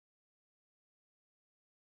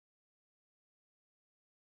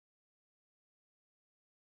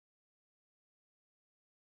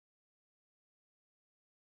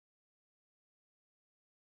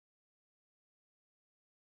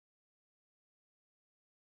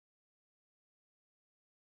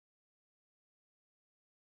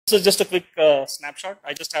This is just a quick snapshot.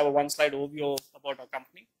 I just have a one slide overview about our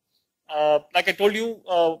company. Like I told you,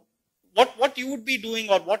 what you would be doing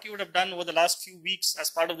or what you would have done over the last few weeks as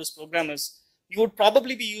part of this program is you would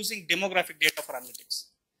probably be using demographic data for analytics,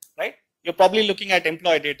 right? You're probably looking at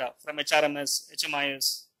employee data from HRMS,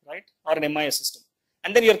 HMIS, right, or an MIS system.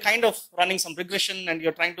 And then you're kind of running some regression and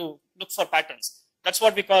you're trying to look for patterns. That's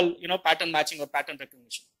what we call, pattern matching or pattern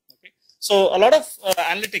recognition. Okay. So a lot of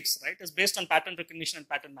analytics, right, is based on pattern recognition and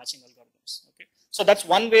pattern matching algorithms. Okay. So that's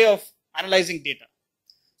one way of analyzing data.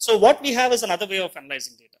 So what we have is another way of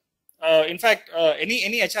analyzing data. In fact,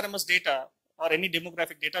 any HRMS data or any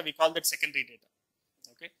demographic data, we call that secondary data.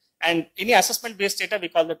 Okay. And any assessment-based data, we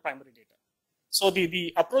call that primary data. So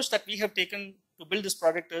the approach that we have taken to build this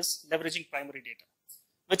product is leveraging primary data,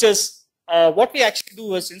 which is what we actually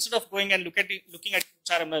do is instead of going and looking at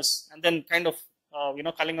HRMS and then kind of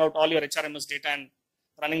culling out all your HRMS data and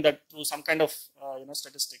running that through some kind of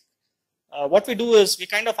statistic. What we do is we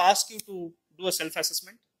kind of ask you to do a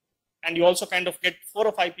self-assessment, and you also kind of get 4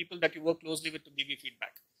 or 5 people that you work closely with to give you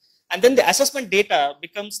feedback. And then the assessment data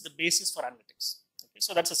becomes the basis for analytics. Okay,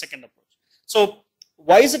 so that's the second approach. So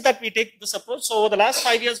why is it that we take this approach? So over the last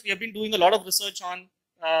 5 years, we have been doing a lot of research on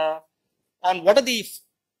what are the,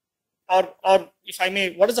 or if I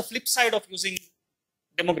may, what is the flip side of using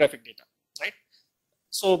demographic data, right?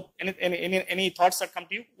 So any thoughts that come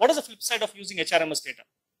to you? What is the flip side of using HRMS data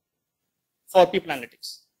for people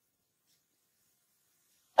analytics?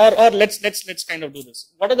 Or let's kind of do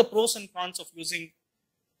this. What are the pros and cons of using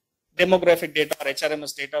demographic data or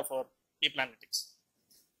HRMS data for people analytics?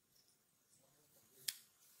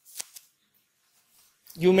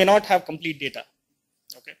 You may not have complete data.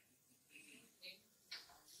 Okay.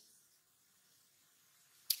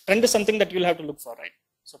 Trend is something that you'll have to look for, right?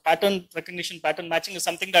 So pattern recognition, pattern matching is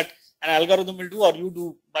something that an algorithm will do or you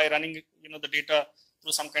do by running the data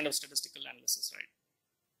through some kind of statistical analysis, right?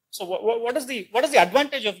 So what is the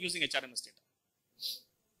advantage of using HRMS data?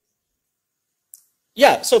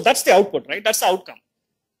 Yeah, so that's the output, right? That's the outcome.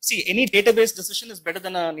 See, any database decision is better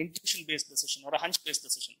than an intuition-based decision or a hunch-based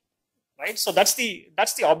decision, right? So that's the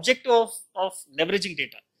objective of leveraging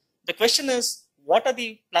data. The question is, what are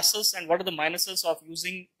the pluses and what are the minuses of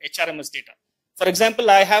using HRMS data? For example,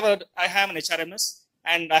 I have an HRMS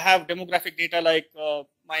and I have demographic data like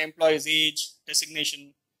my employee's age,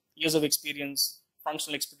 designation, years of experience,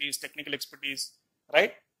 functional expertise, technical expertise,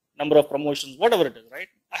 right? Number of promotions, whatever it is, right?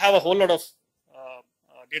 I have a whole lot of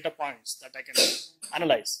data points that I can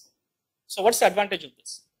analyze. So what's the advantage of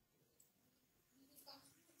this?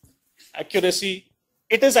 Accuracy.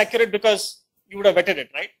 It is accurate because you would have vetted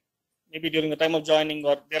it, right? Maybe during the time of joining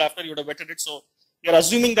or thereafter you would have vetted it. So you're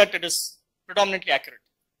assuming that it is predominantly accurate.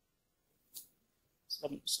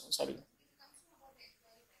 Sorry.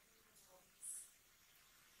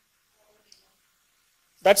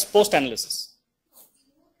 That's post-analysis.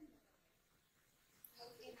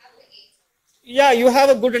 Yeah, you have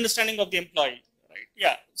a good understanding of the employee, right?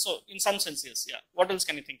 Yeah, so in some sense, yes. Yeah. What else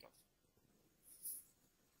can you think of?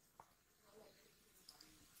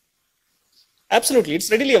 Absolutely,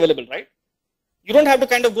 it's readily available, right? You don't have to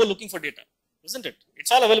kind of go looking for data, isn't it?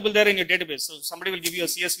 It's all available there in your database. So somebody will give you a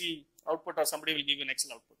CSV output or somebody will give you an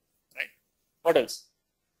Excel output, right? What else?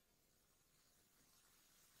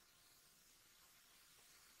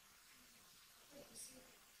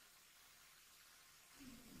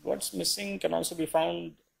 What's missing can also be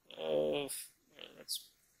found.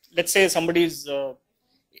 Let's say somebody's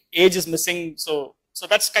age is missing, so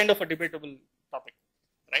that's kind of a debatable topic,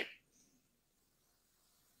 right?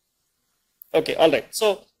 Okay, all right.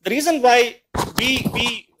 So the reason why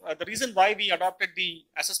we adopted the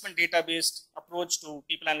assessment data-based approach to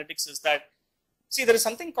people analytics is that, see, there is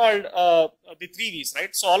something called the 3 V's,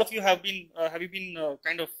 right? So all of you have you been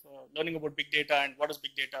kind of learning about big data and what is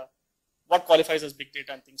big data, what qualifies as big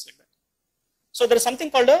data and things like that. So there is something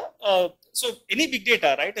called so any big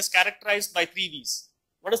data, right, is characterized by 3 V's.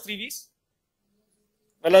 What is 3 V's?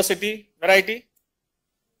 Velocity, variety.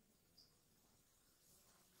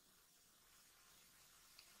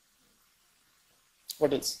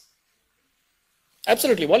 What else?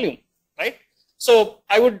 Absolutely, volume, right? So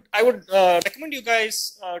I would recommend you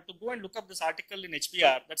guys to go and look up this article in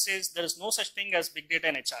HBR that says there is no such thing as big data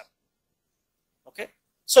in HR. Okay,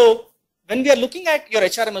 so when we are looking at your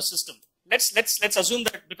HRMS system, let's assume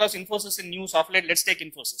that because Infosys in news of late, let's take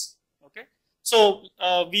Infosys. Okay, so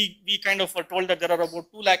we kind of were told that there are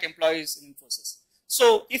about 2 lakh employees in Infosys.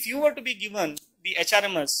 So if you were to be given the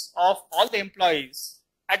HRMS of all the employees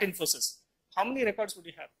at Infosys, how many records would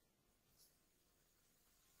you have?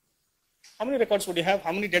 How many records would you have?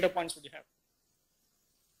 How many data points would you have?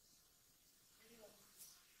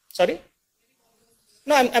 Sorry?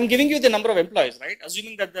 No, I'm giving you the number of employees, right?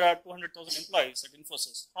 Assuming that there are 200,000 employees at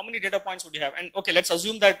Infosys, how many data points would you have? And okay, let's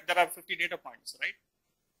assume that there are 50 data points, right?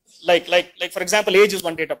 Like for example, age is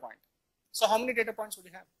one data point. So how many data points would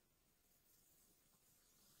you have?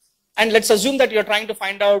 And let's assume that you're trying to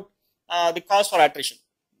find out the cause for attrition.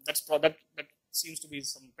 That seems to be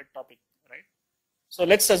some pet topic, right? So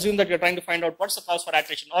let's assume that you're trying to find out what's the cause for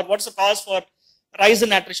attrition or what's the cause for rise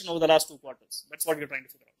in attrition over the last 2 quarters. That's what you're trying to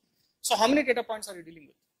figure out. So how many data points are you dealing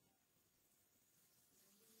with?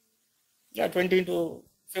 Yeah, 20 into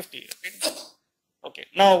 50. Okay.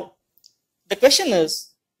 Now, the question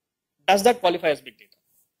is, does that qualify as big data?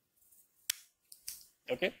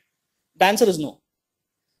 Okay. The answer is no.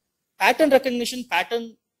 Pattern recognition,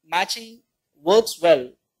 pattern matching works well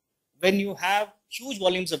when you have huge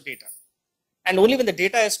volumes of data. And only when the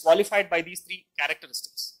data is qualified by these 3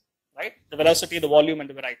 characteristics, right? The velocity, the volume, and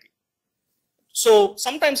the variety. So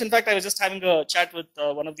sometimes, in fact, I was just having a chat with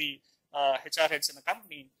one of the HR heads in a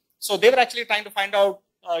company. So they were actually trying to find out,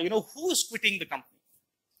 who is quitting the company.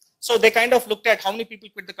 So they kind of looked at how many people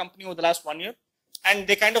quit the company over the last 1 year, and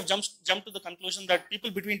they kind of jumped to the conclusion that people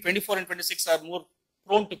between 24 and 26 are more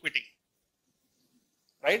prone to quitting.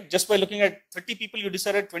 Right? Just by looking at 30 people, you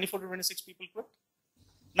decided 24 to 26 people quit.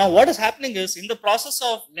 Now, what is happening is, in the process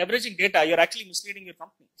of leveraging data, you're actually misleading your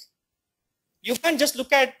company. You can't just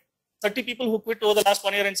look at 30 people who quit over the last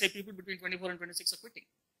 1 year and say people between 24 and 26 are quitting.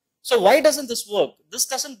 So why doesn't this work? This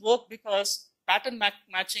doesn't work because pattern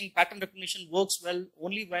matching, pattern recognition works well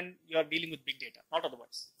only when you are dealing with big data, not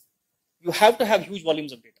otherwise. You have to have huge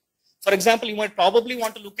volumes of data. For example, you might probably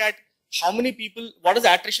want to look at how many people, what is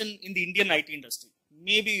the attrition in the Indian IT industry?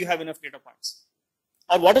 Maybe you have enough data points.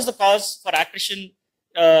 Or what is the cause for attrition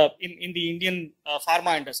in the Indian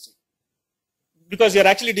pharma industry? Because you're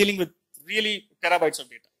actually dealing with really terabytes of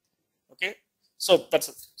data. Okay, so that's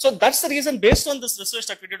it. So that's the reason, based on this research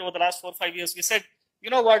that we did over the last 4 or 5 years, we said, you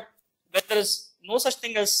know what, when there is no such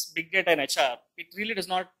thing as big data in HR, it really does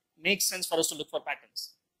not make sense for us to look for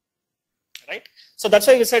patterns, right? So that's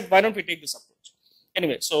why we said, why don't we take this approach?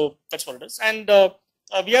 Anyway, so that's what it is. And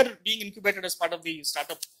we are being incubated as part of the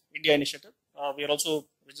Startup India initiative. We are also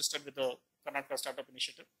registered with the Karnataka Startup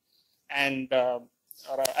Initiative. And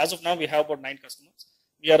as of now, we have about 9 customers.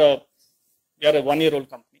 We are a 1-year-old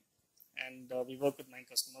company, and we work with 9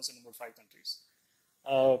 customers in about 5 countries.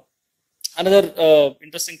 Another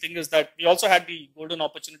interesting thing is that we also had the golden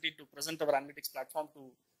opportunity to present our analytics platform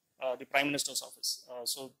to the Prime Minister's office.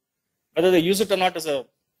 So whether they use it or not is a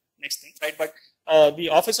next thing, right? But the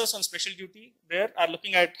officers on special duty there are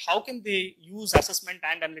looking at how can they use assessment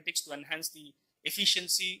and analytics to enhance the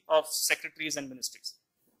efficiency of secretaries and ministries.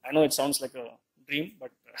 I know it sounds like a dream,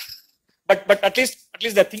 but but at least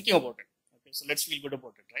they're thinking about it. Okay, so let's feel good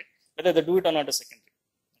about it, right? Whether they do it or not is secondary.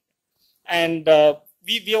 And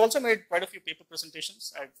we also made quite a few paper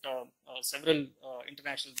presentations at several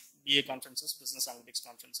international BA conferences, business analytics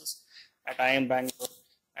conferences, at IIM Bangalore,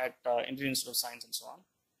 at Indian Institute of Science, and so on.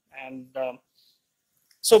 And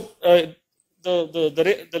so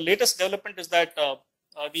the latest development is that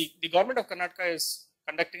the government of Karnataka is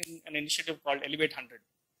conducting an initiative called Elevate 100.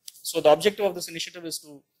 So the objective of this initiative is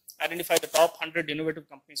to identify the top 100 innovative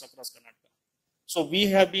companies across Karnataka. So we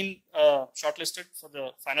have been shortlisted for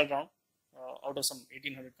the final round out of some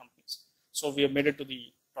 1,800 companies. So we have made it to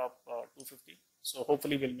the top 250. So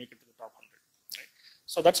hopefully we'll make it to the top 100. Right?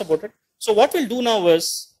 So that's about it. So what we'll do now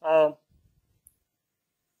is,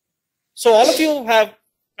 so all of you have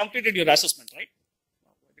completed your assessment, right?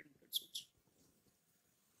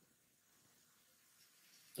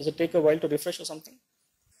 Does it take a while to refresh or something?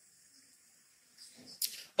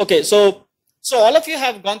 Okay, so all of you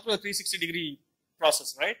have gone through a 360-degree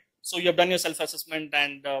process, right? So you have done your self-assessment,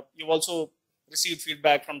 and you've also received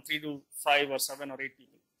feedback from 3 to 5 or 7 or 8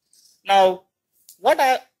 people. Now, what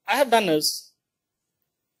I have done is,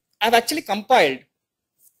 I've actually compiled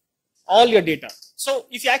all your data. So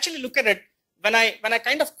if you actually look at it, when I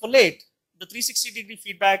kind of collate the 360-degree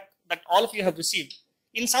feedback that all of you have received,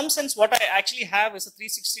 in some sense, what I actually have is a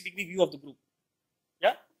 360-degree view of the group.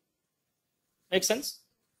 Yeah? Makes sense?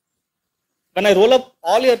 When I roll up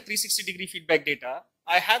all your 360-degree feedback data,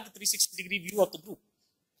 I have the 360-degree view of the group.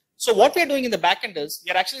 So what we are doing in the backend is,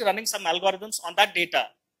 we are actually running some algorithms on that data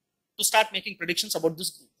to start making predictions about this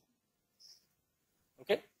group.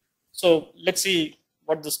 Okay? So let's see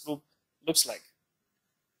what this group looks like.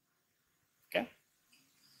 Okay?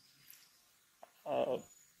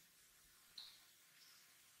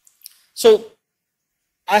 So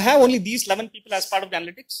I have only these 11 people as part of the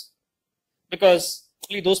analytics, because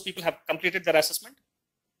only those people have completed their assessment.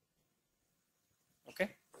 Okay.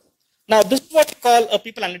 Now, this is what we call a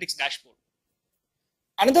people analytics dashboard.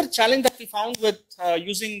 Another challenge that we found with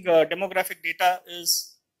using demographic data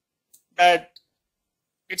is that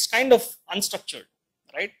it's kind of unstructured,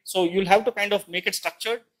 right? So you'll have to kind of make it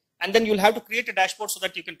structured, and then you'll have to create a dashboard so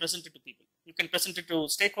that you can present it to people. You can present it to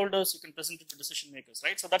stakeholders, you can present it to decision makers,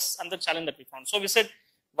 right? So that's another challenge that we found. So we said,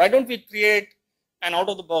 why don't we create an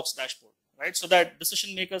out-of-the-box dashboard, right? So that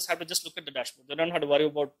decision makers have to just look at the dashboard. They don't have to worry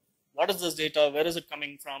about what is this data, where is it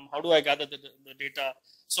coming from, how do I gather the data,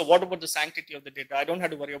 so what about the sanctity of the data? I don't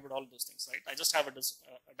have to worry about all those things, right? I just have a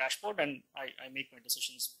dashboard and I make my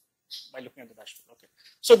decisions by looking at the dashboard. Okay,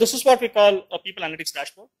 so this is what we call a people analytics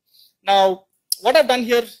dashboard. Now, what I've done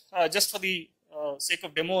here, just for the sake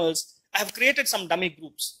of demo, is I have created some dummy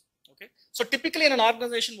groups. Okay, so typically in an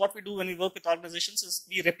organization, what we do when we work with organizations is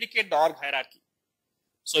we replicate the org hierarchy.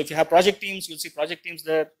 So if you have project teams, you'll see project teams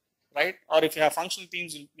there, right? Or if you have functional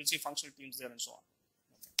teams, you'll see functional teams there and so on.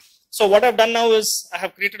 Okay. So what I've done now is I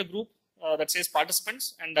have created a group that says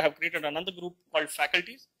participants, and I have created another group called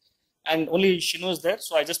faculties, and only Shinu is there.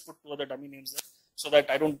 So I just put two other dummy names there so that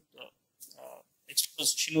I don't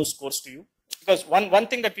expose Shinu's scores to you. Because one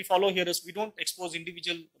thing that we follow here is we don't expose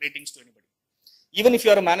individual ratings to anybody. Even if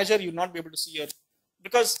you are a manager, you'll not be able to see your,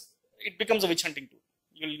 because it becomes a witch hunting tool.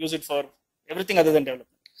 You'll use it for everything other than development.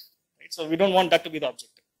 Right? So we don't want that to be the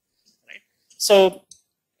objective. Right? So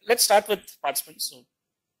let's start with participants.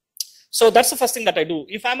 So that's the first thing that I do.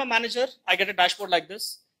 If I'm a manager, I get a dashboard like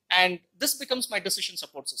this, and this becomes my decision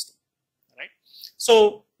support system. Right?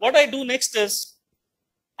 So what I do next is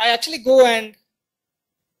I actually go and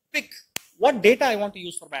pick what data I want to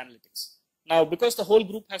use for my analytics. Now, because the whole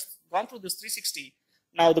group has gone through this 360,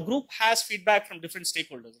 now the group has feedback from different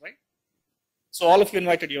stakeholders, right? So all of you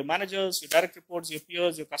invited your managers, your direct reports, your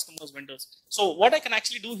peers, your customers, vendors. So what I can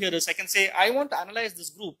actually do here is I can say, I want to analyze this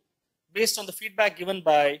group based on the feedback given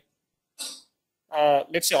by,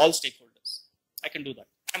 let's say, all stakeholders. I can do that.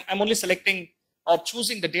 I'm only selecting or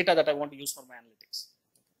choosing the data that I want to use for my analytics.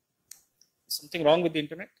 Something wrong with the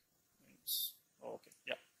internet? Okay,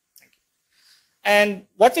 yeah, thank you. And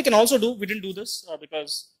what we can also do, we didn't do this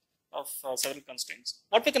because of several constraints.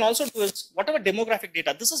 What we can also do is whatever demographic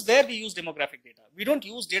data, this is where we use demographic data. We don't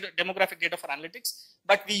use demographic data for analytics,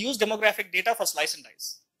 but we use demographic data for slice and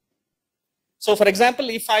dice. So for example,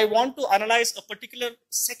 if I want to analyze a particular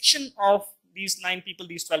section of these 9 people,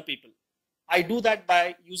 these 12 people, I do that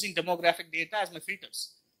by using demographic data as my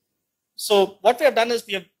filters. So what we have done is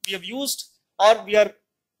we have used, or we are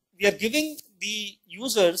giving the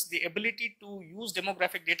users the ability to use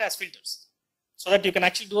demographic data as filters, so that you can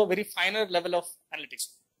actually do a very finer level of analytics.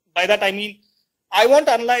 By that I mean, I want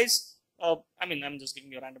to analyze, I'm just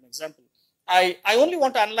giving you a random example. I only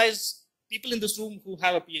want to analyze people in this room who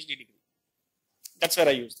have a PhD degree. That's where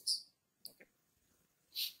I use this. Okay.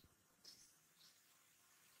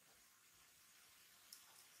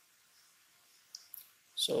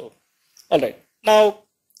 So, all right. Now,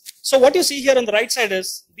 so what you see here on the right side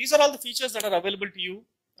is, these are all the features that are available to you.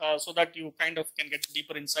 So that you kind of can get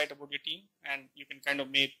deeper insight about your team, and you can kind of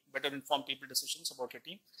make better informed people decisions about your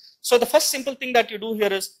team. So the first simple thing that you do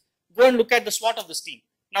here is go and look at the SWOT of this team.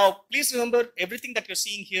 Now, please remember, everything that you're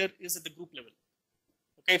seeing here is at the group level.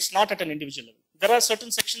 Okay, it's not at an individual level. There are certain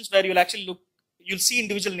sections where you'll actually look, you'll see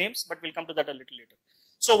individual names, but we'll come to that a little later.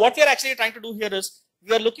 So what we are actually trying to do here is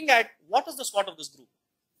we are looking at what is the SWOT of this group.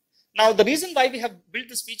 Now, the reason why we have built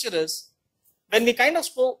this feature is, when we kind of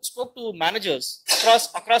spoke to managers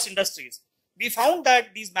across industries, we found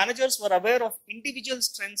that these managers were aware of individual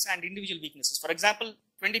strengths and individual weaknesses. For example,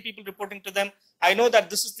 20 people reporting to them, I know that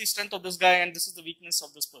this is the strength of this guy and this is the weakness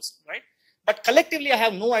of this person, right? But collectively, I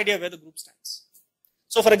have no idea where the group stands.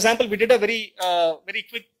 So for example, we did a very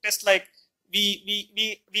quick test, like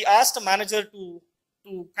we asked a manager to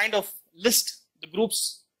kind of list the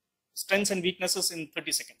group's strengths and weaknesses in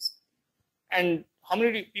 30 seconds. And how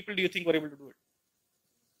many people do you think were able to do it?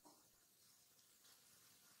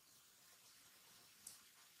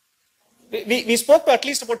 We spoke to at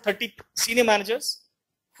least about 30 senior managers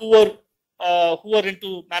who were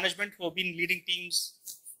into management, who have been leading teams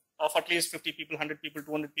of at least 50 people, 100 people,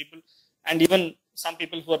 200 people, and even some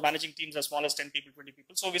people who are managing teams as small as 10 people, 20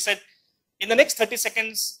 people. So we said, in the next 30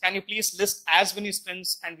 seconds, can you please list as many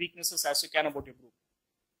strengths and weaknesses as you can about your group?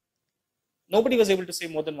 Nobody was able to say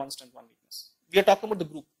more than one strength, one weakness. We are talking about the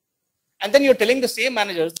group. And then you're telling the same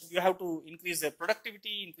managers that you have to increase their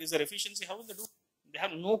productivity, increase their efficiency. How will they do? They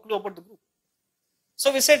have no clue about the group.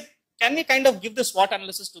 So we said, can we kind of give the SWOT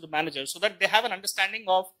analysis to the managers so that they have an understanding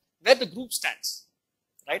of where the group stands,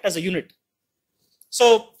 right, as a unit.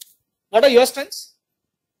 So what are your strengths?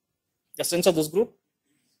 The strengths of this group?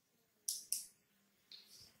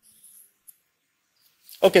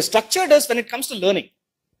 Okay, structured is when it comes to learning.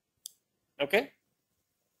 Okay,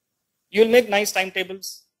 you will make nice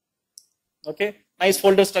timetables. Okay, nice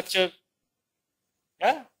folder structure.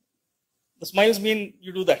 Yeah, the smiles mean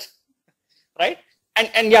you do that, right?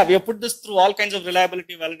 And yeah, we have put this through all kinds of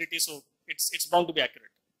reliability, validity, so it's bound to be accurate.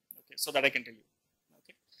 Okay, so that I can tell you.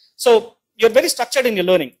 Okay, so you're very structured in your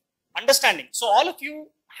learning, understanding. So all of you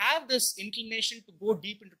have this inclination to go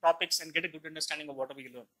deep into topics and get a good understanding of whatever you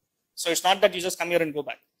learn. So it's not that you just come here and go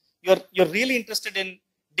back. You're really interested in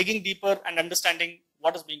digging deeper and understanding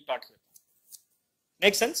what is being taught here.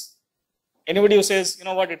 Make sense? Anybody who says, you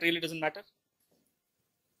know what, it really doesn't matter?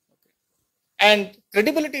 Okay. And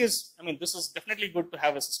credibility is, I mean, this is definitely good to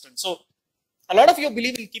have assistance. So a lot of you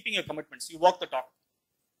believe in keeping your commitments. You walk the talk,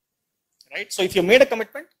 right? So if you made a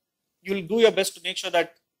commitment, you will do your best to make sure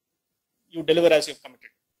that you deliver as you've committed,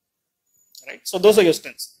 right? So those are your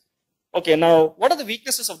strengths. Okay, now what are the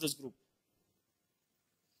weaknesses of this group?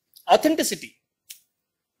 Authenticity.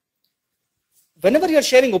 Whenever you're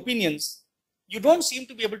sharing opinions, you don't seem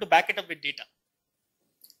to be able to back it up with data.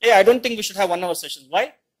 Hey, I don't think we should have 1 hour sessions.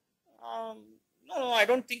 Why? No, I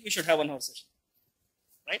don't think we should have 1 hour session.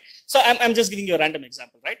 Right? So I'm just giving you a random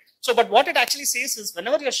example, right? So, but what it actually says is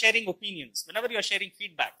whenever you're sharing opinions, whenever you're sharing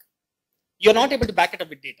feedback, you're not able to back it up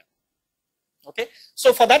with data. Okay?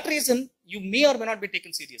 So for that reason, you may or may not be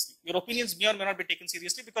taken seriously. Your opinions may or may not be taken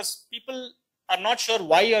seriously because people are not sure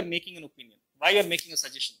why you're making an opinion, why you're making a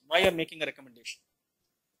suggestion, why you're making a recommendation.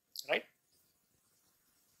 Right?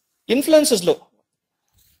 Influence is low.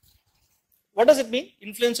 What does it mean?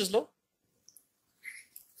 Influence is low.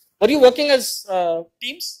 Were you working as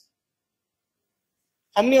teams?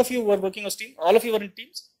 How many of you were working as teams? All of you were in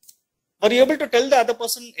teams? Were you able to tell the other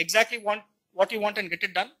person exactly what you want and get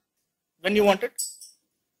it done when you want it?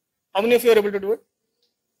 How many of you are able to do it?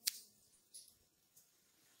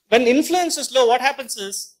 When influence is low, what happens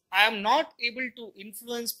is I am not able to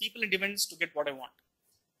influence people and events to get what I want.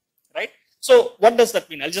 Right? So what does that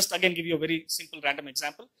mean? I'll just again give you a very simple random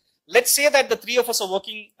example. Let's say that the three of us are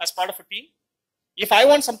working as part of a team. If I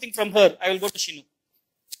want something from her, I will go to Shinu.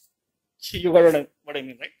 You got what I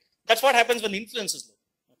mean, right? That's what happens when influence is low.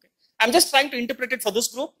 Okay. I'm just trying to interpret it for this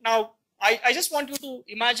group. Now, I just want you to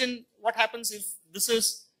imagine what happens if this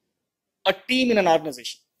is a team in an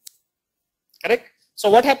organization. Correct? So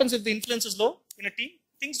what happens if the influence is low in a team?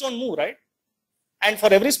 Things don't move, right? And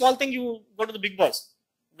for every small thing, you go to the big boss,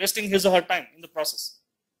 wasting his or her time in the process.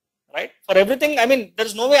 Right? For everything, I mean, there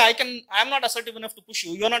is no way I'm not assertive enough to push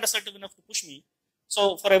you. You're not assertive enough to push me.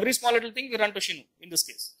 So for every small little thing, we run to Shinu in this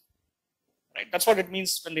case. Right? That's what it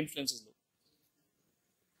means when the influence is low.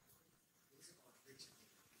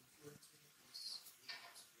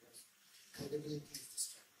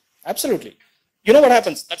 Absolutely. You know what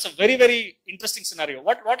happens? That's a very, very interesting scenario.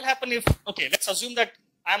 What will happen if, okay, let's assume that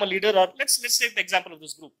I'm a leader, or let's take the example of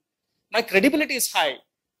this group. My credibility is high.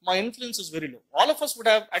 My influence is very low. All of us would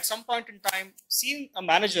have at some point in time seen a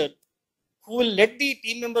manager who will let the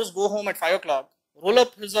team members go home at 5 o'clock, roll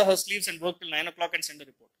up his or her sleeves and work till 9 o'clock and send a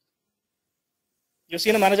report. You've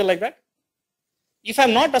seen a manager like that? If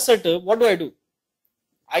I'm not assertive, what do?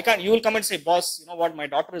 You will come and say, boss, you know what, my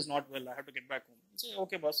daughter is not well, I have to get back home. I say,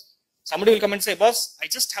 okay, boss. Somebody will come and say, boss, I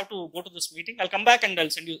just have to go to this meeting. I'll come back and I'll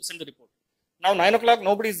send the report. Now 9 o'clock,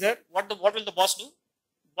 nobody is there. What will the boss do?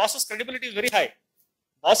 Boss's credibility is very high.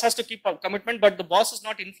 Boss has to keep a commitment, but the boss is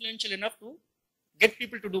not influential enough to get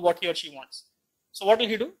people to do what he or she wants. So what will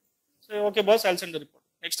he do? Say, okay, boss, I'll send the report.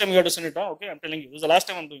 Next time you have to send it. Oh, okay, I'm telling you, this is the last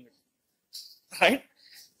time I'm doing it. Right?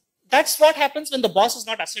 That's what happens when the boss is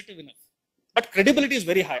not assertive enough. But credibility is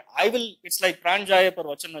very high. It's like Pran Jaya par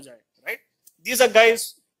Vachan na Jaya, right? These are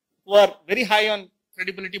guys who are very high on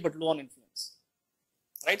credibility but low on influence.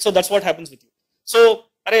 Right? So that's what happens with you. So,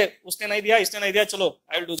 arey, usne nahi diya, chalo,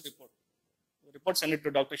 I will do the report. Report, send it to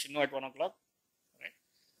Dr. Shinu at 1 o'clock. Right?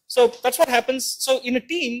 So that's what happens. So in a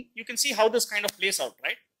team, you can see how this kind of plays out,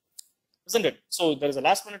 right? Isn't it? So there is a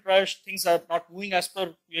last minute rush, things are not moving as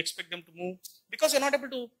per you expect them to move because you're not able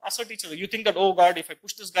to assert each other. You think that, oh God, if I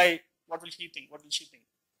push this guy, what will he think? What will she think?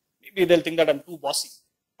 Maybe they'll think that I'm too bossy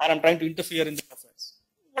or I'm trying to interfere in their affairs.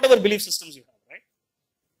 Whatever belief systems you have, right?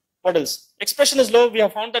 What else? Expression is low. We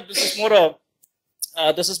have found that this is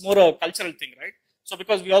more a cultural thing, right? So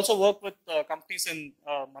because we also work with companies in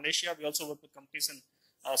Malaysia, we also work with companies in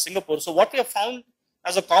Singapore. So what we have found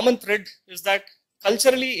as a common thread is that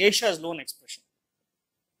culturally Asia is low in expression.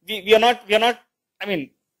 We are not, I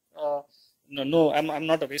mean, no, I'm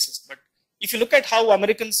not a racist, but if you look at how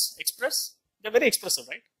Americans express, they're very expressive,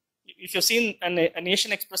 right? If you've seen an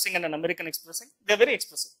Asian expressing and an American expressing, they're very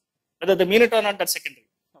expressive. Whether they mean it or not, that's secondary.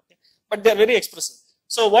 Okay? But they're very expressive.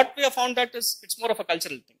 So what we have found that is it's more of a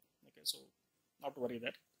cultural thing. Okay, so not to worry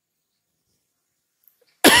there.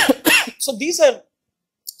 So these are,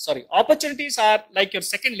 sorry, opportunities are like your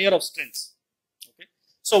second layer of strengths. Okay,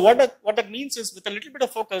 so what that means is with a little bit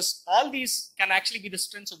of focus, all these can actually be the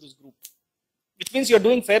strengths of this group, which means you're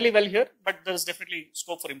doing fairly well here, but there's definitely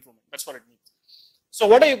scope for improvement. That's what it means. So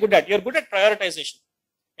what are you good at? You're good at prioritization,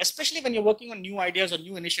 especially when you're working on new ideas or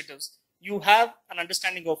new initiatives. You have an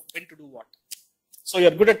understanding of when to do what. So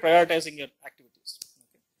you're good at prioritizing your activities.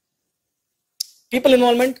 Okay. People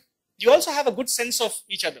involvement, you also have a good sense of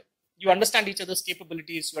each other. You understand each other's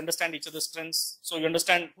capabilities, you understand each other's strengths, so you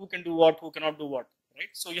understand who can do what, who cannot do what, right?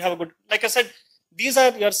 So you have a good, like I said, these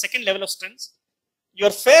are your second level of strengths.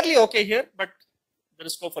 You're fairly okay here, but there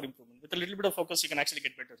is scope for improvement. With a little bit of focus, you can actually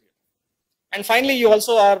get better here. And finally, you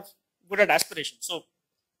also are good at aspiration. So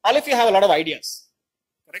all of you have a lot of ideas,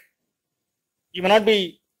 correct? You may not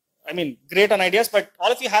be, I mean, great on ideas, but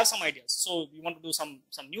all of you have some ideas. So you want to do some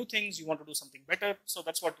new things, you want to do something better. So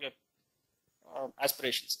that's what your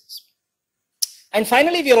aspirations is. And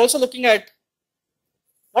finally, we are also looking at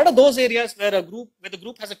what are those areas where the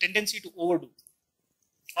group has a tendency to overdo.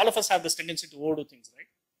 All of us have this tendency to overdo things, right?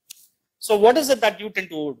 So what is it that you tend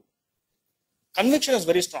to overdo? Conviction is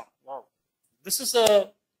very strong. Wow. This is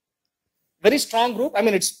a very strong group. I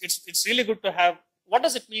mean, it's really good to have. What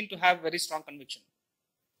does it mean to have very strong conviction?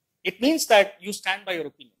 It means that you stand by your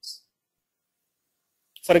opinions.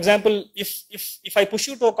 For example, if I push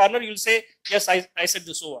you to a corner, you'll say, yes, I said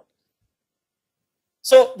this, so what?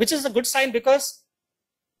 So, which is a good sign, because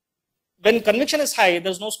when conviction is high,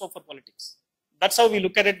 there's no scope for politics. That's how we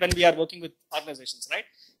look at it when we are working with organizations, right?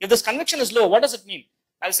 If this conviction is low, what does it mean?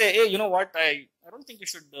 I'll say, hey, you know what? I don't think you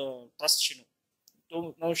should trust Shinu.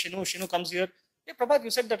 No, Shinu comes here. Hey, Prabhat, you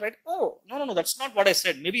said that, right? Oh, no, that's not what I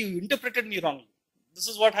said. Maybe you interpreted me wrongly. This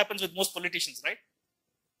is what happens with most politicians, right?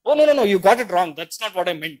 Oh, no, you got it wrong. That's not what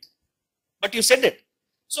I meant. But you said it.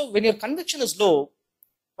 So when your conviction is low,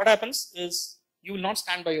 what happens is you will not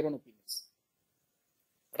stand by your own opinions,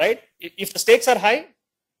 right? If the stakes are high,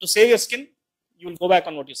 to save your skin, you will go back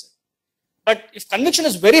on what you said. But if conviction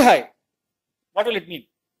is very high, what will it mean?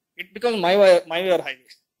 It becomes my way or highway.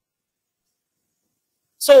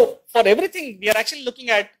 So for everything, we are actually looking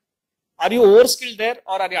at, are you overskilled there,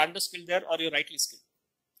 or are you underskilled there, or are you rightly skilled?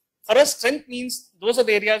 For us, strength means those are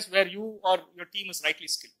the areas where you or your team is rightly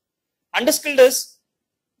skilled. Underskilled is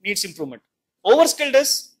needs improvement. Overskilled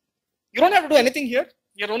is you don't have to do anything here.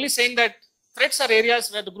 You're only saying that threats are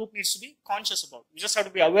areas where the group needs to be conscious about. You just have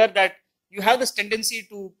to be aware that you have this tendency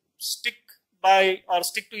to stick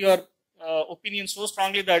to your opinion so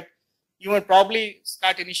strongly that you will probably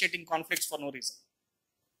start initiating conflicts for no reason.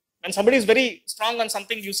 When somebody is very strong on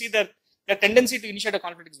something, you see that their tendency to initiate a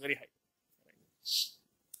conflict is very high.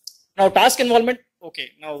 Now, task involvement.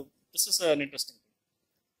 Okay, now this is an interesting thing.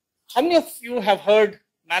 How many of you have heard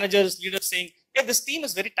managers, leaders saying, hey, this team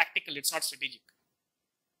is very tactical, it's not strategic?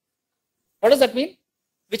 What does that mean?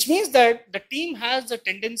 Which means that the team has a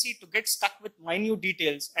tendency to get stuck with minute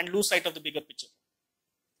details and lose sight of the bigger picture.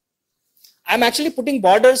 I'm actually putting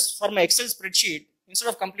borders for my Excel spreadsheet instead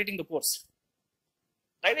of completing the course.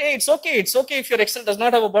 Right? Hey, it's okay if your Excel does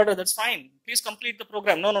not have a border, that's fine. Please complete the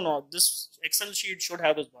program. No. This Excel sheet should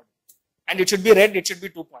have this border. And it should be red, it should be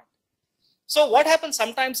 2 point. So what happens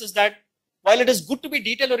sometimes is that while it is good to be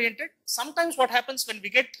detail oriented, sometimes what happens when we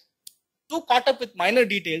get too caught up with minor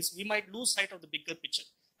details, we might lose sight of the bigger picture.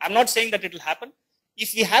 I'm not saying that it will happen.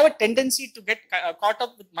 If we have a tendency to get caught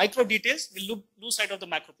up with micro details, we'll lose sight of the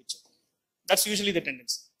macro picture. That's usually the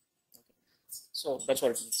tendency. Okay. So that's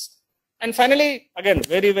what it means. And finally, again,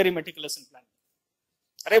 very, very meticulous in planning.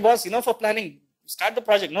 Arey boss, enough of planning. Start the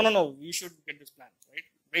project. No, you should get this plan,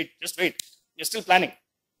 right? Just wait. You're still planning.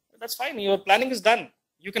 That's fine. Your planning is done.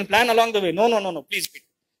 You can plan along the way. No, please wait.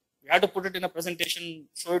 We have to put it in a presentation,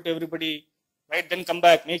 show it to everybody, right? Then come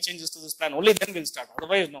back, make changes to this plan. Only then we'll start.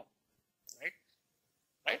 Otherwise, no.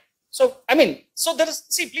 Right? So,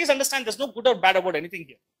 please understand there's no good or bad about anything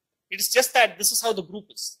here. It is just that this is how the group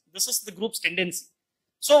is. This is the group's tendency.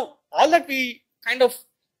 So, all that we kind of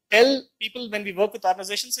tell people when we work with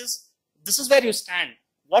organizations is, this is where you stand.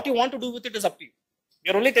 What you want to do with it is up to you.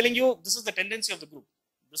 We are only telling you, this is the tendency of the group.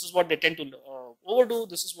 This is what they tend to overdo.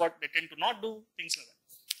 This is what they tend to not do. Things like that.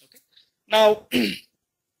 Okay. Now,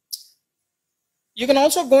 you can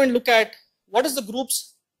also go and look at what is the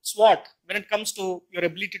group's SWOT when it comes to your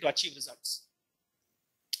ability to achieve results.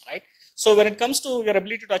 Right. So when it comes to your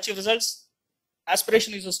ability to achieve results,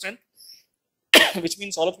 aspiration is your strength, which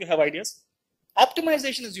means all of you have ideas.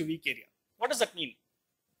 Optimization is your weak area. What does that mean?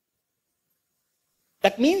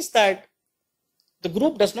 That means that the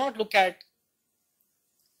group does not look at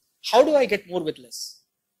How do I get more with less?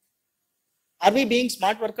 Are we being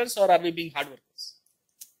smart workers or are we being hard workers?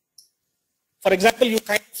 For example, you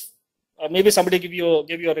kind of, maybe somebody gave you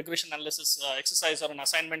a regression analysis exercise or an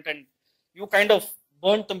assignment, and you kind of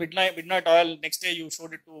burnt the midnight oil. Next day you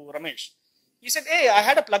showed it to Ramesh. He said, "Hey, I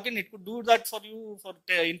had a plugin. It could do that for you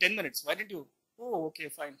in 10 minutes. Why did you?" Oh, okay,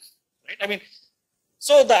 fine. Right? I mean,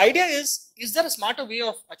 so the idea is there a smarter way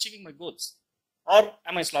of achieving my goals, or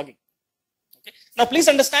am I slogging? Okay. Now, please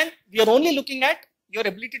understand, we are only looking at your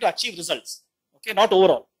ability to achieve results. Okay, not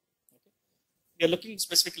overall. Okay. We are looking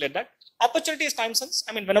specifically at that. Opportunity is time sense.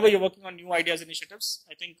 I mean, whenever you're working on new ideas, initiatives,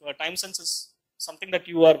 I think time sense is something that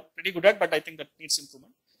you are pretty good at, but I think that needs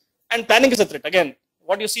improvement. And planning is a threat. Again,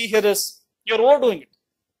 what you see here is you're overdoing it,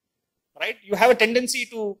 right? You have a tendency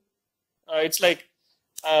to, it's like,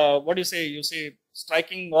 what do you say? You say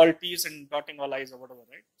striking all T's and dotting all I's or whatever,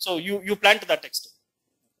 right? So you plan to that extent.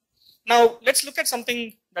 Now, let's look at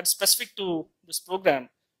something that's specific to this program.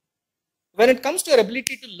 When it comes to your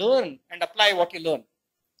ability to learn and apply what you learn,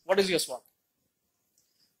 what is your SWOT?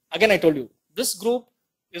 Again, I told you, this group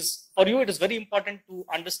is, for you, it is very important to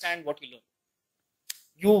understand what you learn.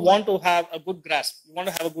 You want to have a good grasp. You want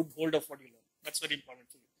to have a good hold of what you learn. That's very important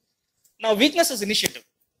for you. Now, weakness is initiative.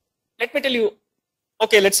 Let me tell you,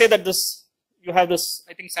 okay, let's say that you have this,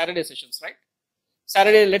 I think, Saturday sessions, right?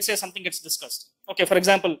 Saturday, let's say something gets discussed. Okay, for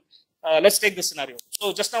example, let's take this scenario.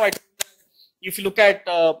 So just now, if you look at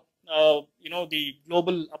the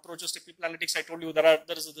global approaches to people analytics, I told you there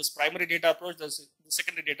is this primary data approach, there's the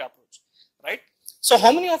secondary data approach, right? So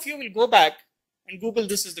how many of you will go back and Google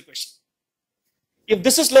this is the question? If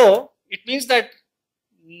this is low, it means that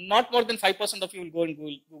not more than 5% of you will go and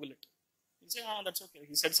Google it. You say, oh, that's okay.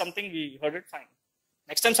 He said something, we heard it, fine.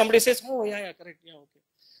 Next time somebody says, oh, yeah, correct, yeah, okay.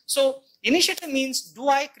 So initiative means, do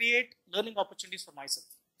I create learning opportunities for myself?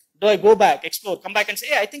 Do I go back, explore, come back and say,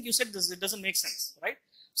 hey, I think you said this, it doesn't make sense, right?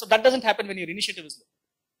 So that doesn't happen when your initiative is low.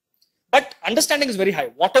 But understanding is very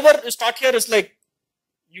high. Whatever is taught here is like,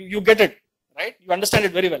 you get it, right? You understand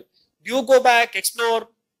it very well. Do you go back, explore?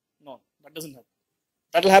 No, that doesn't happen.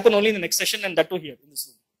 That will happen only in the next session, and that too here in this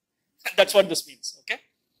room. That's what this means, okay?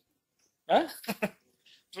 Huh?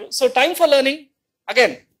 So time for learning,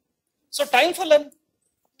 again. So time for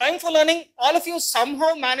learning, all of you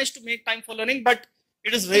somehow manage to make time for learning, but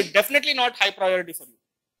it is definitely not high priority for you.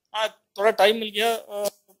 Thoda time mil gaya,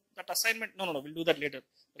 that assignment, no, we'll do that later.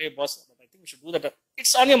 Hey, boss, I think we should do that.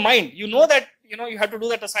 It's on your mind. You know that, you have to do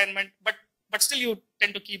that assignment, but still you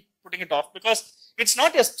tend to keep putting it off because it's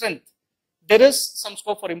not your strength. There is some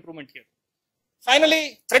scope for improvement here.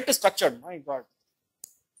 Finally, threat is structured. My God.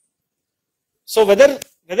 So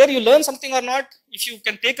whether you learn something or not, if you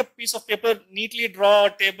can take a piece of paper, neatly draw a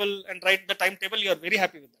table and write the timetable, you are very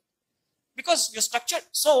happy with that. Because you're structured.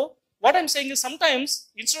 So what I'm saying is sometimes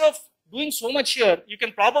instead of doing so much here, you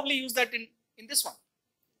can probably use that in this one.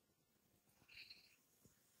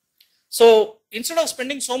 So instead of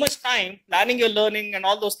spending so much time planning your learning and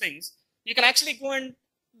all those things, you can actually go and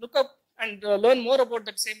look up and learn more about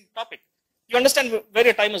that same topic. You understand where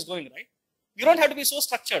your time is going, right? You don't have to be so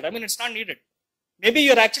structured. I mean, it's not needed. Maybe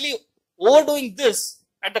you're actually overdoing this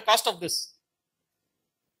at the cost of this.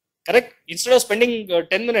 Correct? Instead of spending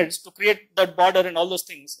 10 minutes to create that border and all those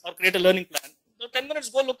things or create a learning plan, the 10 minutes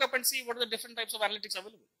go look up and see what are the different types of analytics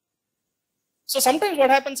available. So sometimes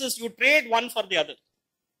what happens is you trade one for the other,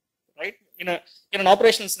 right? In an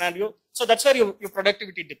operational scenario. So that's where your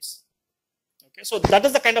productivity dips. Okay, so that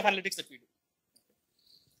is the kind of analytics that we do.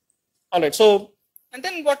 All right. So and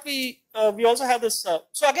then what we also have this.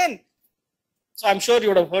 So again, so I'm sure you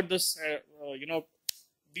would have heard this.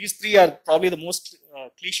 These three are probably the most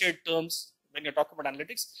cliched terms when you talk about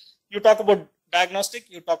analytics. You talk about diagnostic,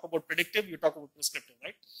 you talk about predictive, you talk about prescriptive,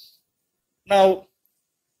 right? Now,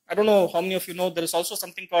 I don't know how many of you know there is also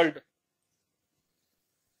something called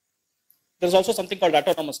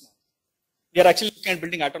autonomous now. We are actually looking at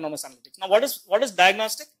building autonomous analytics. Now, what is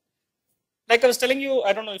diagnostic? Like I was telling you,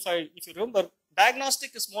 I don't know if you remember,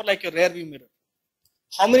 diagnostic is more like a rear view mirror.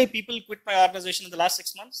 How many people quit my organization in the last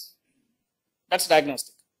 6 months? That's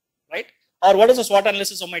diagnostic, right? Or what is the SWOT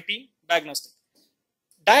analysis of my team? Diagnostic.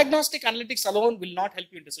 Diagnostic analytics alone will not help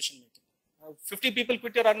you in decision making. 50 people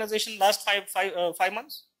quit your organization last 5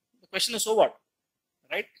 months. The question is, so what?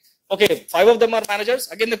 Right? Okay, 5 of them are managers.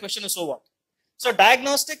 Again, the question is, so what? So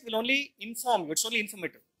diagnostic will only inform you. It's only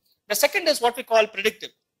informative. The second is what we call predictive.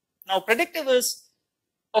 Now, predictive is,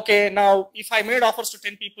 okay, now if I made offers to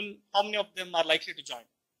 10 people, how many of them are likely to join?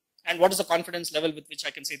 And what is the confidence level with which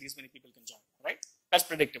I can say these many people can join, right? That's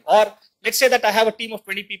predictive. Or let's say that I have a team of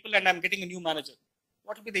 20 people and I'm getting a new manager.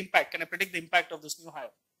 What will be the impact? Can I predict the impact of this new hire?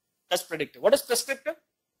 That's predictive. What is prescriptive?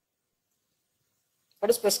 What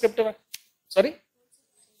is prescriptive? Sorry?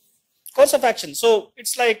 Course of action. So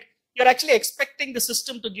it's like you're actually expecting the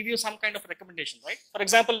system to give you some kind of recommendation, right? For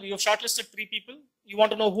example, you've shortlisted 3 people. You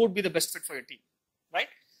want to know who would be the best fit for your team, right?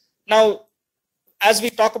 Now, as we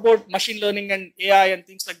talk about machine learning and AI and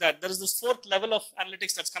things like that, there is this 4th level of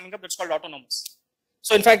analytics that's coming up that's called autonomous.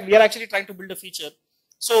 So in fact, we are actually trying to build a feature.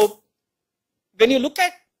 So when you look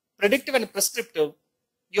at predictive and prescriptive,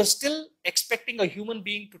 you're still expecting a human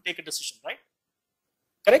being to take a decision, right?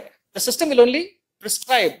 Correct? The system will only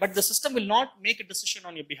prescribe, but the system will not make a decision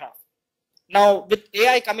on your behalf. Now, with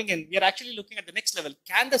AI coming in, we are actually looking at the next level.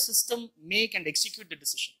 Can the system make and execute the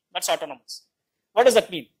decision? That's autonomous. What does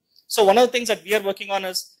that mean? So one of the things that we are working on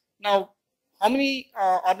is, now, how many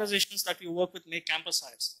organizations that you work with make campus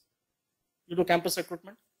hires? You do campus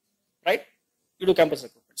recruitment, right? You do campus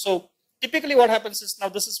recruitment. So typically what happens is, now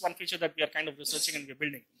this is one feature that we are kind of researching and we're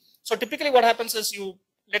building. So typically what happens is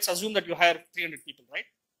let's assume that you hire 300 people, right?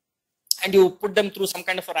 And you put them through some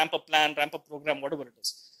kind of a ramp-up plan, ramp-up program, whatever it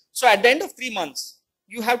is. So at the end of 3 months,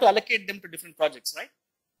 you have to allocate them to different projects, right?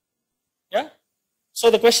 Yeah?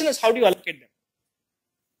 So the question is, how do you allocate them?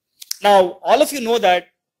 Now, all of you know that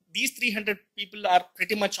these 300 people are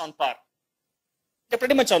pretty much on par. They're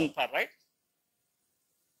pretty much on par, right?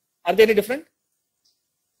 Are they any different?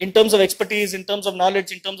 In terms of expertise, in terms of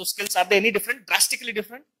knowledge, in terms of skills, are they any different? Drastically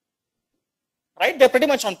different? Right? They're pretty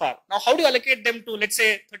much on par. Now, how do you allocate them to, let's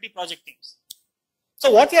say, 30 project teams? So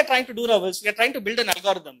what we are trying to do now is, we are trying to build an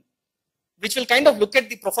algorithm which will kind of look at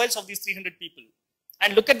the profiles of these 300 people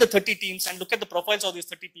and look at the 30 teams and look at the profiles of these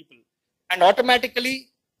 30 people and automatically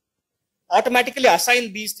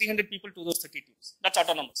assign these 300 people to those 30 teams. That's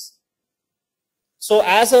autonomous. So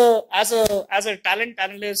as a talent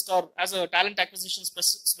analyst or as a talent acquisition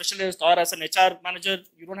specialist or as an HR manager,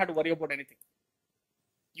 you don't have to worry about anything.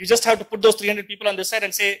 You just have to put those 300 people on this side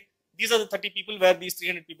and say, these are the 30 people where these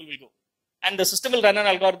 300 people will go. And the system will run an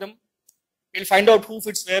algorithm. It'll find out who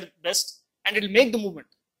fits where best and it'll make the movement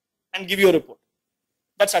and give you a report.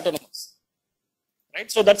 That's autonomous, right?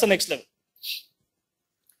 So that's the next level.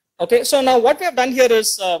 Okay, so now what we have done here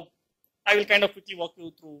is, I will kind of quickly walk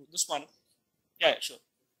you through this one. Yeah, sure.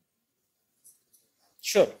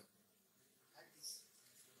 Sure.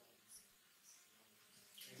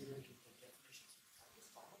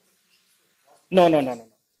 No.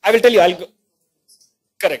 I will tell you, I'll go.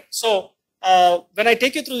 Correct. So when I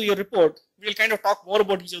take you through your report, we will kind of talk more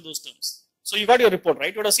about each of those terms. So you got your report,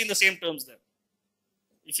 right? You would have seen the same terms there.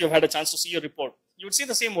 If you've had a chance to see your report, you would see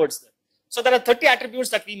the same words there. So there are 30 attributes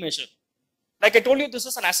that we measure. Like I told you, this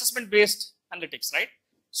is an assessment-based analytics, right?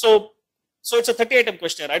 So it's a 30-item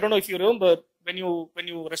questionnaire. I don't know if you remember, when you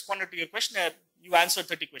responded to your questionnaire, you answered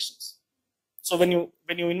 30 questions. So when you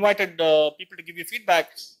invited people to give you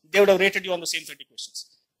feedback, they would have rated you on the same 30 questions.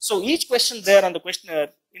 So each question there on the questionnaire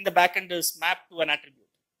in the backend is mapped to an attribute.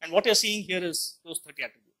 And what you're seeing here is those 30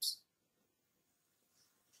 attributes.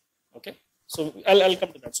 Okay. So I'll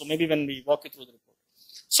come to that. So maybe when we walk you through the report.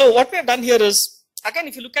 So what we have done here is, again,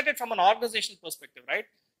 if you look at it from an organizational perspective, right?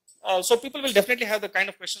 So people will definitely have the kind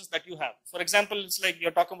of questions that you have. For example, it's like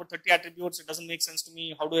you're talking about 30 attributes. It doesn't make sense to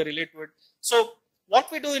me. How do I relate to it? So what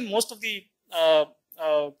we do in most of the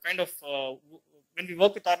when we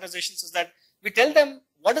work with organizations is that we tell them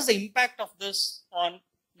what is the impact of this on,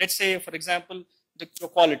 let's say, for example, your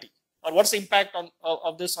quality, or what's the impact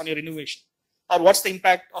of this on your innovation, or what's the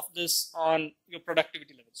impact of this on your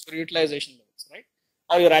productivity levels, your utilization levels, right?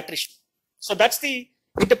 Or your attrition. So that's the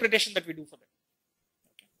interpretation that we do for them.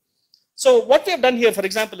 Okay. So what we have done here, for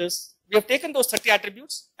example, is we have taken those 30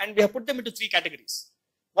 attributes and we have put them into 3 categories.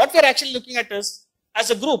 What we are actually looking at is,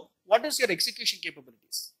 as a group, what is your execution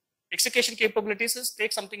capabilities? Execution capabilities is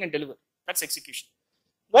take something and deliver. That's execution.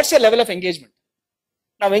 What's your level of engagement?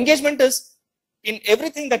 Now, engagement is in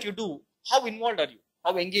everything that you do. How involved are you?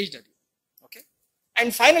 How engaged are you? Okay.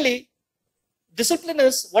 And finally, discipline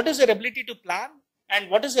is what is your ability to plan and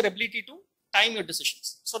what is your ability to time your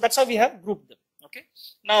decisions. So that's how we have grouped them. Okay.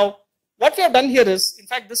 Now, what we have done here is, in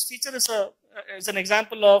fact, this feature is an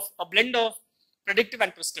example of a blend of predictive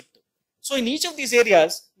and prescriptive. So in each of these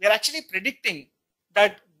areas, we are actually predicting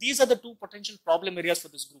that these are the 2 potential problem areas for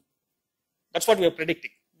this group. That's what we are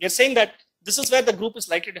predicting. We are saying that this is where the group is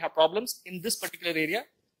likely to have problems in this particular area.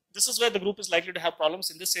 This is where the group is likely to have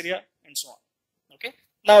problems in this area, and so on. Okay.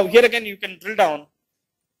 Now here again, you can drill down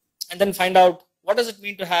and then find out what does it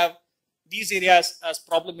mean to have these areas as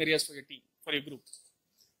problem areas for your team, for your group.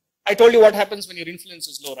 I told you what happens when your influence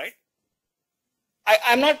is low, right?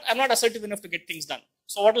 I'm not assertive enough to get things done.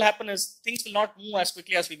 So what will happen is things will not move as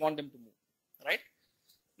quickly as we want them to move, right?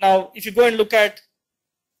 Now, if you go and look at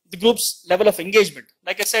the group's level of engagement,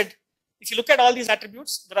 like I said, if you look at all these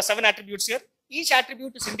attributes, there are 7 attributes here. Each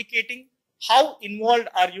attribute is indicating how involved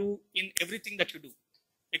are you in everything that you do.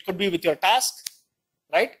 It could be with your task,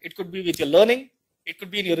 right? It could be with your learning. It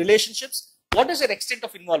could be in your relationships. What is your extent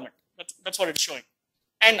of involvement? That's what it's showing.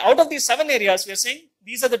 And out of these 7 areas, we are saying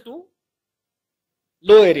these are the 2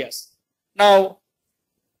 low areas. Now,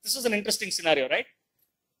 this is an interesting scenario, right?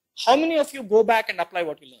 How many of you go back and apply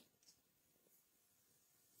what you learn?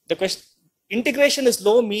 The question, integration is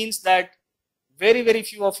low means that very, very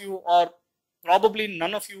few of you, or probably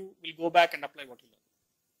none of you, will go back and apply what you learn.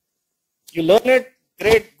 You learn it,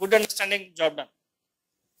 great, good understanding, job done.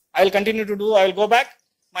 I will continue to do, I will go back.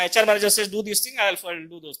 My HR manager says, do these things, I will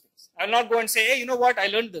do those things. I will not go and say, hey, you know what, I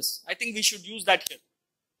learned this. I think we should use that here.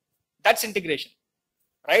 That's integration,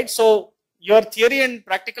 right? So your theory and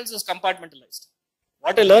practicals is compartmentalized.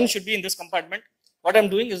 What I learn should be in this compartment. What I'm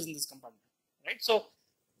doing is in this compartment, right? So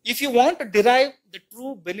if you want to derive the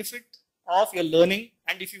true benefit of your learning,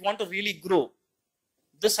 and if you want to really grow,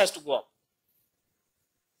 this has to go up,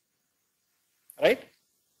 right?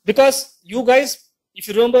 Because you guys, if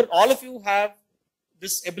you remember, all of you have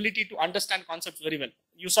this ability to understand concepts very well.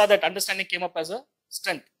 You saw that understanding came up as a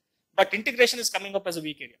strength, but integration is coming up as a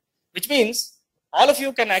weak area, which means all of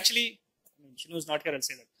you can actually, Shinu is not here, I'll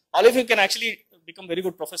say that, all of you can actually become very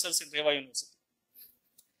good professors in Reva University.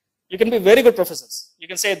 You can be very good professors. You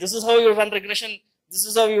can say, this is how you run regression, this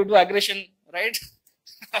is how you do aggression, right?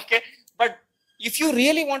 Okay, but if you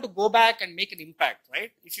really want to go back and make an impact,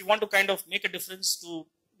 right? If you want to kind of make a difference to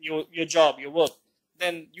your job, your work,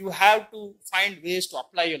 then you have to find ways to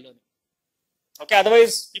apply your learning. Okay,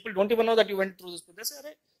 otherwise people don't even know that you went through this. They say,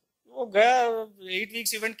 oh, 8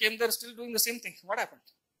 weeks event came there, still doing the same thing. What happened?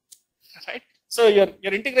 Right? So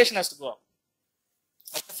your integration has to go up.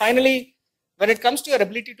 Okay. Finally, when it comes to your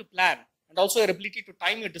ability to plan and also your ability to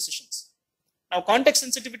time your decisions. Now, context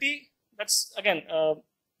sensitivity, that's again,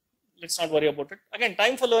 let's not worry about it. Again,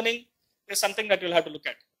 time for learning is something that you'll have to look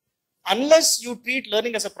at. Unless you treat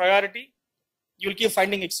learning as a priority, you'll keep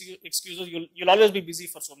finding excuses. You'll always be busy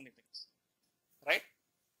for so many things, right?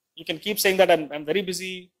 You can keep saying that I'm very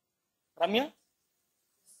busy. Ramya?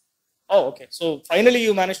 Oh, okay. So finally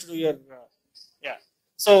you managed to do your, yeah.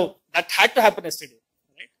 So that had to happen yesterday,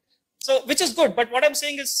 right? So, which is good. But what I'm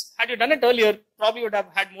saying is, had you done it earlier, probably would have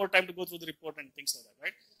had more time to go through the report and things like that,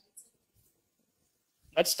 right?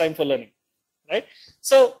 That's time for learning, right?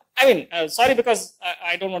 So, I mean, sorry, because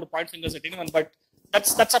I don't want to point fingers at anyone, but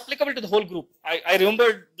that's applicable to the whole group. I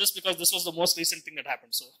remembered this because this was the most recent thing that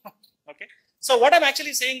happened. So, okay. So what I'm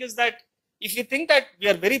actually saying is that if you think that we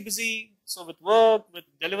are very busy, so with work, with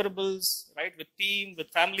deliverables, right, with team, with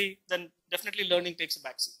family, then definitely learning takes a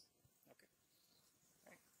backseat.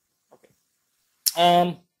 Okay.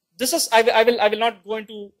 Okay. This is I will not go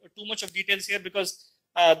into too much of details here because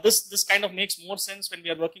this kind of makes more sense when we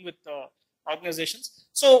are working with organizations.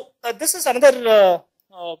 So this is another.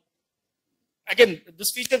 Again,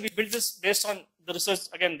 this feature, we built this based on the research,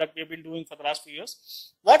 again, that we have been doing for the last few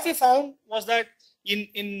years. What we found was that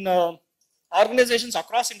in organizations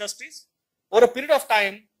across industries, over a period of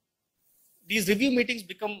time, these review meetings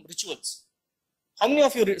become rituals. How many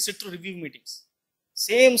of you sit through review meetings?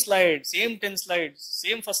 Same slide, same 10 slides,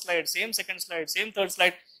 same first slide, same second slide, same third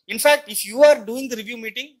slide. In fact, if you are doing the review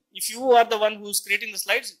meeting, if you are the one who's creating the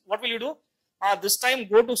slides, what will you do? This time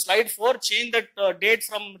go to slide 4, change that date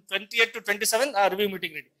from 28 to 27, review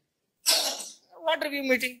meeting ready. What review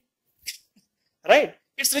meeting? Right?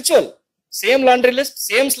 It's ritual. Same laundry list,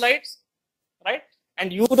 same slides, right?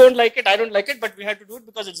 And you don't like it, I don't like it, but we had to do it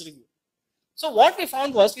because it's review. So what we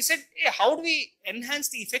found was, we said, hey, how do we enhance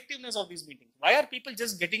the effectiveness of these meetings? Why are people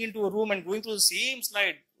just getting into a room and going through the same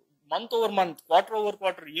slide, month over month, quarter over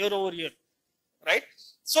quarter, year over year, right?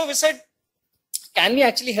 So we said, can we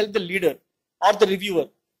actually help the leader or the reviewer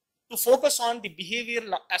to focus on the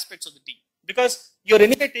behavioral aspects of the team? Because you're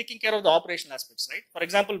anyway taking care of the operational aspects, right? For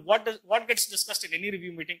example, what gets discussed in any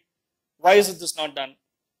review meeting? Why is this not done?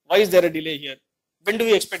 Why is there a delay here? When do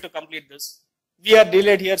we expect to complete this? We are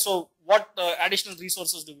delayed here, so what additional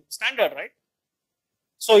resources do we? Standard, right?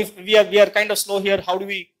 So if we are kind of slow here, how do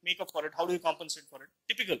we make up for it? How do we compensate for it?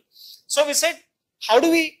 Typical. So we said, how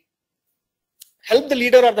do we help the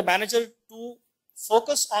leader or the manager to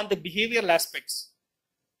focus on the behavioral aspects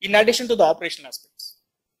in addition to the operational aspects?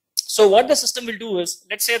 So what the system will do is,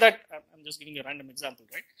 let's say that, I'm just giving you a random example,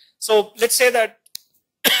 right? So let's say that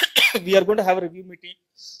we are going to have a review meeting,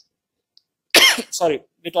 sorry,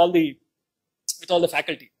 with all the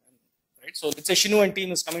faculty, right? So let's say Shinu and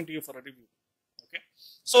team is coming to you for a review, okay?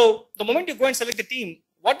 So the moment you go and select the team,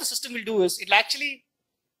 what the system will do is, it'll actually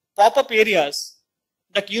pop up areas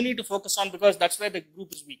that you need to focus on because that's where the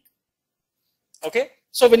group is weak. Okay.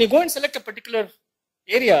 So when you go and select a particular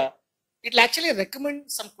area, it will actually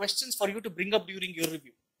recommend some questions for you to bring up during your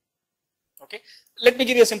review. Okay. Let me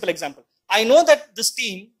give you a simple example. I know that this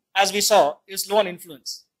team, as we saw, is low on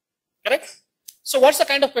influence. Correct? So what's the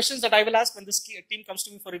kind of questions that I will ask when this team comes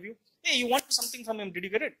to me for review? Hey, you want something from him, did you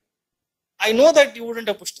get it? I know that you wouldn't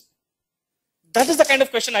have pushed him. That is the kind of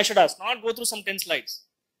question I should ask, not go through some 10 slides.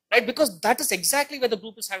 Right? Because that is exactly where the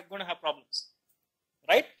group is going to have problems.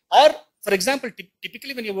 Right? Or, for example,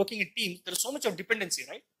 typically when you're working in teams, there is so much of dependency,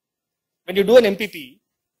 right? When you do an MPP,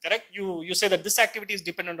 correct, you say that this activity is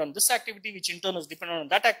dependent on this activity, which in turn is dependent on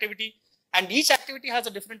that activity, and each activity has a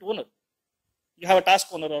different owner. You have a task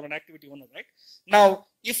owner or an activity owner, right? Now,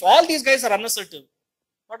 if all these guys are unassertive,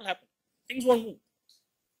 what will happen? Things won't move.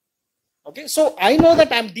 Okay, so I know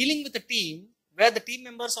that I'm dealing with a team where the team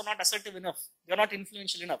members are not assertive enough, they're not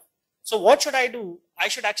influential enough. So what should I do? I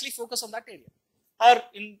should actually focus on that area. Or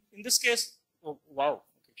in this case, oh wow,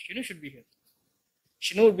 okay, Shinu should be here.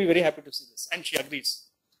 Shinu would be very happy to see this, and she agrees.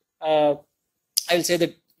 I will say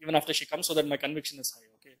that even after she comes, so that my conviction is high.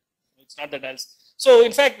 Okay, it's not that else. So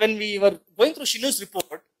in fact, when we were going through Shinu's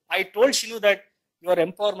report, I told Shinu that your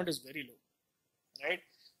empowerment is very low. Right?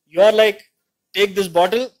 You are like, take this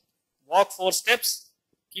bottle, walk 4 steps,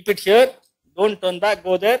 keep it here, don't turn back,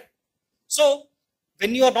 go there. So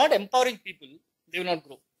when you are not empowering people, they will not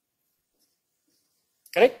grow.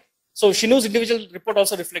 Correct? So Shinu's individual report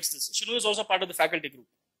also reflects this. Shinu is also part of the faculty group.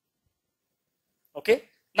 Okay.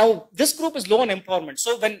 Now this group is low on empowerment.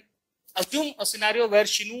 So when assume a scenario where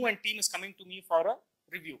Shinu and team is coming to me for a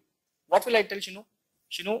review, what will I tell Shinu?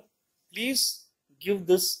 Shinu, please give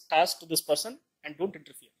this task to this person and don't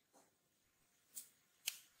interfere.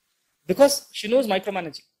 Because Shinu is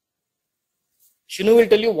micromanaging. Shinu will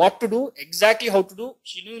tell you what to do, exactly how to do.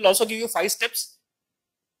 Shinu will also give you 5 steps.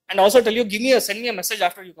 And also tell you, send me a message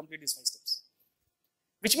after you complete these 5 steps.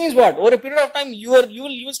 Which means what? Over a period of time, you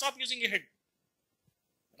will stop using your head,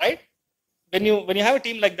 right? When you have a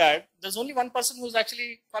team like that, there's only one person who's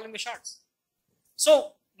actually calling the shots.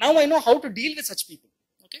 So now I know how to deal with such people.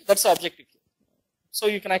 Okay, that's the objective here. So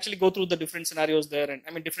you can actually go through the different scenarios there,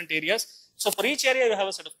 and different areas. So for each area, you have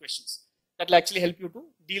a set of questions that will actually help you to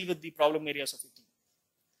deal with the problem areas of your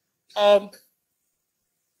team.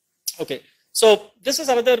 Okay. So this is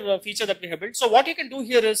another feature that we have built. So what you can do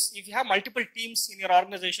here is, if you have multiple teams in your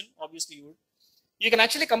organization, obviously you can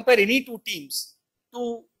actually compare any 2 teams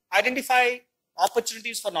to identify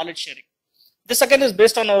opportunities for knowledge sharing. This again is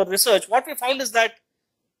based on our research. What we found is that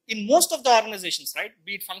in most of the organizations, right,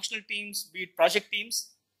 be it functional teams, be it project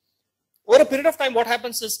teams, over a period of time, what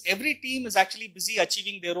happens is every team is actually busy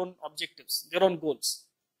achieving their own objectives, their own goals.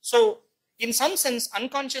 So in some sense,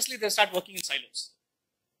 unconsciously, they start working in silos.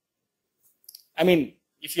 I mean,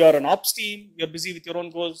 if you are an ops team, you're busy with your own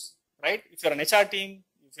goals, right? If you're an HR team,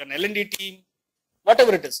 if you're an L&D team,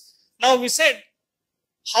 whatever it is. Now we said,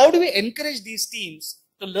 how do we encourage these teams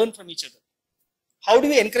to learn from each other? How do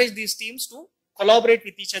we encourage these teams to collaborate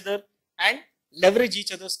with each other and leverage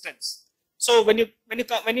each other's strengths? So when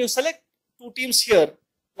you select 2 teams here,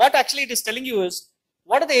 what actually it is telling you is,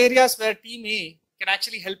 what are the areas where team A can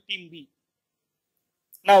actually help team B?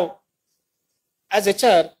 Now, as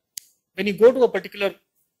HR, when you go to a particular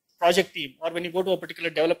project team, or when you go to a particular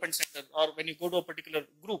development center, or when you go to a particular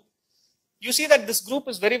group, you see that this group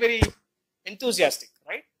is very, very enthusiastic,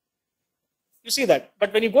 right? You see that.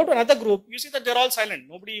 But when you go to another group, you see that they're all silent.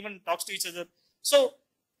 Nobody even talks to each other. So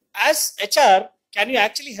as HR, can you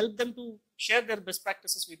actually help them to share their best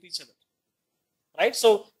practices with each other? Right?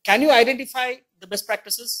 So can you identify the best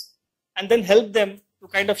practices and then help them to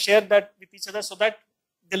kind of share that with each other so that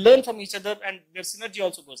they learn from each other and their synergy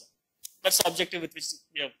also goes up? That's the objective with which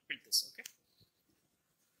we have built this. Okay.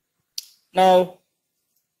 Now,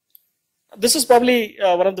 this is probably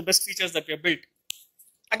one of the best features that we have built.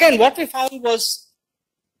 Again, what we found was,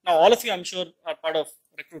 now all of you, I'm sure, are part of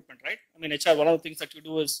recruitment, right? I mean, HR, one of the things that you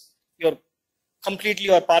do is you're completely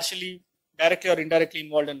or partially, directly or indirectly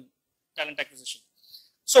involved in talent acquisition.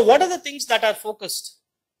 So what are the things that are focused,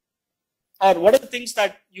 or what are the things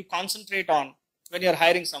that you concentrate on when you're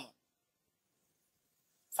hiring someone?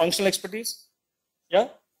 Functional expertise, yeah,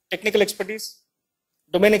 technical expertise,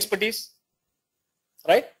 domain expertise,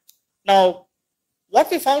 right? Now, what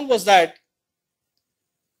we found was that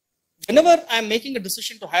whenever I'm making a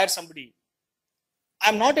decision to hire somebody,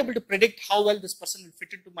 I'm not able to predict how well this person will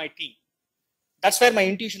fit into my team. That's where my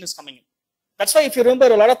intuition is coming in. That's why if you remember,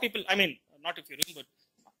 a lot of people, I mean, not if you remember,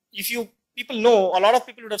 people know, a lot of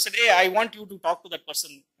people would have said, hey, I want you to talk to that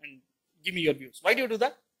person and give me your views. Why do you do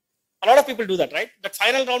that? A lot of people do that, right? That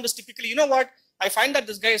final round is typically, you know what, I find that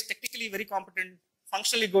this guy is technically very competent,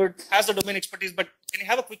 functionally good, has the domain expertise, but can you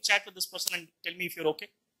have a quick chat with this person and tell me if you're okay?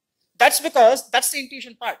 That's because that's the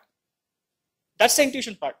intuition part. That's the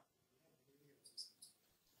intuition part.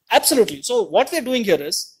 Absolutely. So what we're doing here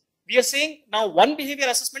is, we are saying now one behavior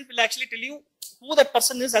assessment will actually tell you who that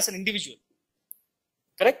person is as an individual.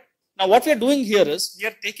 Correct? Now what we are doing here is, we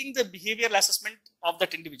are taking the behavioral assessment of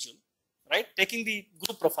that individual, right? Taking the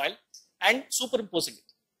group profile and superimposing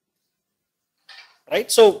it. Right?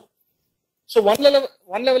 So one level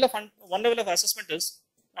of assessment is,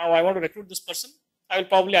 now I want to recruit this person. I will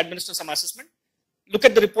probably administer some assessment, look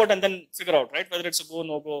at the report and then figure out, right, whether it's a go,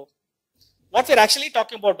 no go. What we're actually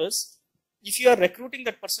talking about is, if you are recruiting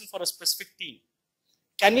that person for a specific team,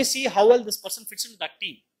 can we see how well this person fits into that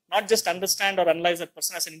team? Not just understand or analyze that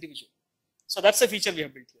person as an individual. So that's the feature we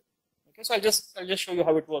have built here. Okay, so I'll just show you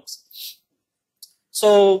how it works.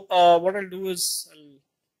 So what I'll do is,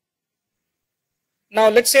 now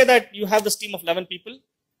let's say that you have this team of 11 people,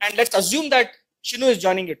 and let's assume that Shinu is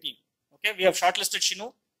joining your team. Okay, we have shortlisted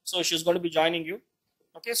Shinu, so she's going to be joining you.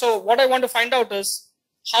 Okay, so what I want to find out is,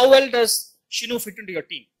 how well does Shinu fit into your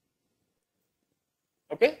team?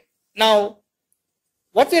 Okay, now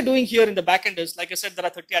what we are doing here in the backend is, like I said, there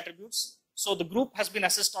are 30 attributes. So the group has been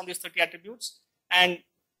assessed on these 30 attributes, and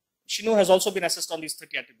Shinu has also been assessed on these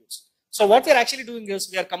 30 attributes. So what we are actually doing is,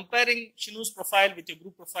 we are comparing Shinu's profile with your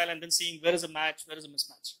group profile and then seeing where is a match, where is a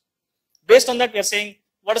mismatch. Based on that, we are saying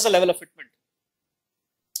what is the level of fitment.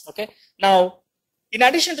 Okay. Now, in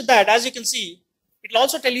addition to that, as you can see, it will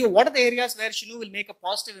also tell you what are the areas where Shinu will make a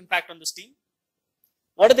positive impact on this team.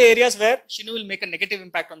 What are the areas where Shinu will make a negative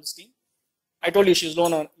impact on this team? I told you she's low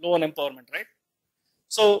on empowerment, right?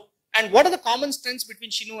 So, and what are the common strengths between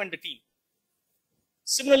Shinu and the team?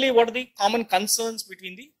 Similarly, what are the common concerns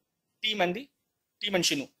between the team and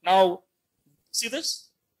Shinu? Now, see this?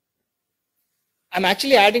 I'm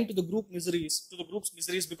actually adding to the group's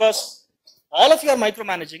miseries, because all of you are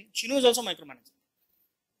micromanaging. Shinu is also micromanaging.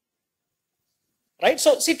 Right?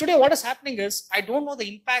 So, see, today what is happening is, I don't know the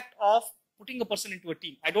impact of putting a person into a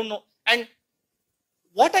team. I don't know. And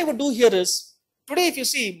what I would do here is, today if you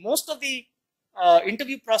see, most of the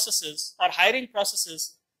interview processes or hiring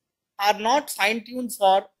processes are not fine-tuned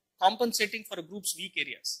for compensating for a group's weak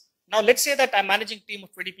areas. Now, let's say that I'm managing a team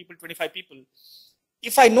of 20 people, 25 people.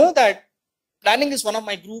 If I know that planning is one of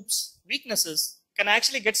my group's weaknesses, can I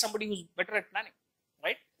actually get somebody who's better at planning,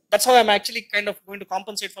 right? That's how I'm actually kind of going to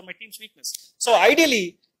compensate for my team's weakness. So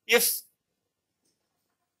ideally, if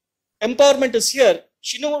empowerment is here,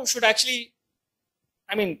 Shinu should actually,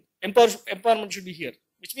 empowerment should be here,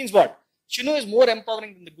 which means what? Shinu is more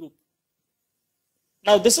empowering than the group.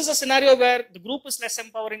 Now, this is a scenario where the group is less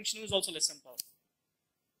empowering, Shinu is also less empowering.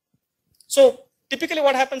 So typically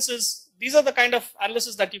what happens is, these are the kind of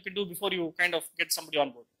analysis that you can do before you kind of get somebody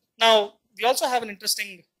on board. Now, we also have an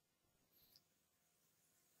interesting,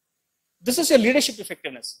 this is your leadership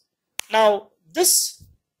effectiveness. Now, this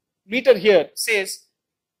meter here says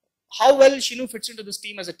how well Shinu fits into this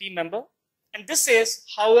team as a team member, and this says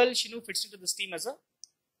how well Shinu fits into this team as a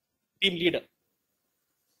team leader.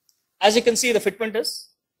 As you can see, the fitment is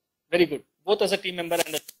very good, both as a team member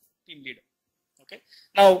and a team leader. Okay.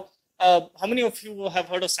 Now, how many of you have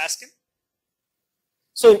heard of Saskin?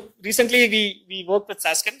 So recently we worked with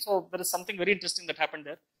Saskin. So there is something very interesting that happened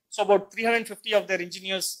there. So about 350 of their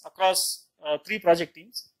engineers across 3 project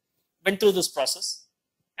teams went through this process,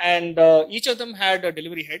 and each of them had a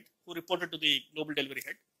delivery head who reported to the global delivery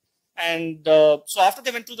head. And so after they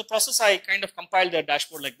went through the process, I kind of compiled their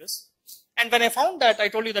dashboard like this. And when I found that, I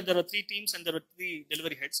told you that there were 3 teams and there were 3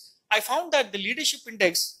 delivery heads. I found that the leadership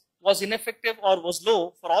index was ineffective or was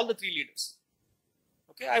low for all the 3 leaders.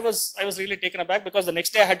 Okay, I was really taken aback, because the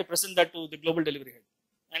next day I had to present that to the global delivery head.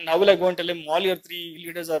 And how will I go and tell him all your 3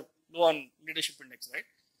 leaders are low on leadership index, right?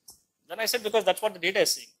 Then I said, because that's what the data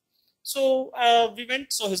is saying. So we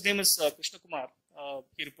went, so his name is Krishna Kumar.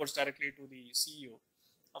 He reports directly to the CEO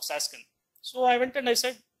of Saskin. So I went and I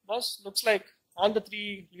said, boss, looks like all the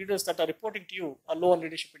 3 leaders that are reporting to you are low on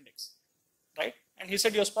leadership index, right? And he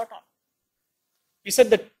said, you're spot on. He said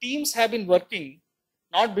the teams have been working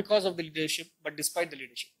not because of the leadership, but despite the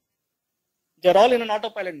leadership. They're all in an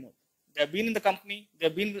autopilot mode. They have been in the company, they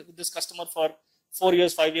have been with this customer for 4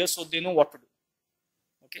 years, 5 years, so they know what to do.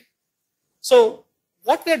 Okay. So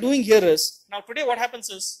what we are doing here is, now today what happens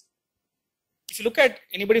is, if you look at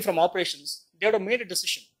anybody from operations, they would have made a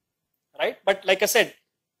decision, right? But like I said,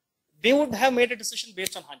 they would have made a decision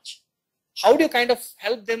based on hunch. How do you kind of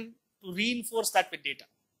help them to reinforce that with data,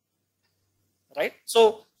 right?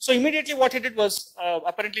 So immediately what he did was,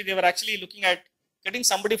 apparently they were actually looking at getting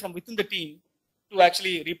somebody from within the team to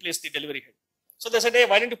actually replace the delivery head. So they said, hey,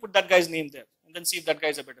 why don't you put that guy's name there? and then see if that guy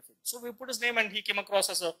is a better fit. So we put his name and he came across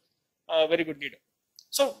as a very good leader.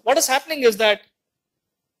 So what is happening is that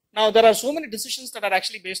now there are so many decisions that are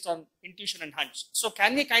actually based on intuition and hunch. So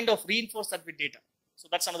can we kind of reinforce that with data? So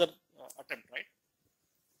that's another attempt, right?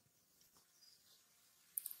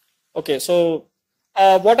 Okay, so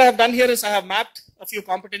what I have done here is I have mapped a few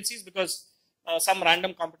competencies because some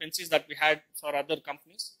random competencies that we had for other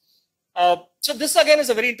companies. So this again is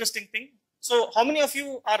a very interesting thing. So how many of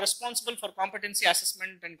you are responsible for competency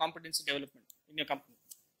assessment and competency development in your company?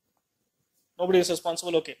 Nobody is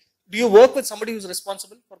responsible, okay. Do you work with somebody who's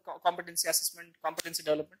responsible for competency assessment, competency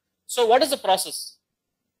development? So what is the process?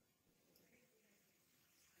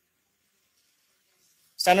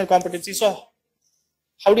 Standard competency. So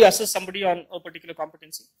how do you assess somebody on a particular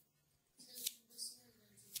competency?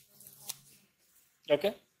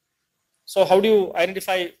 Okay. So how do you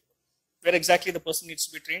identify where exactly the person needs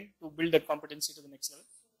to be trained to build that competency to the next level?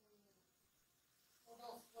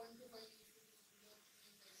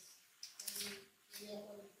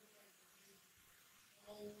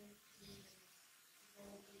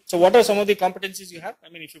 So what are some of the competencies you have? I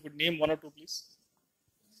mean, if you could name one or two, please.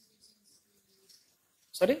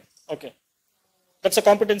 Sorry? Okay. That's a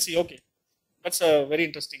competency. Okay. That's very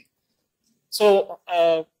interesting. So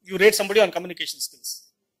you rate somebody on communication skills.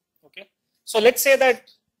 Okay. So let's say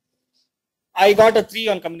that I got a 3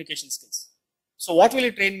 on communication skills. So what will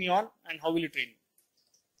you train me on and how will you train me?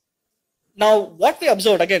 Now, what we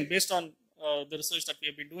observed, again, based on the research that we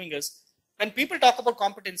have been doing is, when people talk about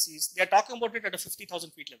competencies, they are talking about it at a 50,000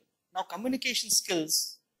 feet level. Now, communication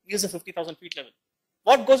skills is a 50,000 feet level.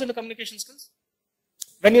 What goes into communication skills?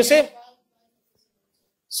 When you say,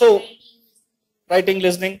 so writing,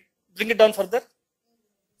 listening, bring it down further.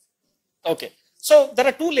 Okay. So there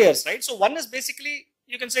are 2 layers, right? So one is basically,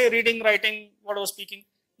 you can say reading, writing, whatever, speaking.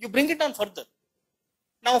 You bring it down further.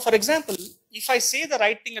 Now, for example, if I say the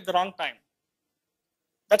right thing at the wrong time,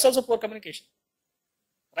 that's also poor communication,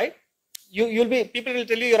 right? People will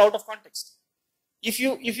tell you you're out of context. If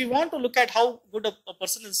you want to look at how good a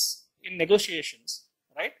person is in negotiations,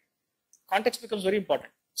 right? Context becomes very important.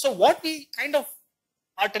 So what we kind of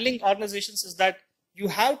are telling organizations is that you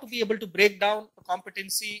have to be able to break down a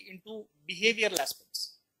competency into behavioral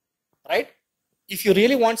aspects, right? If you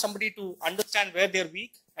really want somebody to understand where they're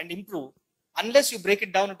weak and improve, unless you break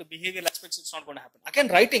it down into behavioral aspects, it's not going to happen. Again,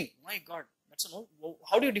 writing, my God, that's a no.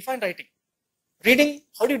 How do you define writing? Reading,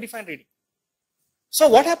 how do you define reading? So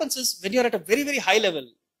what happens is when you're at a very, very high level,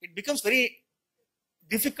 it becomes very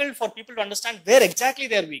difficult for people to understand where exactly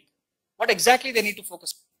they're weak, what exactly they need to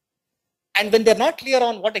focus on. And when they're not clear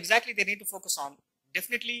on what exactly they need to focus on,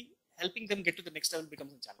 definitely helping them get to the next level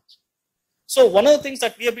becomes a challenge. So one of the things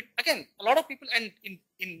that we have been, again, a lot of people, and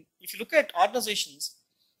if you look at organizations,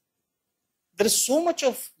 there is so much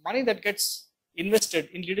of money that gets invested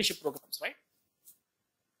in leadership programs, right?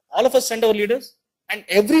 All of us send our leaders and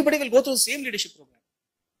everybody will go through the same leadership program.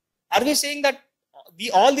 Are we saying that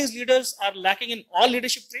all these leaders are lacking in all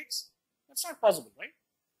leadership traits? That's not possible, right?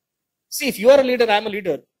 See, if you are a leader, I am a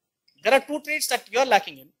leader. There are 2 traits that you are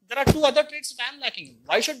lacking in. There are 2 other traits that I am lacking in.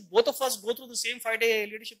 Why should both of us go through the same 5-day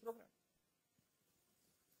leadership program?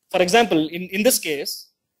 For example, in this case,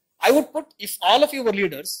 I would put, if all of you were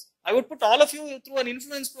leaders, I would put all of you through an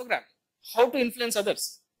influence program. How to influence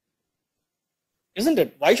others. Isn't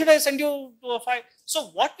it? Why should I send you to a 5? So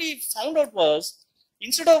what we found out was,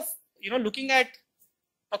 instead of looking at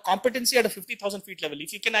a competency at a 50,000 feet level,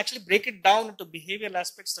 if you can actually break it down into behavioral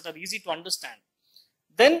aspects that are easy to understand,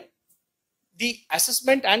 then the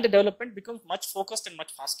assessment and the development becomes much focused and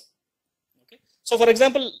much faster. Okay. So for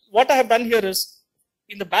example, what I have done here is,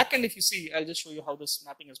 in the back end, if you see, I'll just show you how this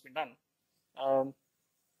mapping has been done.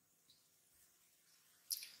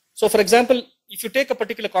 So for example, if you take a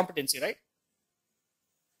particular competency, right?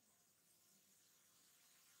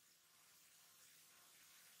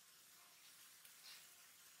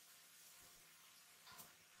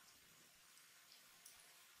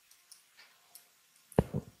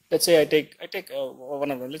 Let's say I take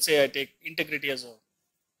one of them. Let's say I take integrity as a.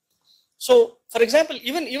 So, for example,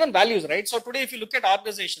 even values, right? So today, if you look at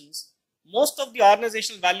organizations, most of the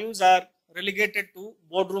organizational values are relegated to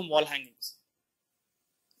boardroom wall hangings.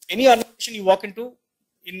 Any organization you walk into,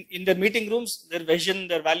 in their meeting rooms, their vision,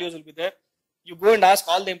 their values will be there. You go and ask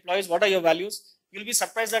all the employees, what are your values? You'll be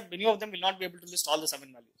surprised that many of them will not be able to list all the 7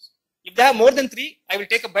 values. If they have more than 3, I will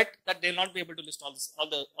take a bet that they will not be able to list all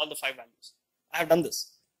the 5 values. I have done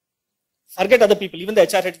this. Forget other people, even the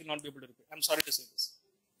HR heads will not be able to repeat. I'm sorry to say this.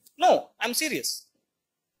 No, I'm serious.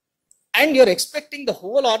 And you're expecting the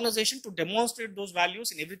whole organization to demonstrate those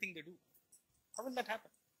values in everything they do. How will that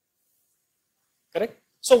happen? Correct?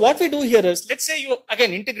 So what we do here is, let's say you,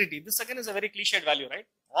 again, integrity. This again is a very cliched value, right?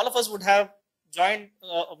 All of us would have joined,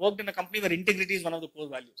 worked in a company where integrity is one of the core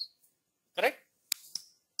values, correct?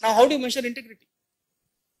 Now, how do you measure integrity?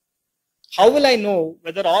 How will I know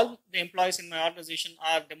whether all the employees in my organization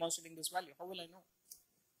are demonstrating this value? How will I know?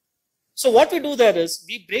 So what we do there is,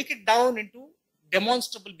 we break it down into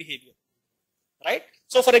demonstrable behavior, right?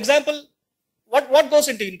 So for example, what goes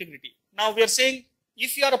into integrity? Now we are saying,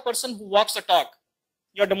 if you are a person who walks the talk,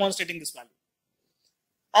 you are demonstrating this value.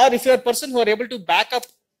 Or if you are a person who are able to back up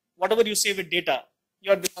whatever you say with data,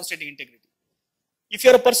 you are demonstrating integrity. If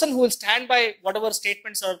you are a person who will stand by whatever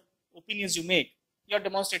statements or opinions you make, you are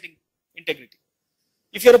demonstrating integrity.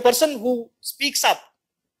 If you're a person who speaks up,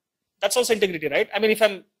 that's also integrity, right? I mean, if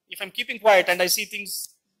I'm keeping quiet and I see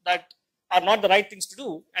things that are not the right things to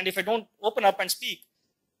do, and if I don't open up and speak,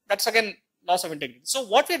 that's again loss of integrity. So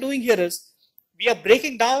what we're doing here is, we are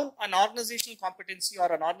breaking down an organizational competency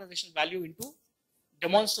or an organizational value into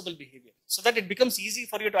demonstrable behavior, so that it becomes easy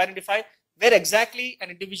for you to identify where exactly an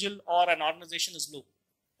individual or an organization is low,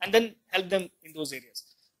 and then help them in those areas.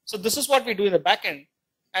 So this is what we do in the back end,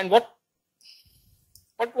 and what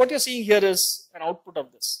you're seeing here is an output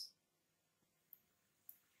of this.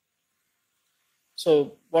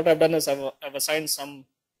 So what I've done is I've assigned some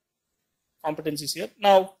competencies here.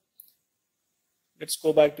 Now let's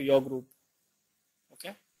go back to your group,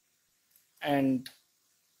 okay? And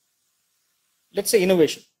let's say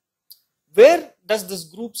innovation. Where does this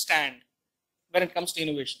group stand when it comes to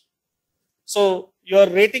innovation? So your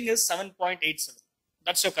rating is 7.87.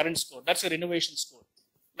 That's your current score. That's your innovation score.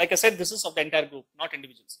 Like I said, this is of the entire group, not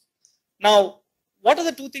individuals. Now, what are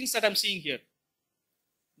the two things that I'm seeing here?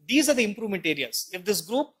 These are the improvement areas. If this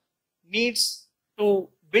group needs to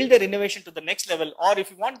build their innovation to the next level, or if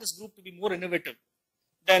you want this group to be more innovative,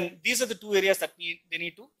 then these are the two areas that they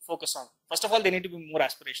need to focus on. First of all, they need to be more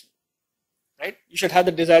aspirational, right? You should have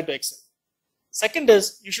the desire to excel. Second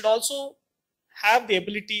is, you should also have the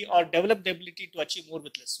ability or develop the ability to achieve more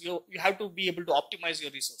with less. You have to be able to optimize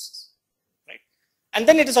your resources, right? And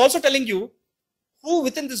then it is also telling you who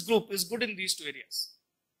within this group is good in these two areas.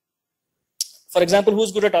 For example,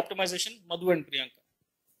 who's good at optimization? Madhu and Priyanka,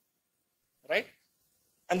 right?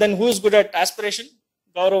 And then who is good at aspiration?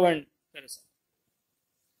 Gaurav and Teresa.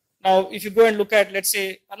 Now, if you go and look at, let's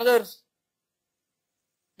say,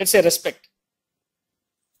 respect.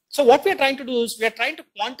 So what we are trying to do is, we are trying to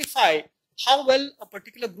quantify how well a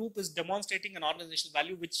particular group is demonstrating an organizational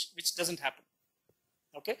value, which doesn't happen.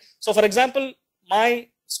 Okay. So for example, my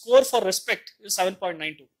score for respect is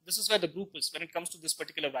 7.92. This is where the group is when it comes to this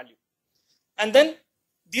particular value. And then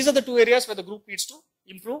these are the two areas where the group needs to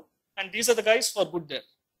improve, and these are the guys who are good there.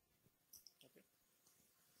 Okay.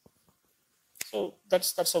 So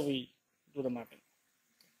that's how we do the mapping.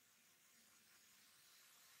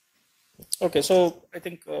 Okay, so I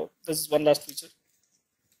think this is one last feature.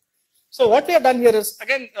 So what we have done here is,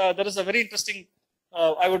 again, there is a very interesting,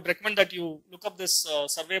 I would recommend that you look up this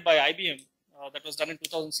survey by IBM that was done in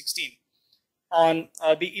 2016 on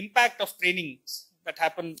the impact of trainings that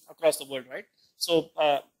happen across the world, right? So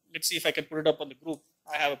let's see if I can put it up on the group.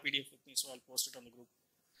 I have a PDF with me, so I'll post it on the group.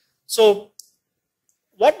 So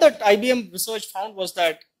what that IBM research found was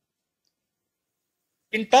that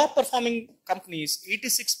in top performing companies,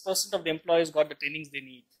 86% of the employees got the trainings they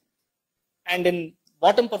need. And in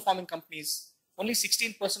bottom performing companies, only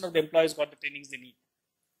 16% of the employees got the trainings they need.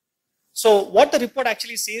 So what the report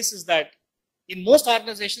actually says is that in most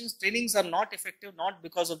organizations, trainings are not effective, not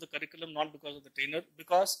because of the curriculum, not because of the trainer,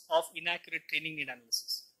 because of inaccurate training need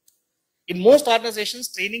analysis. In most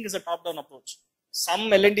organizations, training is a top-down approach.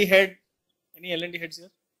 Some L&D head, any L&D heads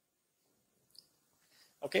here?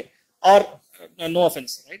 Okay. Or no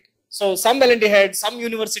offense, right? So some L&D head, some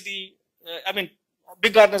university, I mean,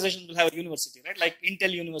 big organizations will have a university, right? Like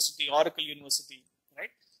Intel University, Oracle University, right?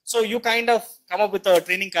 So you kind of come up with a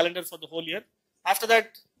training calendar for the whole year. After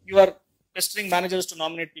that, you are pestering managers to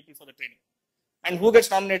nominate people for the training. And who gets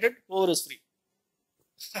nominated? Whoever is free,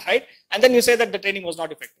 right? And then you say that the training was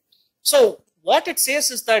not effective. So what it says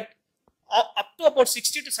is that up to about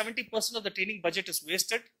 60 to 70% of the training budget is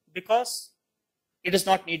wasted because it is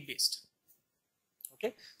not need-based.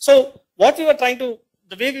 Okay. So what we were trying to,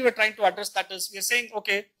 the way we were trying to address that is, we are saying,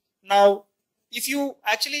 okay, now if you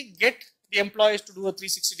actually get the employees to do a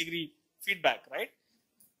 360-degree feedback, right?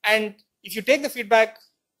 And if you take the feedback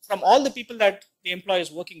from all the people that the employee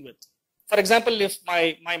is working with, for example, if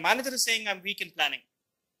my manager is saying I'm weak in planning,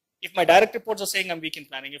 if my direct reports are saying I'm weak in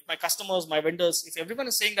planning, if my customers, my vendors, if everyone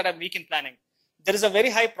is saying that I'm weak in planning, there is a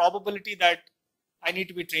very high probability that I need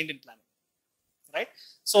to be trained in planning, right?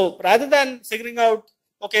 So rather than figuring out,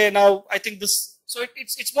 okay, now I think this So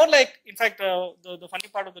it's more like, in fact, the funny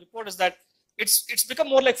part of the report is that it's become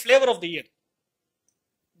more like flavor of the year.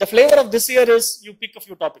 The flavor of this year is you pick a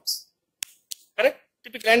few topics, correct?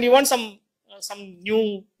 Typically, and you want some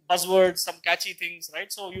new buzzwords, some catchy things,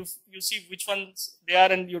 right? So you see which ones they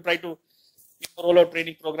are, and you try to roll out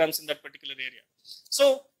training programs in that particular area.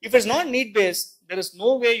 So if it's not need based, there is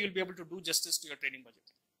no way you'll be able to do justice to your training budget.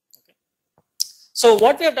 Okay. So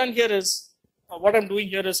what we have done here is, what I'm doing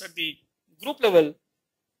here is at the group level.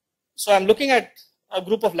 So I'm looking at a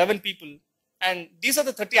group of 11 people, and these are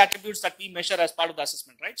the 30 attributes that we measure as part of the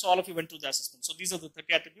assessment, right? So all of you went through the assessment. So these are the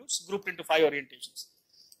 30 attributes grouped into 5 orientations.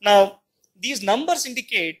 Now, these numbers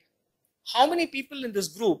indicate how many people in this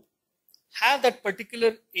group have that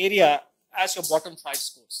particular area as your bottom 5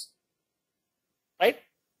 scores, right?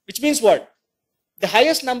 Which means what? The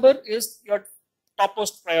highest number is your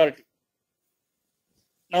topmost priority.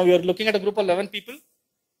 Now you're looking at a group of 11 people,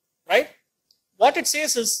 right? What it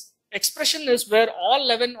says is, expression is where all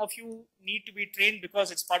 11 of you need to be trained because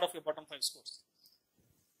it's part of your bottom 5 scores.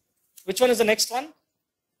 Which one is the next one?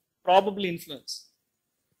 Probably influence.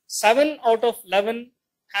 7 out of 11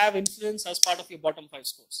 have influence as part of your bottom 5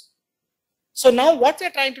 scores. So now what we're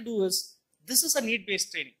trying to do is, this is a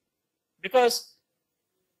need-based training, because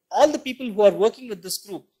all the people who are working with this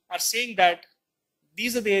group are saying that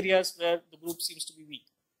these are the areas where the group seems to be weak,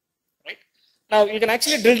 right? Now you can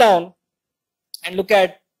actually drill down and look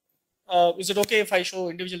at, is it okay if I show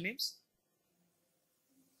individual names?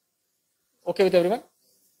 Okay with everyone?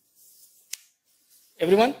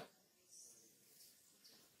 Everyone?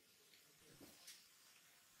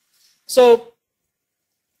 So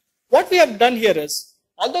what we have done here is,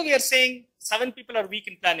 although we are saying 7 people are weak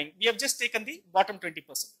in planning, we have just taken the bottom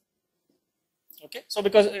 20%. Okay, so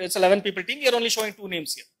because it's 11 people team, we are only showing 2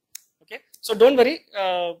 names here. Okay, so don't worry,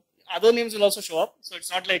 other names will also show up. So it's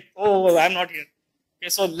not like, oh, I'm not here. Okay,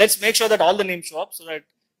 so let's make sure that all the names show up so that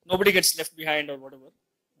nobody gets left behind or whatever.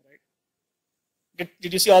 Right?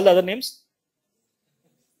 Did you see all the other names?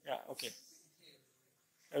 Yeah, okay.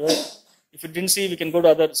 If you didn't see, we can go to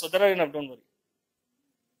other. So there are enough, don't worry.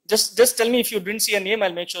 Just tell me if you didn't see a name,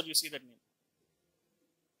 I'll make sure you see that name.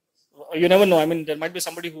 You never know. I mean, there might be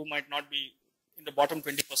somebody who might not be in the bottom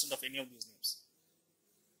 20% of any of these names.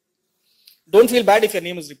 Don't feel bad if your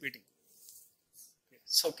name is repeating.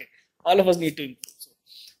 It's okay. All of us need to improve.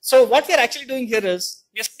 So what we are actually doing here is,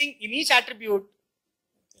 we are saying in each attribute.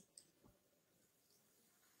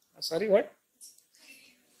 Sorry, what?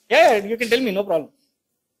 Yeah, you can tell me, no problem.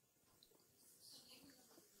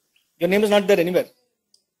 Your name is not there anywhere.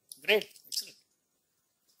 Great, excellent.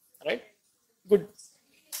 Right? Good.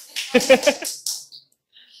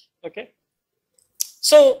 Okay.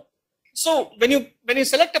 So when you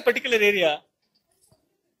select a particular area,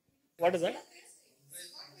 what is that?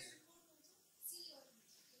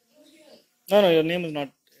 No, your name is not.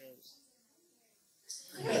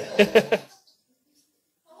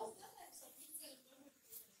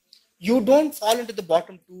 You don't fall into the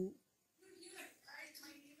bottom 2.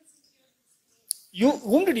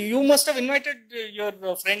 Whom did you? You must have invited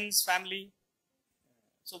your friends, family.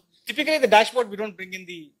 So typically the dashboard, we don't bring in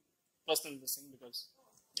the personal listing because,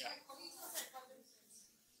 yeah.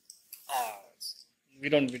 We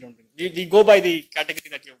don't bring. We go by the category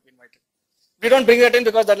that you have invited. We don't bring that in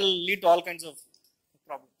because that will lead to all kinds of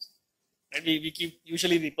problems. Right? We keep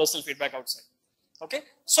usually the personal feedback outside. Okay.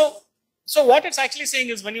 So what it's actually saying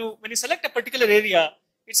is, when you select a particular area,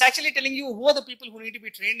 it's actually telling you who are the people who need to be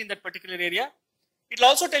trained in that particular area. It will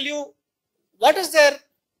also tell you what is their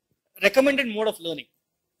recommended mode of learning.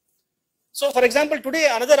 So for example, today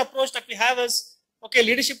another approach that we have is, okay,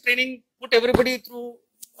 leadership training, put everybody through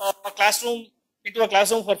a classroom, into a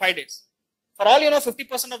classroom for 5 days. For all you know,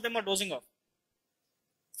 50% of them are dozing off.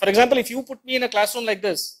 For example, if you put me in a classroom like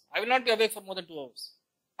this, I will not be awake for more than 2 hours.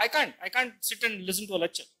 I can't sit and listen to a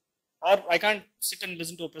lecture, or I can't sit and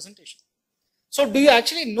listen to a presentation. So do you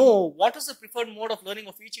actually know what is the preferred mode of learning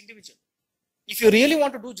of each individual? If you really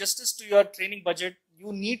want to do justice to your training budget,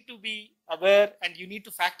 you need to be aware and you need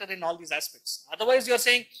to factor in all these aspects. Otherwise, you're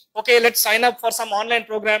saying, okay, let's sign up for some online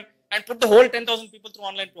program and put the whole 10,000 people through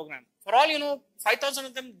online program. For all you know, 5,000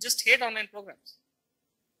 of them just hate online programs,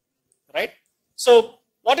 right? So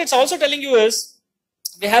what it's also telling you is,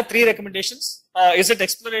 we have 3 recommendations. Is it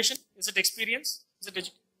exploration? Is it experience? Is it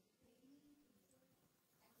education?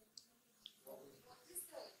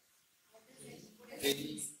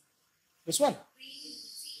 This one?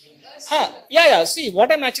 Yeah. See,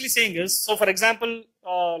 what I'm actually saying is, so for example,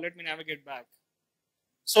 let me navigate back.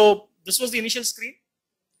 So this was the initial screen.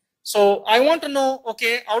 So I want to know,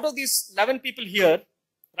 okay, out of these 11 people here,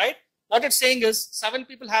 right, what it's saying is 7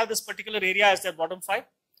 people have this particular area as their bottom 5.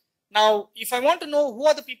 Now, if I want to know who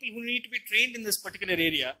are the people who need to be trained in this particular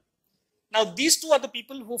area, now these two are the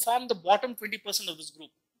people who form the bottom 20% of this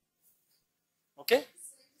group. Okay?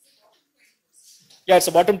 Yeah, it's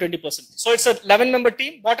a bottom 20%. So it's a 11-member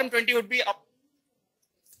team. Bottom 20 would be up.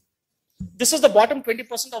 This is the bottom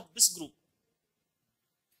 20% of this group.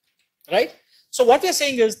 Right? So what we are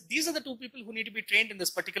saying is these are the 2 people who need to be trained in this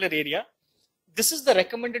particular area. This is the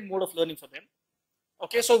recommended mode of learning for them.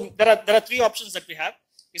 Okay, so there are 3 options that we have.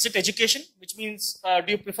 Is it education, which means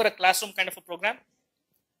do you prefer a classroom kind of a program?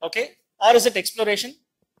 Okay, or is it exploration?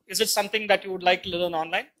 Is it something that you would like to learn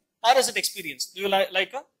online? Or is it experience? Do you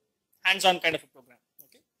like a hands-on kind of a program?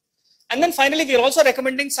 Okay, and then finally we are also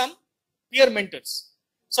recommending some peer mentors.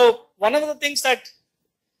 So one of the things that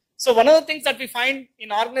we find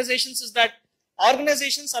in organizations is that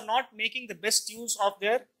organizations are not making the best use of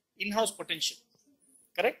their in-house potential.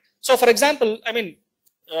 Correct? So for example, I mean,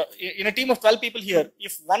 in a team of 12 people here,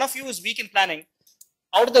 if one of you is weak in planning,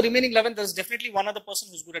 out of the remaining 11, there's definitely one other person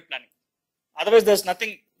who's good at planning. Otherwise, there's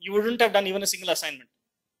nothing, you wouldn't have done even a single assignment.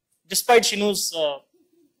 Despite Shinu's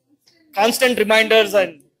constant reminders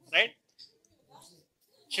and, right?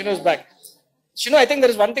 Shinu's back. Shinu, I think there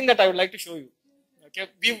is one thing that I would like to show you. Okay,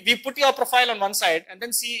 we put your profile on one side and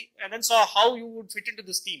then saw how you would fit into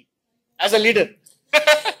this team as a leader.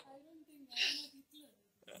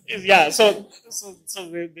 Yeah, so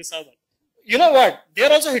they saw that. You know what? They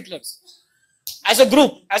are also Hitlers. As a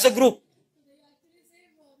group.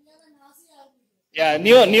 Yeah,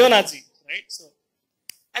 neo-Nazi, right? So,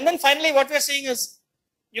 and then finally, what we are saying is,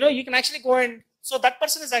 you can actually go and, so that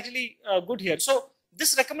person is actually good here. So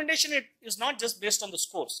this recommendation is not just based on the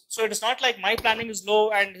scores. So it is not like my planning is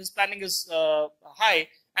low and his planning is high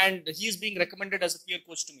and he is being recommended as a peer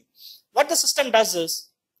coach to me. What the system does is,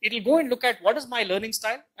 it will go and look at what is my learning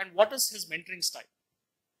style and what is his mentoring style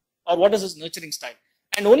or what is his nurturing style.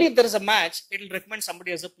 And only if there is a match, it will recommend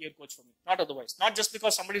somebody as a peer coach for me, not otherwise. Not just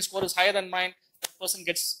because somebody's score is higher than mine, that person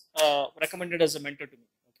gets recommended as a mentor to me.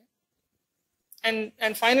 Okay.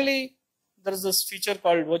 And finally, there is this feature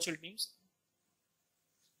called virtual teams.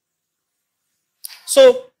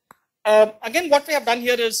 So again, what we have done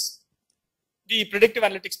here is the predictive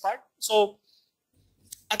analytics part. So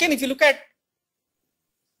again, if you look at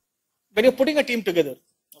when you're putting a team together,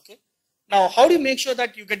 okay, now how do you make sure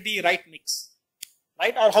that you get the right mix,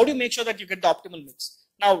 right? Or how do you make sure that you get the optimal mix?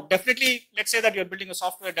 Now, definitely, let's say that you're building a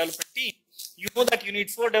software development team. You know that you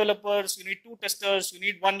need 4 developers, you need 2 testers, you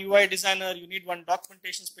need 1 UI designer, you need 1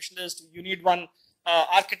 documentation specialist, you need 1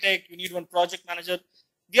 architect, you need 1 project manager.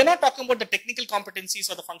 We are not talking about the technical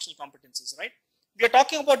competencies or the functional competencies, right? We are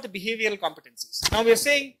talking about the behavioral competencies. Now, we are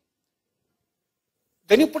saying,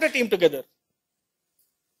 when you put a team together,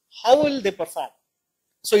 how will they perform?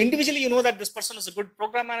 So individually, you know that this person is a good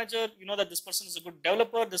program manager, you know that this person is a good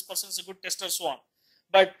developer, this person is a good tester, so on.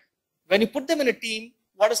 But when you put them in a team,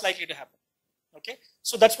 what is likely to happen? Okay,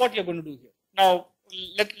 so that's what you're going to do here. Now,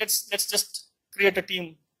 let's just create a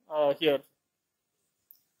team here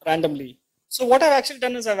randomly. So what I've actually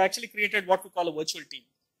done is I've actually created what we call a virtual team.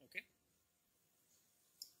 Okay.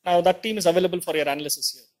 Now that team is available for your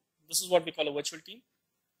analysis here. This is what we call a virtual team.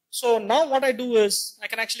 So now what I do is I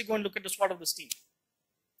can actually go and look at the SWOT of this team.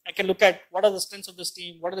 I can look at what are the strengths of this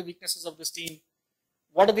team, what are the weaknesses of this team,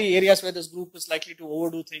 what are the areas where this group is likely to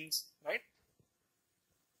overdo things, right?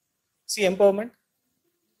 See empowerment,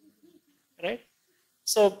 right?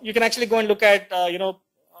 So you can actually go and look at,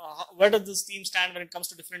 where does this team stand when it comes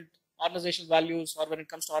to different organizational values or when it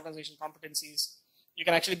comes to organizational competencies. You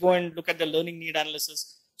can actually go and look at the learning need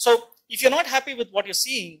analysis. So if you're not happy with what you're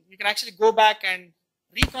seeing, you can actually go back and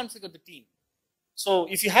reconfigure the team. So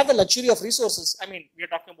if you have the luxury of resources, I mean, we are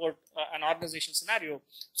talking about an organization scenario.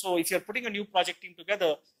 So if you're putting a new project team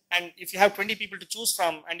together and if you have 20 people to choose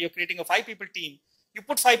from and you're creating a 5-people team, you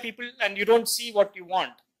put 5 people and you don't see what you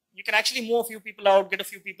want. You can actually move a few people out, get a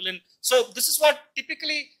few people in. So this is what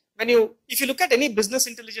typically if you look at any business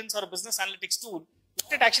intelligence or a business analytics tool,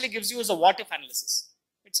 what it actually gives you is a what if analysis.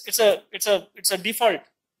 It's a default,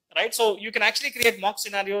 right? So you can actually create mock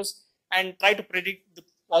scenarios and try to predict the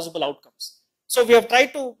possible outcomes. So we have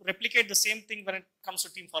tried to replicate the same thing when it comes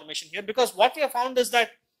to team formation here, because what we have found is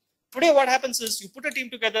that today what happens is you put a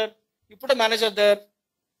team together, you put a manager there,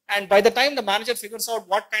 and by the time the manager figures out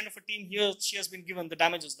what kind of a team he or she has been given, the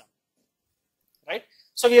damage is done, right?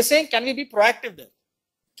 So we are saying, can we be proactive there?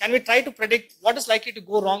 Can we try to predict what is likely to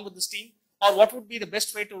go wrong with this team, or what would be the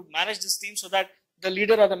best way to manage this team so that the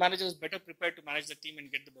leader or the manager is better prepared to manage the team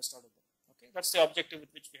and get the best out of them? Okay, that's the objective with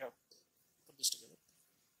which we have put this together.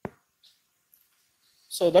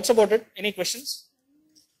 So that's about it. Any questions?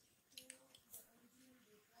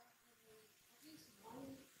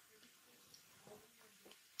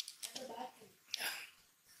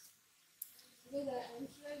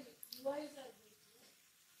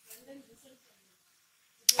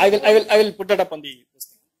 I will put that up on the this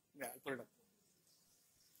thing. Yeah, I'll put it up.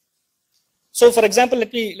 So, for example,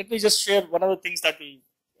 let me just share one of the things that we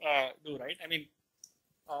do, right? I mean,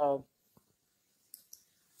 uh,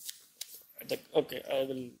 okay, I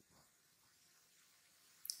will.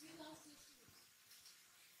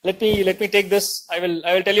 Let me take this. I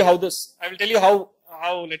will tell you how this. I will tell you how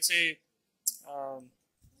let's say. Um,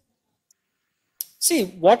 See,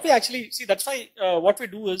 what we actually see, that's why what we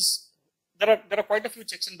do is there are quite a few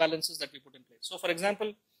checks and balances that we put in place. So, for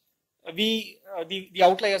example, the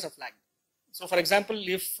outliers are flagged. So, for example,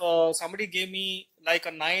 if somebody gave me like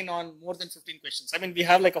a 9 on more than 15 questions, I mean, we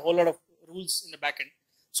have like a whole lot of rules in the backend.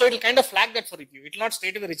 So, it will kind of flag that for review. It will not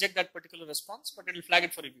straight away reject that particular response, but it will flag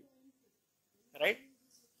it for review, right?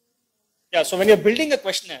 Yeah. So, when you're building a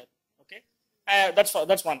questionnaire, okay,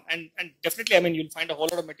 that's one, and definitely, I mean, you'll find a whole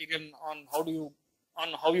lot of material on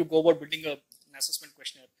how you go about building an assessment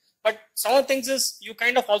questionnaire. But some of the things is you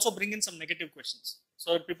kind of also bring in some negative questions,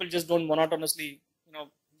 so that people just don't monotonously,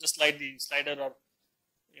 just slide the slider or,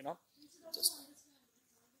 just,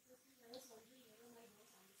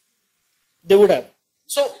 they would have.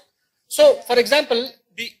 So for example,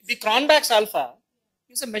 the Cronbach's alpha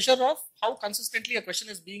is a measure of how consistently a question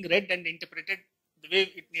is being read and interpreted the way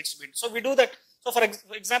it needs to be. So we do that. So for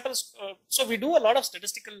example, so we do a lot of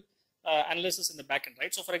statistical analysis in the backend,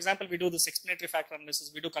 right? So for example, we do this explanatory factor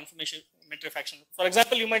analysis, we do confirmatory factor. For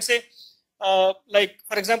example, you might say, like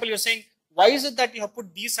for example, you're saying, why is it that you have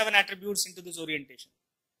put these 7 attributes into this orientation?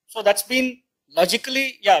 So that's been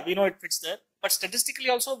logically, yeah, we know it fits there, but statistically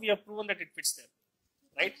also we have proven that it fits there,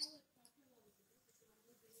 right?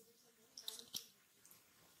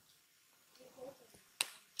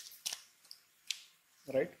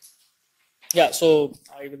 Right. Yeah. So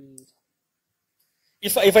I will.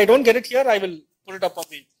 If I don't get it here, I will put it up on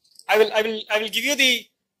the. I will give you the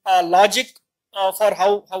logic for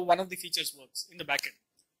how one of the features works in the backend.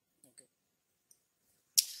 Okay.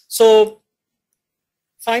 So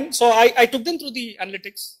fine. So I took them through the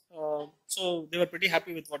analytics. So they were pretty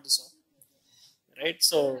happy with what they saw. Right.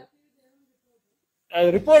 So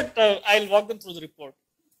report. I'll walk them through the report.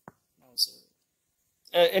 So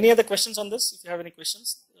any other questions on this? If you have any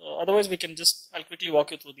questions, otherwise we can just. I'll quickly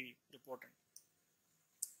walk you through the report.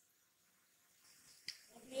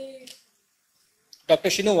 Dr.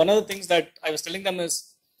 Shinu, one of the things that I was telling them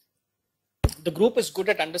is the group is good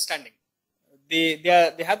at understanding. They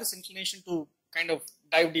have this inclination to kind of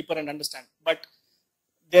dive deeper and understand, but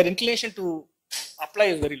their inclination to apply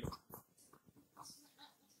is very low.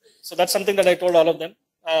 So that's something that I told all of them.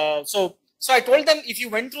 So I told them, if you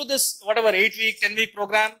went through this whatever 8-week, 10-week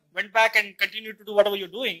program, went back and continued to do whatever you're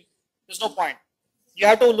doing, there's no point. You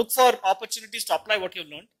have to look for opportunities to apply what you've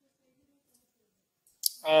learned.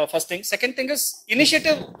 First thing. Second thing is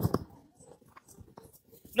initiative.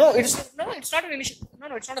 No, it's not an initiative.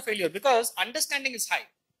 No, it's not a failure because understanding is high.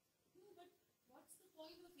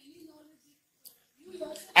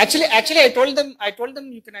 Actually, I told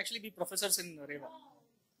them you can actually be professors in Reva.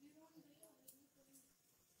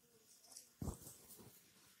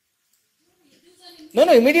 No,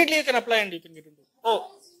 immediately you can apply and you can get into.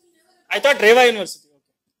 Oh, I thought Reva University.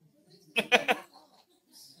 Okay.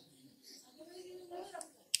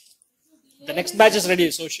 The next batch is ready,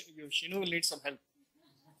 so Shinu will need some help.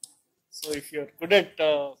 So if you're good at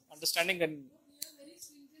understanding, then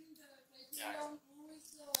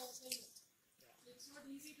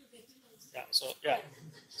yeah.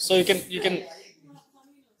 So you can.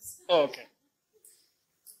 Oh, okay.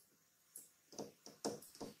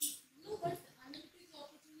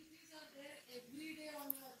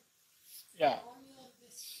 Yeah.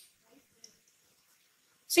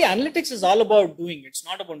 See, analytics is all about doing. It's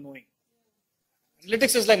not about knowing.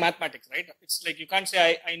 Analytics is like mathematics, right? It's like you can't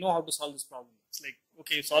say I know how to solve this problem. It's like,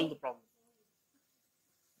 okay, solve the problem.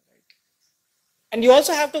 Right? And you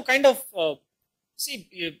also have to kind of see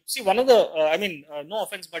one of the no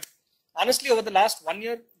offense, but honestly over the last 1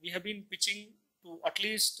 year we have been pitching to at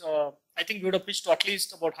least I think we would have pitched to at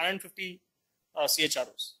least about 150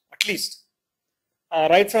 CHROs, at least.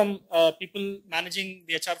 Right from people managing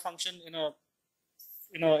the HR function in a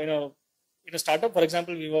startup. For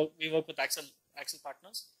example, we work with Axel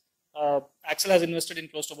Partners. Axel has invested in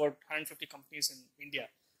close to about 150 companies in India,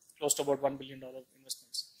 close to about $1 billion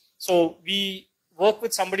investments. So we work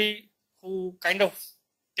with somebody who kind of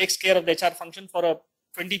takes care of the HR function for a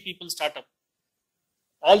 20 people startup,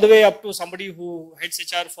 all the way up to somebody who heads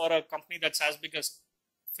HR for a company that's as big as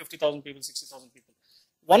 50,000 people, 60,000 people.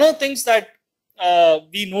 One of the things that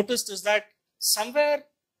we noticed is that somewhere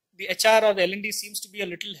the HR or the L&D seems to be a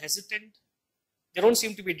little hesitant. They don't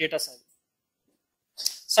seem to be data savvy.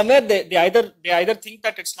 somewhere they either think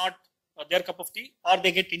that it's not their cup of tea, or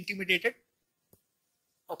they get intimidated.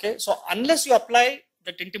 Okay, so unless you apply,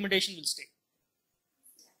 that intimidation will stay.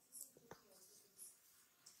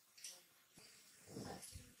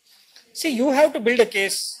 See, you have to build a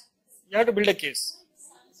case. You have to build a case.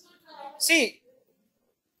 See,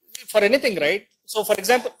 for anything, right? So, for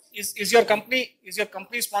example, is your company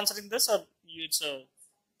sponsoring this, or it's a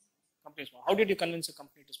company sponsor? How did you convince a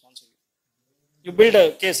company to sponsor you? You build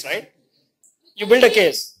a case, right? You build a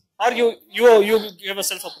case, or you give a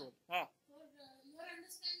self approval.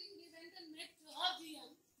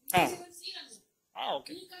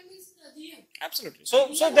 Okay. Absolutely.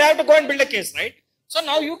 So they have to go and build a case, right? So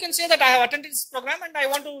now you can say that I have attended this program and I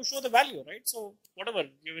want to show the value, right? So whatever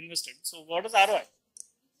you've invested. So what is ROI?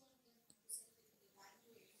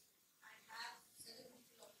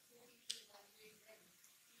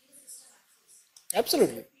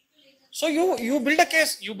 Absolutely. So you build a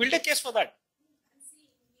case. You build a case for that.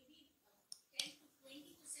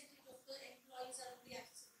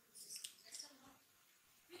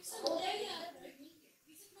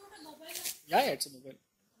 Yeah, it's a mobile.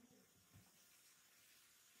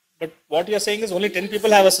 But what you are saying is only 10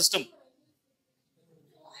 people have a system.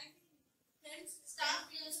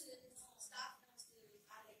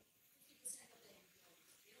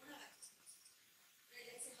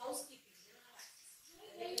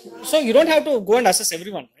 So you don't have to go and assess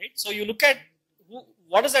everyone, right? So you look at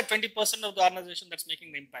what is that 20% of the organization that's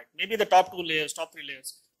making the impact. Maybe the top 2 layers, top 3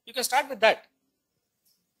 layers. You can start with that.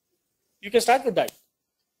 You can start with that,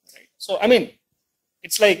 right? So I mean,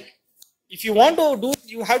 it's like, if you want to do,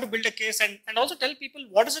 you have to build a case and also tell people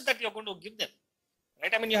what is it that you're going to give them,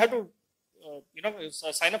 right? I mean, you have to,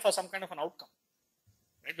 sign up for some kind of an outcome,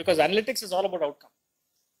 right? Because analytics is all about outcome,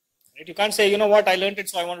 right? You can't say, you know what, I learned it,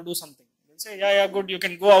 so I want to do something. Then say, yeah, good, you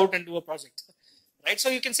can go out and do a project, right? So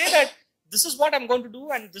you can say that this is what I'm going to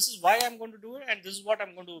do, and this is why I'm going to do it, and this is what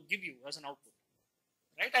I'm going to give you as an output,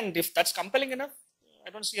 right? And if that's compelling enough, I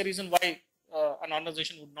don't see a reason why an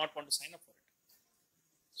organization would not want to sign up for it.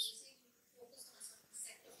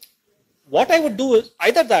 What I would do is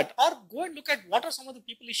either that, or go and look at what are some of the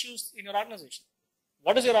people issues in your organization.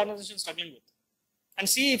 What is your organization struggling with? And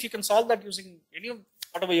see if you can solve that using any of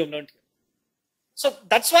whatever you've learned here. So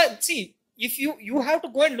that's why, see, if you have to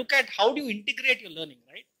go and look at how do you integrate your learning,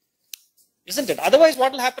 right? Isn't it? Otherwise,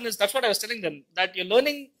 what will happen is, that's what I was telling them, that your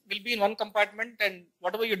learning will be in one compartment and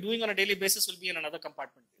whatever you're doing on a daily basis will be in another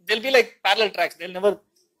compartment. They'll be like parallel tracks. They'll never.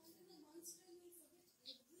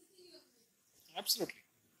 Absolutely.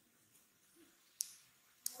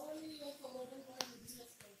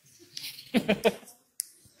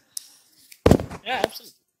 Yeah,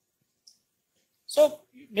 absolutely. So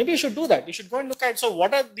maybe you should do that. You should go and look at, so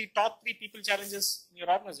what are the top 3 people challenges in your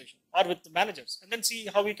organization or with the managers, and then see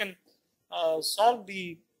how we can solve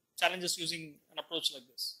the challenges using an approach like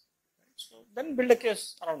this. Right? So then build a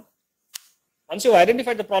case around that. Once you've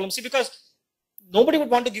identified the problem, see, because nobody would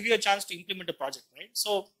want to give you a chance to implement a project, right?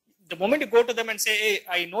 So the moment you go to them and say, hey,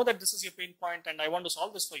 I know that this is your pain point and I want to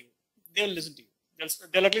solve this for you, they'll listen to you.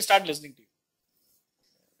 They'll at least start listening to you.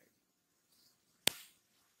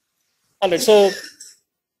 All right, so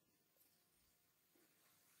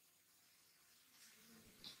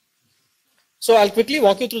I'll quickly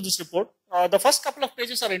walk you through this report. The first couple of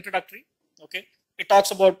pages are introductory. Okay, it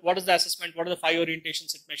talks about what is the assessment, what are the 5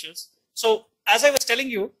 orientations it measures. So as I was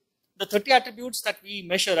telling you, the 30 attributes that we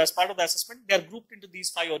measure as part of the assessment, they are grouped into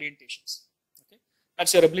these 5 orientations. Okay,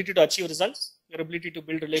 that's your ability to achieve results, your ability to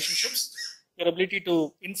build relationships, your ability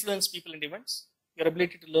to influence people and events, your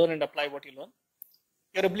ability to learn and apply what you learn,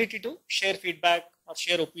 your ability to share feedback or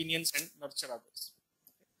share opinions and nurture others.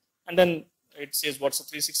 And then it says what's a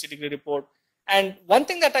 360-degree report. And one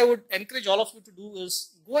thing that I would encourage all of you to do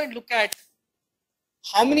is go and look at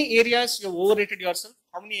how many areas you've overrated yourself,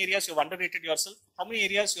 how many areas you've underrated yourself, how many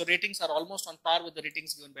areas your ratings are almost on par with the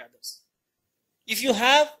ratings given by others. If you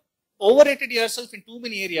have overrated yourself in too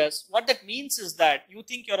many areas, what that means is that you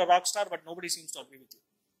think you're a rock star, but nobody seems to agree with you,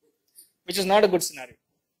 which is not a good scenario,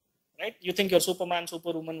 right? You think you're Superman,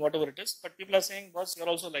 Superwoman, whatever it is, but people are saying, boss, you're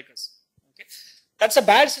also like us. Okay, that's a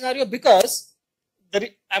bad scenario, because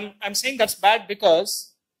I'm saying that's bad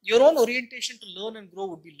because your own orientation to learn and grow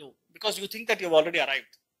would be low, because you think that you've already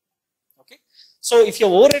arrived. Okay, so if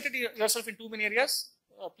you've overrated yourself in too many areas,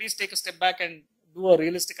 please take a step back and do a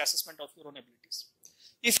realistic assessment of your own abilities.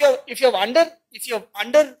 If you've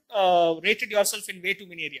under rated yourself in way too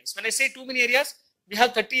many areas, when I say too many areas, we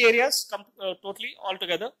have 30 areas totally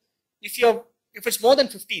altogether. If it's more than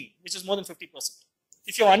 15, which is more than 50%,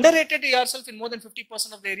 if you've underrated yourself in more than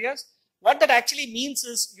 50% of the areas, what that actually means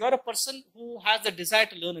is you're a person who has the desire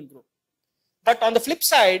to learn and grow. But on the flip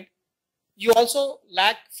side, you also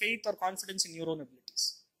lack faith or confidence in your own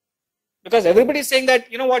abilities. Because everybody is saying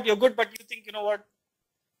that, you know what, you're good, but you think, you know what,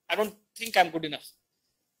 I don't think I'm good enough.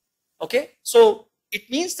 Okay, so it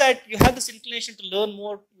means that you have this inclination to learn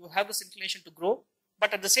more, you have this inclination to grow,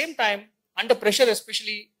 but at the same time, under pressure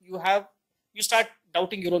especially, you start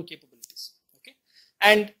doubting your own capabilities. Okay,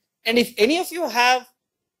 and if any of you have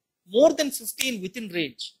more than 15 within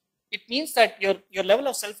range, it means that your level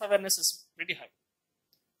of self-awareness is pretty high,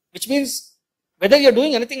 which means whether you're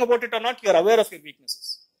doing anything about it or not, you're aware of your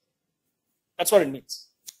weaknesses. That's what it means.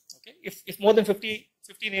 Okay, if more than 15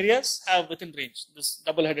 areas have within range, this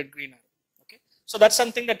double-headed green arrow. Okay, so that's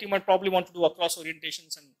something that you might probably want to do across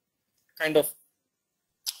orientations and kind of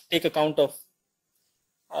take account of.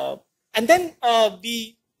 And then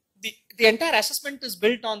the entire assessment is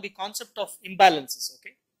built on the concept of imbalances.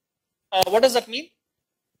 Okay, what does that mean?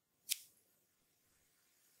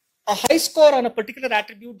 A high score on a particular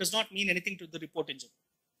attribute does not mean anything to the report engine.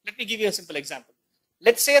 Let me give you a simple example.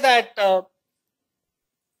 Let's say that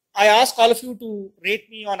I ask all of you to rate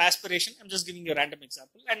me on aspiration. I'm just giving you a random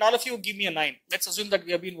example. And all of you give me a 9. Let's assume that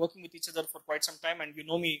we have been working with each other for quite some time and you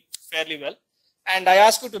know me fairly well. And I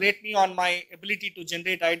ask you to rate me on my ability to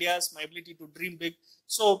generate ideas, my ability to dream big.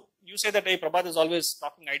 So you say that, hey, Prabhat is always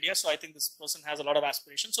talking ideas. So I think this person has a lot of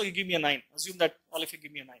aspiration. So you give me a 9. Assume that all of you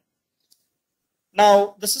give me a 9.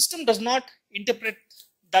 Now, the system does not interpret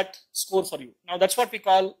that score for you. Now, that's what we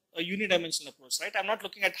call a unidimensional approach, right? I'm not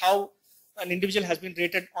looking at how an individual has been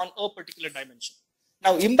rated on a particular dimension.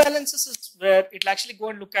 Now, imbalances is where it'll actually go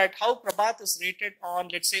and look at how Prabhat is rated on,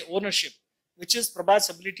 let's say, ownership, which is Prabhat's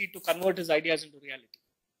ability to convert his ideas into reality.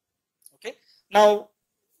 Okay. Now,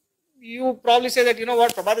 you probably say that, you know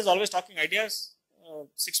what, Prabhat is always talking ideas.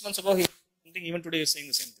 6 months ago, even today is saying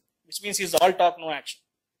the same thing, which means he's all talk, no action,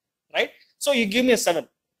 right? So you give me a 7.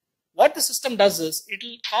 What the system does is,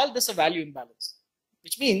 it'll call this a value imbalance,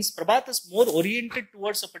 which means Prabhat is more oriented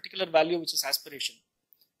towards a particular value, which is aspiration,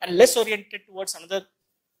 and less oriented towards another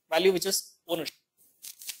value, which is ownership,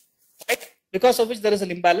 right? Because of which there is an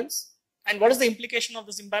imbalance. And what is the implication of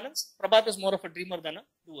this imbalance? Prabhat is more of a dreamer than a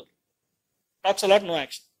doer. Talks a lot, no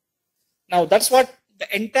action. Now, that's what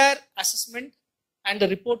the entire assessment and the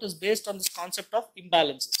report is based on, this concept of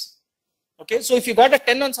imbalances. Okay, so if you got a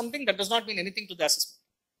 10 on something, that does not mean anything to the assessment.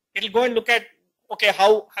 It'll go and look at, okay,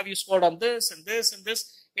 how have you scored on this and this and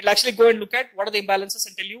this. It'll actually go and look at what are the imbalances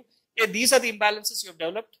and tell you, yeah, these are the imbalances you have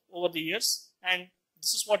developed over the years, and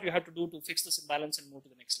this is what you have to do to fix this imbalance and move to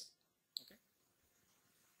the next level. Okay.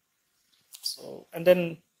 So, and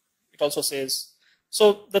then it also says,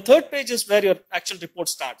 so the third page is where your actual report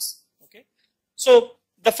starts. Okay. So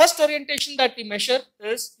the first orientation that we measure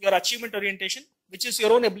is your achievement orientation, which is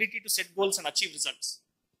your own ability to set goals and achieve results.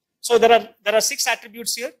 So there are 6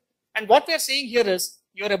 attributes here, and what we are saying here is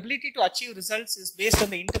your ability to achieve results is based on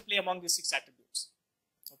the interplay among these 6 attributes.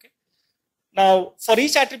 Okay. Now, for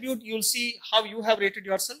each attribute, you will see how you have rated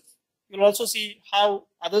yourself. You will also see how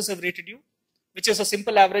others have rated you, which is a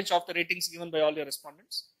simple average of the ratings given by all your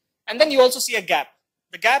respondents. And then you also see a gap.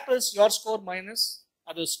 The gap is your score minus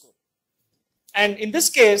others' score. And in this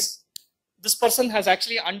case, this person has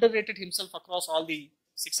actually underrated himself across all the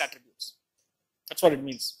 6 attributes. That's what it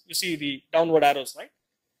means. You see the downward arrows, right?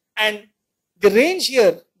 And the range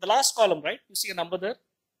here, the last column, right? You see a number there,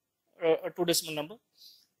 a 2-decimal number.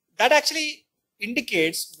 That actually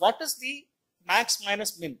indicates what is the max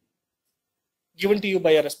minus min given to you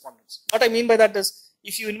by your respondents. What I mean by that is,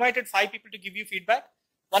 if you invited 5 people to give you feedback,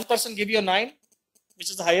 one person give you a 9, which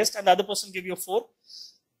is the highest, and the other person give you a 4.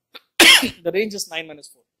 The range is 9 minus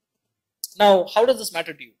 4. Now, how does this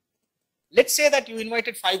matter to you? Let's say that you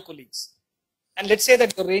invited 5 colleagues, and let's say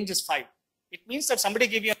that the range is 5. It means that somebody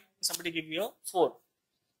gave you a 9, somebody gave you a 4.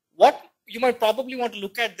 What you might probably want to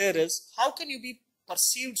look at there is, how can you be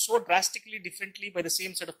perceived so drastically differently by the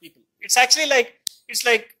same set of people? It's actually like, it's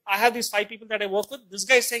like I have these 5 people that I work with. This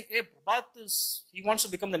guy is saying, hey, Prabhat he wants to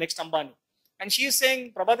become the next Ambani. And she is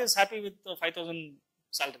saying, Prabhat is happy with the 5,000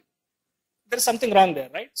 salary. There's something wrong there,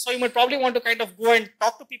 right? So you might probably want to kind of go and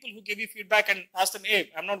talk to people who give you feedback and ask them,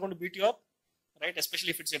 hey, I'm not going to beat you up, right? Especially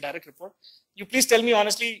if it's a direct report. You please tell me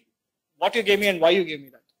honestly what you gave me and why you gave me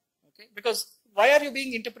that. Okay? Because why are you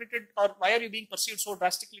being interpreted, or why are you being perceived so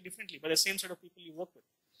drastically differently by the same set of people you work with?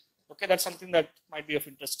 Okay, that's something that might be of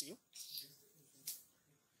interest to you.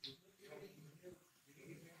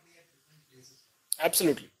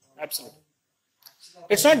 Absolutely, absolutely.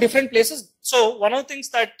 It's not different places. So one of the things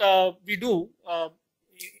that we do,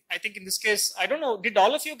 I think in this case, I don't know, did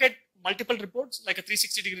all of you get multiple reports, like a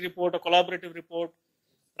 360-degree report, a collaborative report,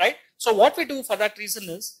 right? So what we do for that reason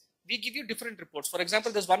is we give you different reports. For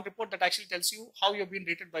example, there's one report that actually tells you how you've been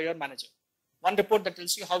rated by your manager. One report that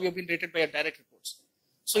tells you how you've been rated by your direct reports.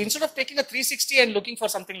 So instead of taking a 360 and looking for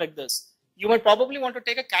something like this, you might probably want to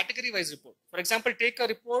take a category-wise report. For example, take a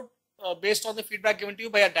report based on the feedback given to you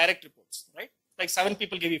by your direct reports, right? Like 7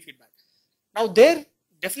 people give you feedback. Now there,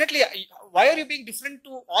 definitely, why are you being different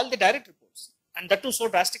to all the direct reports? And that too so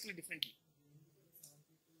drastically differently.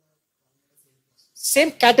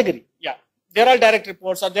 Same category, yeah. They're all direct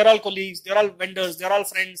reports, or they're all colleagues, they're all vendors, they're all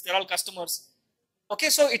friends, they're all customers. Okay,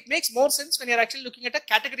 so it makes more sense when you're actually looking at a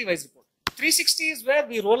category-wise report. 360 is where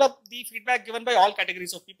we roll up the feedback given by all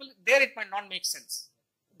categories of people. There it might not make sense.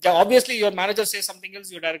 Yeah, obviously, your manager says something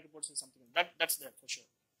else, your direct report says something else. That's there for sure.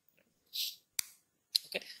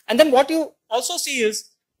 Okay, and then what you also see is,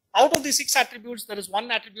 out of the 6 attributes, there is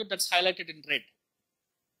one attribute that's highlighted in red.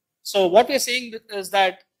 So what we are saying is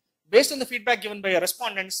that based on the feedback given by your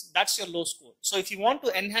respondents, that's your low score. So if you want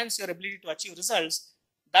to enhance your ability to achieve results,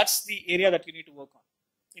 that's the area that you need to work on.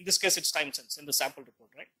 In this case, it's time sense in the sample report,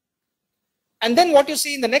 right? And then what you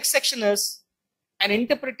see in the next section is an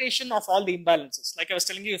interpretation of all the imbalances. Like I was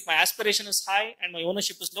telling you, if my aspiration is high and my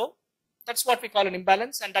ownership is low, that's what we call an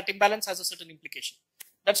imbalance, and that imbalance has a certain implication.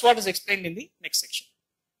 That's what is explained in the next section.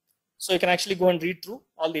 So you can actually go and read through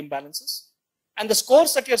all the imbalances. And the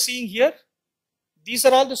scores that you're seeing here, these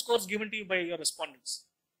are all the scores given to you by your respondents.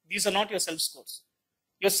 These are not your self scores.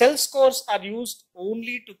 Your self scores are used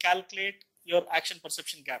only to calculate your action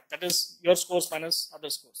perception gap. That is your scores minus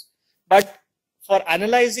other scores. But for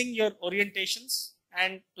analyzing your orientations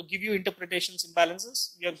and to give you interpretations,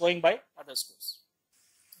 imbalances, we are going by other scores.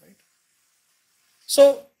 Right?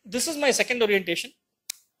 So this is my second orientation.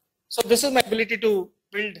 So this is my ability to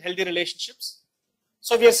build healthy relationships.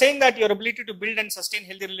 So we are saying that your ability to build and sustain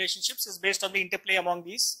healthy relationships is based on the interplay among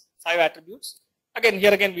these 5 attributes. Again,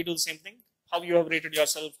 here again, we do the same thing. How you have rated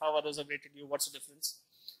yourself, how others have rated you, what's the difference?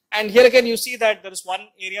 And here again, you see that there is one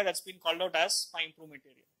area that's been called out as my improvement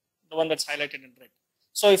area, the one that's highlighted in red.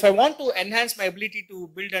 So if I want to enhance my ability to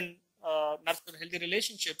build and nurture healthy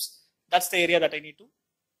relationships, that's the area that I need to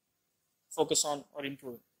focus on or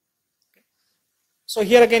improve. Okay. So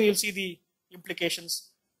here again, you'll see the implications.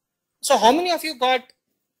 So how many of you got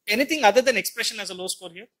anything other than expression as a low score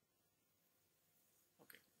here?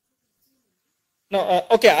 Okay. No,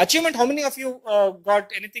 okay, achievement, how many of you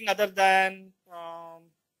got anything other than,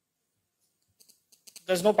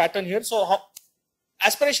 there's no pattern here. So how,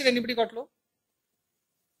 aspiration, anybody got low?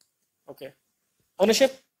 Okay.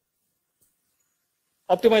 Ownership?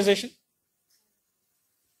 Optimization?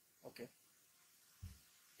 Okay.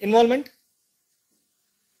 Involvement?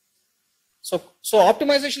 So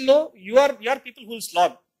optimization low, you are people who will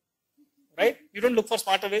slog, right? You don't look for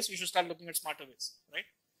smarter ways, you should start looking at smarter ways, right?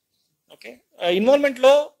 Okay. Involvement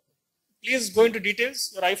low, please go into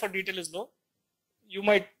details. Your eye for detail is low. You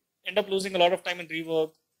might end up losing a lot of time in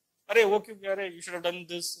rework. You should have done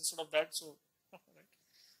this instead of that. So, right.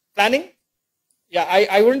 Planning, yeah,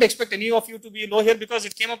 I wouldn't expect any of you to be low here because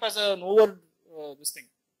it came up as an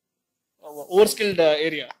overskilled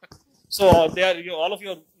area. So all of you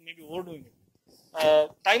are maybe overdoing it.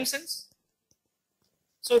 Time sense.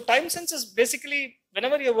 So time sense is basically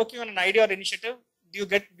whenever you're working on an idea or initiative, do you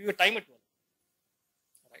time it well?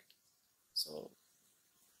 Right. So,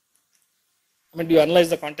 I mean, do you analyze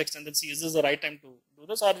the context and then see, is this the right time to do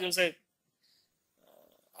this, or you'll say,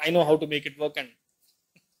 I know how to make it work. And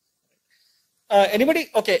anybody?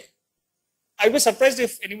 Okay, I was surprised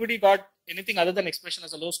if anybody got anything other than expression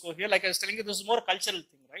as a low score here. Like I was telling you, this is more a cultural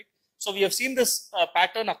thing, right? So we have seen this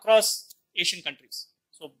pattern across Asian countries.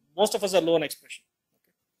 So most of us are low on expression.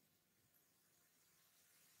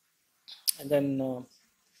 Okay. And then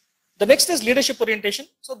the next is leadership orientation.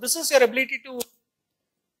 So this is your ability to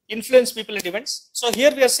influence people and events. So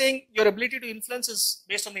here we are saying your ability to influence is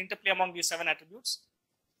based on the interplay among these 7 attributes.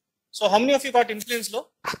 So how many of you got influence low?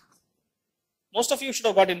 Most of you should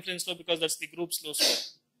have got influence low because that's the group's low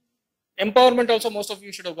score. Empowerment also most of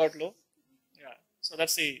you should have got low. Yeah, so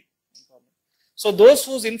that's the empowerment. So those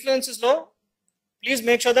whose influence is low, please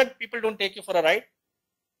make sure that people don't take you for a ride.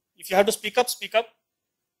 If you have to speak up, speak up.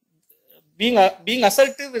 Being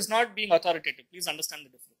assertive is not being authoritative. Please understand the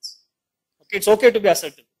difference. Okay, it's okay to be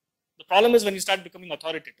assertive. The problem is when you start becoming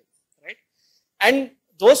authoritative, right? And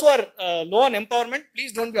those who are low on empowerment,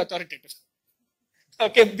 please don't be authoritative.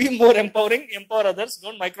 Okay, be more empowering, empower others,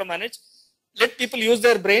 don't micromanage. Let people use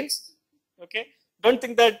their brains. Okay, don't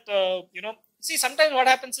think that, see, sometimes what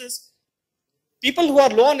happens is people who are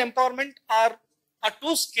low on empowerment are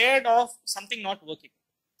too scared of something not working.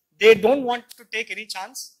 They don't want to take any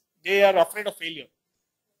chance. They are afraid of failure.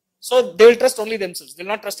 So they will trust only themselves. They will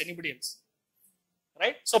not trust anybody else.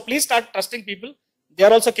 Right? So please start trusting people. They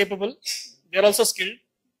are also capable. They are also skilled.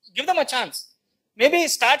 Give them a chance. Maybe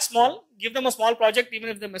start small. Give them a small project. Even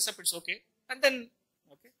if they mess up, it's okay. And then,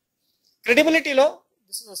 okay. Credibility low.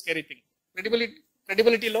 This is a scary thing.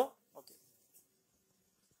 Credibility low. Okay.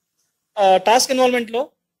 Task involvement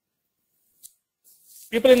low.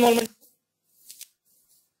 People involvement.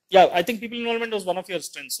 Yeah, I think people involvement was one of your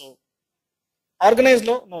strengths. So organized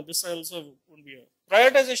low. No, this also wouldn't be a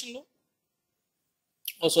prioritization low.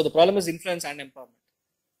 Also, the problem is influence and empowerment.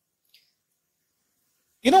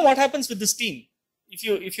 You know what happens with this team?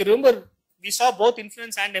 If you remember, we saw both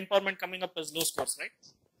influence and empowerment coming up as low scores, right?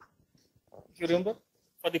 If you remember,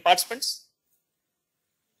 for the participants.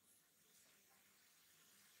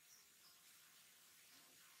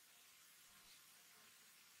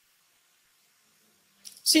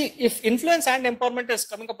 See, if influence and empowerment is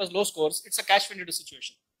coming up as low scores, it's a catch-22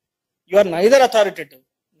 situation. You are neither authoritative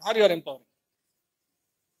nor you are empowering.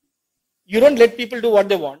 You don't let people do what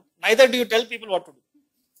they want, neither do you tell people what to do.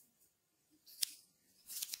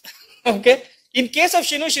 Okay. In case of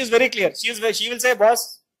Shinu, she is very clear. She will say,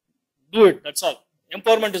 boss, do it. That's all.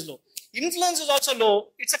 Empowerment is low. Influence is also low.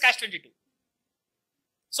 It's a catch-22.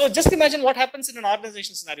 So just imagine what happens in an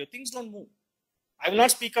organization scenario. Things don't move. I will not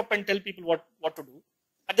speak up and tell people what to do.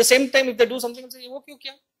 At the same time, if they do something, I'll say, okay, okay.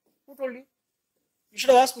 Who told you? You should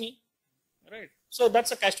have asked me. Right. So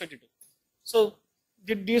that's a catch-22. So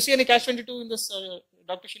do you see any catch-22 in this,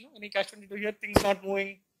 Dr. Shinu? Any catch-22 here? Things not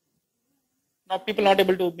moving. Now people not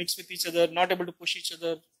able to mix with each other, not able to push each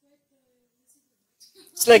other.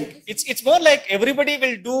 It's like it's more like everybody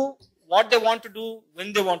will do what they want to do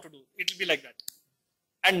when they want to do. It will be like that,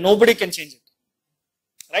 and nobody can change it.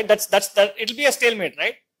 Right? That's that. It will be a stalemate,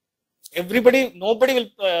 right? Nobody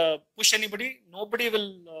will push anybody. Nobody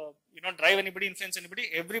will drive anybody, influence anybody.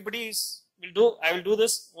 Everybody will do. I will do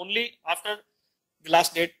this only after the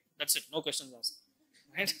last date. That's it. No questions asked.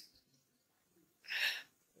 Right?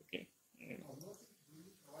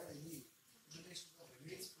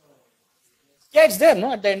 Yeah, it's there,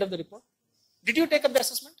 no, at the end of the report. Did you take up the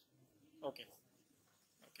assessment? Okay.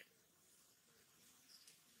 Okay.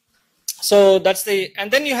 So that's and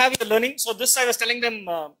then you have your learning. So this I was telling them,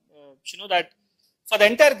 that for the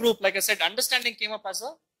entire group, like I said, understanding came up as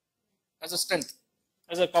a strength,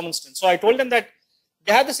 as a common strength. So I told them that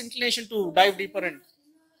they have this inclination to dive deeper and.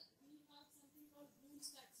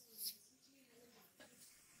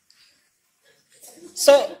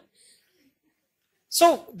 So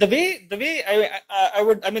the way the way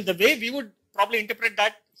we would probably interpret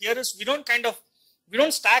that here is we don't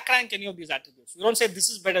stack rank any of these attributes. We don't say this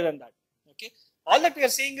is better than that. Okay. All that we are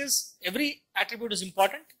saying is every attribute is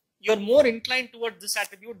important. You're more inclined toward this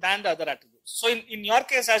attribute than the other attributes. So in your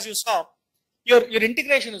case, as you saw, your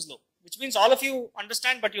integration is low, which means all of you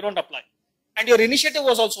understand but you don't apply. And your initiative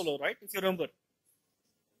was also low, right? If you remember.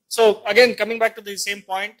 So again, coming back to the same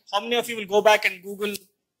point, how many of you will go back and Google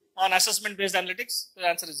on assessment-based analytics? The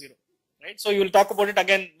answer is 0, right? So you will talk about it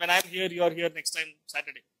again when I'm here, you are here next time,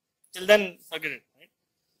 Saturday. Till then, forget it, right?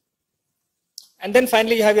 And then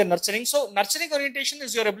finally, you have your nurturing. So nurturing orientation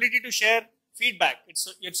is your ability to share feedback.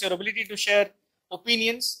 It's your ability to share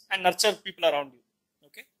opinions and nurture people around you,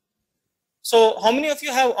 okay? So how many of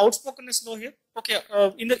you have outspokenness low here? Okay,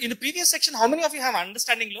 in the previous section, how many of you have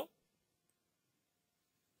understanding low?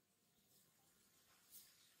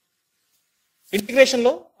 Integration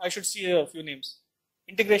low, I should see a few names.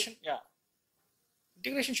 Integration, yeah.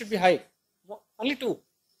 Integration should be high. Only 2.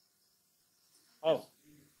 Oh.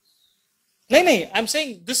 No, I'm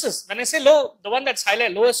saying this is, when I say low, the one that's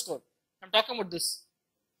highlighted, lowest score. I'm talking about this.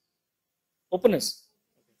 Openness.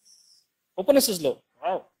 Openness is low.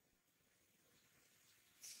 Wow.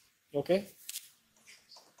 Okay.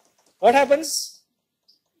 What happens?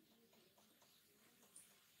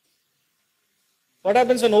 What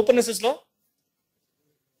happens when openness is low?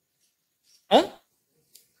 Huh?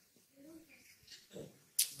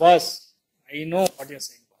 Boss, I know what you're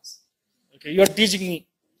saying, boss. Okay, you're teaching me,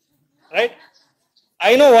 right?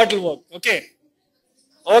 I know what will work. Okay.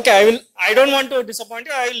 Okay, I don't want to disappoint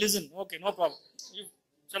you. I will listen. Okay, no problem.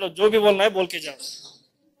 Chalo, jo bhi bolna hai, bol ke jao.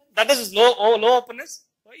 That is low openness.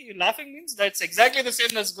 Why you laughing means that's exactly the same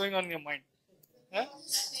that's going on in your mind. Huh?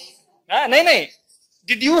 No.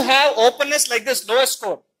 Did you have openness like this, lowest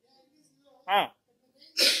score?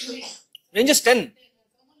 Range is 10.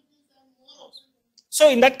 So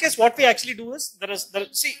in that case, what we actually do is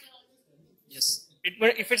yes.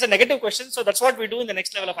 If it's a negative question, so that's what we do in the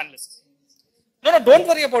next level of analysis. No, don't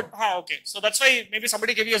worry about. Okay. So that's why maybe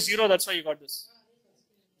somebody gave you a 0. That's why you got this.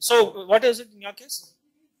 So what is it in your case?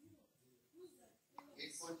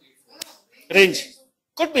 Range.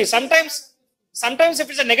 Could be. Sometimes if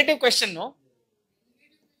it's a negative question, no.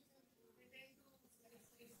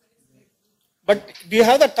 But do you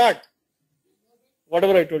have the thought?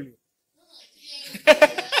 Whatever I told you.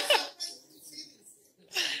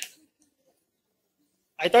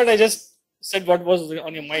 I thought I just said what was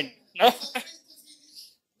on your mind. No?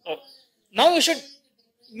 Oh. Now you should,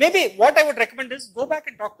 maybe what I would recommend is go back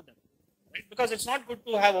and talk to them. Right? Because it's not good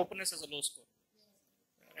to have openness as a low score.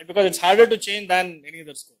 Right? Because it's harder to change than any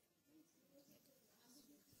other score.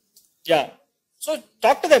 Yeah. So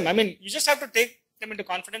talk to them. I mean, you just have to take them into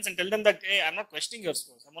confidence and tell them that, hey, I'm not questioning your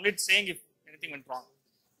scores. I'm only saying if anything went wrong.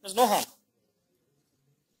 There's no harm.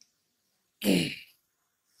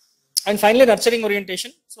 And finally, nurturing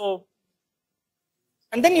orientation. So,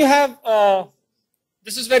 and then you have,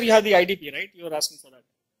 this is where you have the IDP, right? You were asking for that.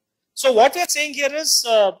 So what we are saying here is,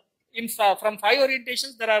 from 5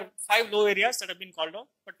 orientations, there are 5 low areas that have been called out.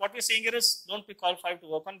 But what we are saying here is, don't be called 5 to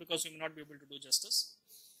work on because you may not be able to do justice.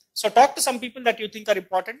 So talk to some people that you think are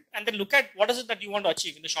important and then look at what is it that you want to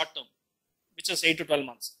achieve in the short term, which is 8 to 12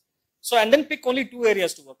 months. So, and then pick only 2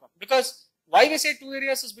 areas to work on. Because why we say 2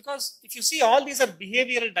 areas is because if you see all these are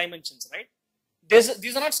behavioral dimensions, right?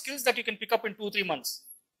 These are not skills that you can pick up in 2-3 months.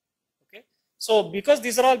 Okay. So because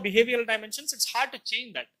these are all behavioral dimensions, it's hard to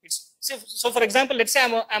change that. So for example, let's say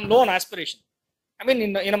I'm low on aspiration. I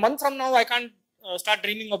mean, in a month from now, I can't start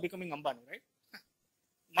dreaming of becoming Ambani, right?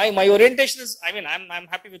 My orientation is, I mean, I'm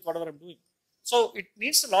happy with whatever I'm doing. So it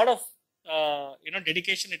needs a lot of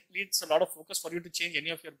dedication. It needs a lot of focus for you to change any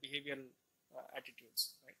of your behavioral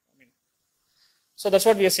attitudes, right? I mean, so that's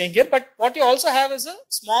what we are saying here. But what you also have is a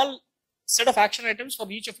small set of action items for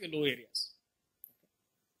each of your low areas.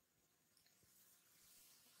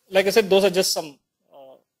 Like I said, those are just some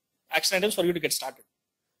action items for you to get started.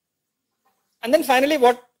 And then finally,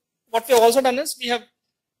 what we have also done is we have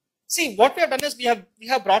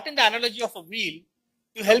brought in the analogy of a wheel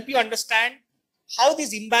to help you understand how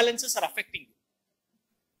these imbalances are affecting you.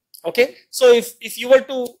 Okay, so if you were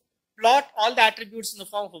to plot all the attributes in the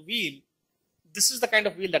form of a wheel, this is the kind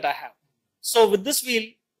of wheel that I have. So with this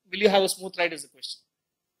wheel, will you have a smooth ride is the question,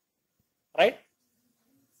 right?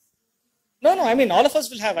 No, I mean, all of us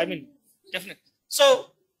will have, I mean, definitely.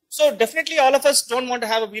 So definitely all of us don't want to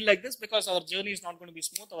have a wheel like this because our journey is not going to be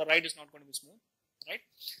smooth, our ride is not going to be smooth, right?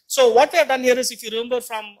 So what we have done here is, if you remember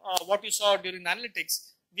from what you saw during the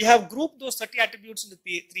analytics, we have grouped those 30 attributes into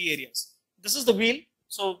 3 areas. This is the wheel.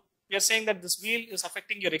 So we are saying that this wheel is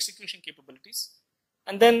affecting your execution capabilities.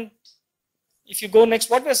 And then if you go next,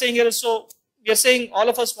 what we are saying here is, so we are saying all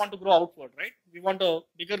of us want to grow outward, right? We want a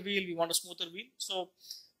bigger wheel, we want a smoother wheel. So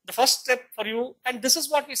the first step for you, and this is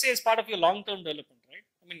what we say is part of your long-term development, right?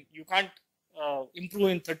 I mean, you can't improve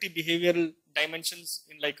in 30 behavioral dimensions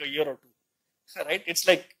in like a year or 2, right? It's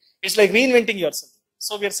like reinventing yourself.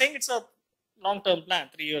 So we are saying it's a long-term plan,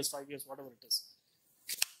 3 years, 5 years, whatever it is.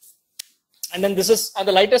 And then this is on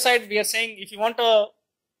the lighter side. We are saying if you want a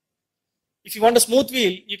smooth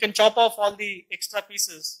wheel, you can chop off all the extra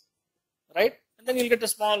pieces, right? And then you'll get a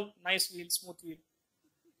small, nice wheel, smooth wheel,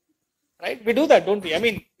 right? We do that, don't we? I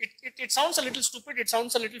mean, it sounds a little stupid. It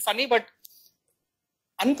sounds a little funny, but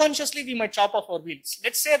unconsciously we might chop off our wheels.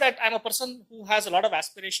 Let's say that I'm a person who has a lot of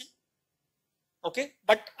aspiration, okay,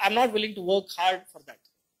 but I'm not willing to work hard for that.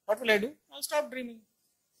 What will I do? I'll stop dreaming.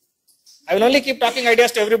 I will only keep talking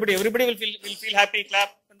ideas to everybody. Everybody will feel happy, clap,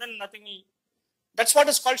 and then nothing will. That's what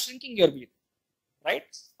is called shrinking your wheel, right?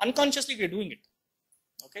 Unconsciously we are doing it.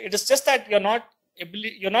 Okay, it is just that you're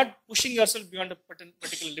not pushing yourself beyond a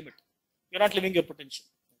particular limit. You're not living your potential.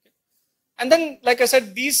 Okay? And then, like I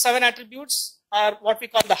said, these 7 attributes are what we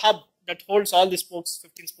call the hub that holds all the spokes,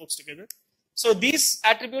 15 spokes together. So these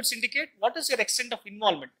attributes indicate what is your extent of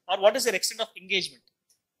involvement or what is your extent of engagement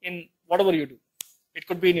in whatever you do. It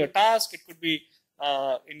could be in your task, it could be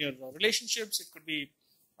in your relationships, it could be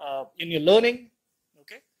in your learning.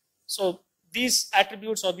 Okay, so these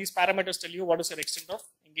attributes or these parameters tell you what is your extent of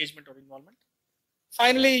engagement or involvement.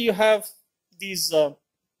 Finally, you have these.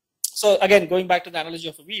 So again, going back to the analogy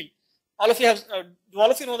of a wheel, all of you have. Do all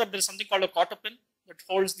of you know that there is something called a cotter pin that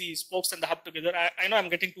holds the spokes and the hub together? I know I'm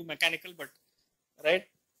getting too mechanical, but right.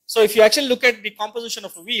 So if you actually look at the composition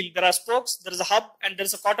of a wheel, there are spokes, there is a hub, and there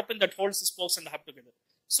is a cotter pin that holds the spokes and the hub together.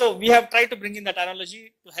 So we have tried to bring in that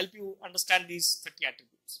analogy to help you understand these 30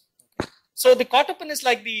 attributes. Okay. So the cotter pin is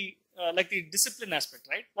like the discipline aspect,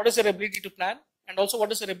 right? What is your ability to plan, and also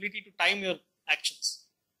what is your ability to time your actions?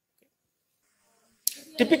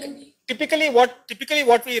 Okay. Typically,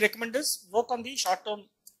 what we recommend is work on the short term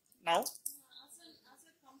now.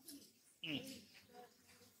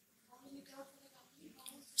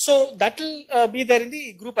 So that will be there in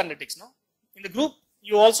the group analytics, no? In the group,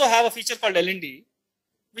 you also have a feature called L&D,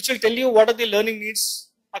 which will tell you what are the learning needs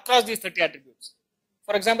across these 30 attributes.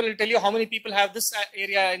 For example, it will tell you how many people have this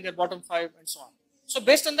area in their bottom 5 and so on. So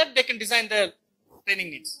based on that, they can design their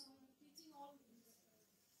training needs.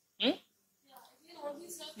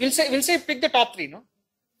 We'll say pick the top 3, no?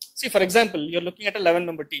 See, for example, you're looking at a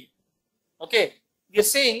 11-member team. Okay, we're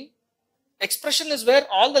saying expression is where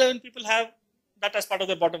all the 11 people have that as part of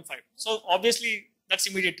their bottom 5. So obviously, that's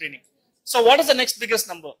immediate training. So what is the next biggest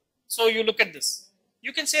number? So you look at this.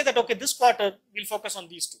 You can say that, okay, this quarter, we'll focus on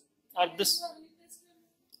these 2 or this.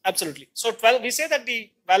 Absolutely. So 12, we say that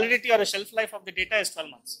the validity or the shelf life of the data is 12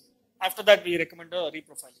 months. After that, we recommend a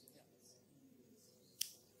reprofiling.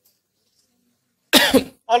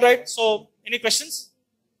 All right. So any questions?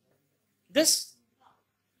 This,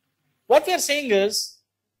 what we are saying is,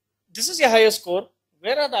 this is your highest score.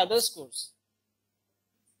 Where are the other scores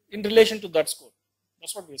in relation to that score?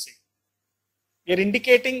 That's what we are saying. We are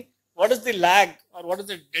indicating what is the lag or what is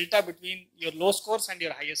the delta between your low scores and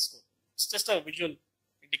your highest score. It's just a visual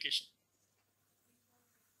indication.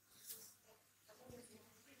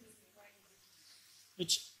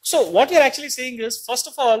 So what you're actually saying is, first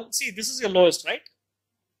of all, see, this is your lowest, right?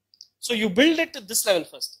 So you build it to this level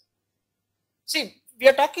first. See, we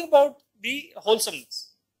are talking about the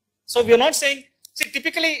wholesomeness. So we are not saying, see,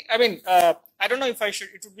 typically, I mean, I don't know if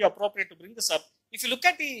it would be appropriate to bring this up. If you look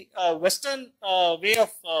at the Western way of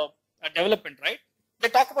development, right, they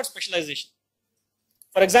talk about specialization.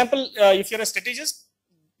 For example, if you're a strategist,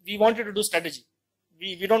 we want you to do strategy.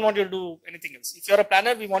 We don't want you to do anything else. If you're a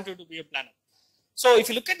planner, we want you to be a planner. So if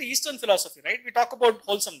you look at the Eastern philosophy, right, we talk about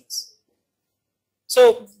wholesomeness.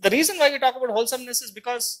 So the reason why we talk about wholesomeness is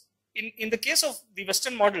because in the case of the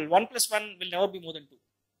Western model, 1 + 1 will never be more than 2.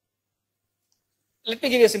 Let me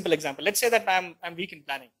give you a simple example. Let's say that I'm weak in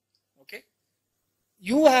planning. Okay,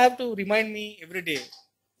 you have to remind me every day,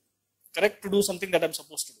 correct, to do something that I'm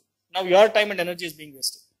supposed to do. Now your time and energy is being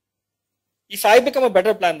wasted. If I become a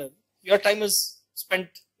better planner, your time is spent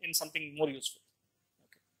in something more useful.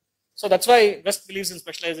 Okay. So that's why West believes in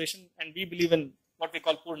specialization and we believe in what we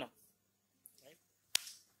call Purnam. Right?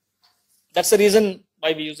 That's the reason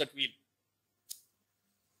why we use that wheel.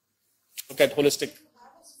 Look at holistic.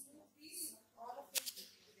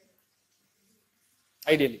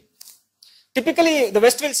 Ideally. Typically, the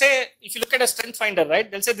West will say, if you look at a strength finder, right,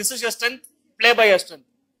 they'll say, this is your strength, play by your strength.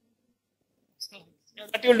 So, yeah,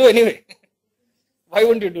 that you'll do anyway. Why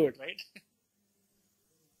wouldn't you do it, right?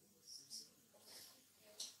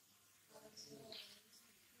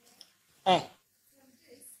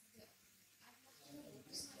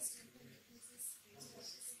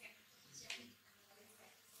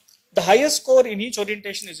 The highest score in each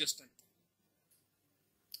orientation is your strength.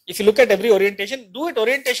 If you look at every orientation, do it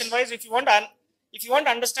orientation wise. If you want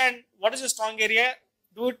to understand what is your strong area,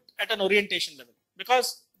 do it at an orientation level.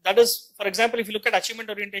 Because that is, for example, if you look at achievement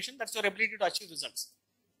orientation, that's your ability to achieve results.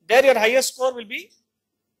 There your highest score will be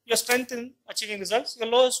your strength in achieving results. Your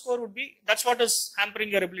lowest score would be, that's what is hampering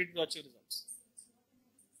your ability to achieve results.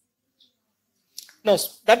 No,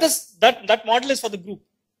 that model is for the group.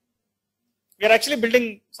 We are actually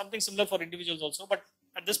building something similar for individuals also, but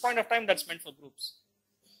at this point of time, that's meant for groups.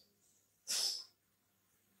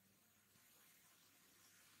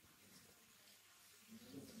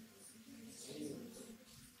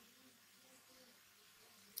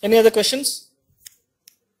 Any other questions?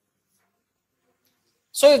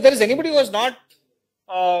 So if there is anybody who has not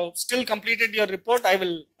still completed your report,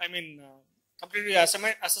 completed your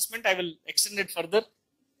assessment, I will extend it further.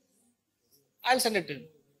 I'll send it to him.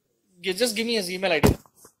 Just give me his email ID.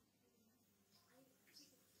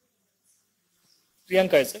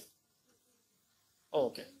 Priyanka, is it? Oh,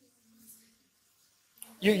 okay.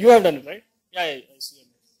 You have done it, right? Yeah, I see it.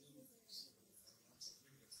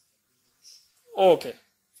 Oh, okay.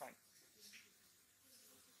 Fine.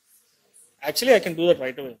 Actually, I can do that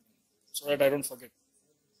right away so that I don't forget.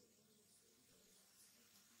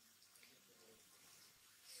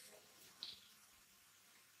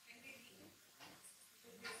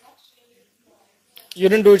 You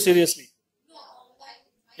didn't do it seriously.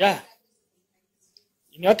 Yeah.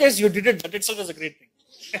 In your case, you did it. That itself is a great thing.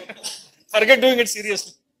 Forget doing it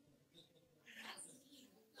seriously.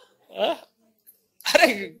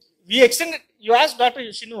 We extended. You asked Dr.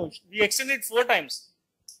 Shinu. We extended 4 times.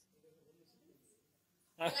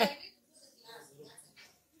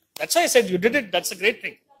 That's why I said you did it. That's a great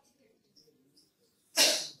thing.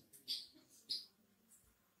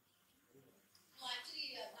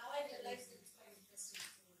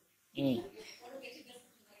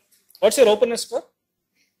 What's your openness score?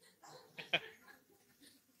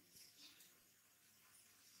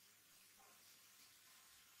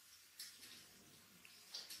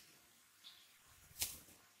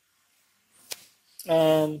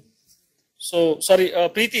 Um, so sorry,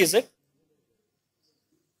 Preeti, is it?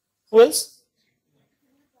 Who else?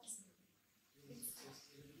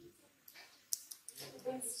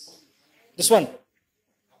 This one,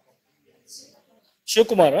 Shiv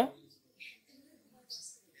Kumar, huh?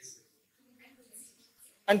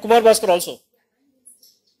 And Kumar Bhaskar also.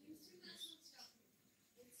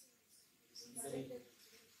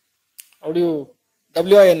 How do you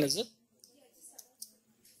WIN is it?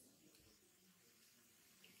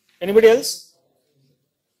 Anybody else?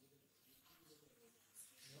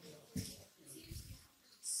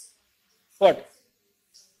 What?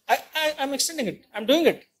 I'm extending it. I'm doing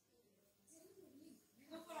it.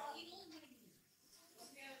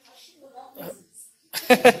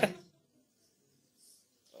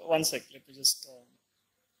 One sec. Let me just.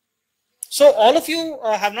 So all of you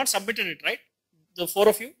have not submitted it, right? The four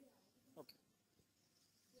of you. Okay.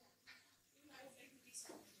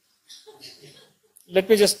 Let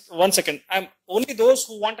me just 1 second. I'm only those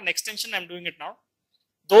who want an extension. I'm doing it now.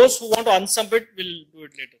 Those who want to unsubmit will do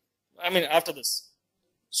it later. I mean after this.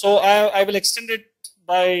 So I will extend it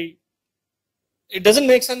by. It doesn't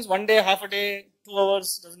make sense. 1 day, half a day, 2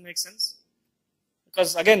 hours doesn't make sense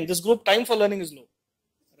because again this group time for learning is low,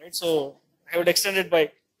 right? So I would extend it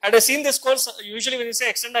by. Had I seen this course, usually when you say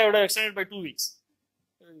extend, I would have extended by 2 weeks.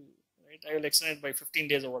 Right? I will extend it by 15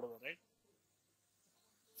 days or whatever, right?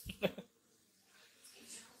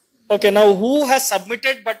 Okay, now who has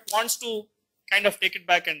submitted but wants to kind of take it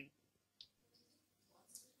back and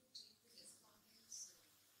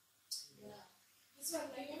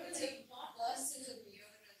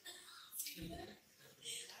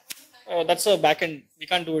that's a backend. We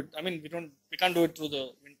can't do it. I mean, we can't do it through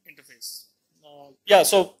the interface. Yeah.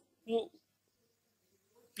 So,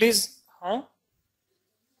 please, huh?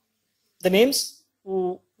 The names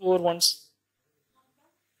whoever wants.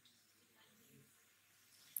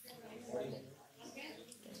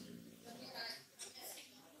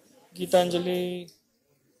 Geetanjali.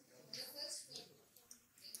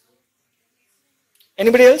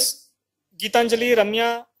 Anybody else? Geetanjali,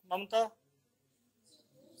 Ramya, Mamta.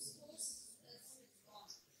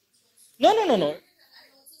 No, no, no, no.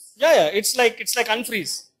 Yeah, yeah. It's like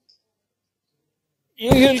unfreeze.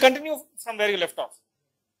 You will continue from where you left off.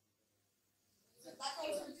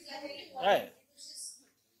 Right.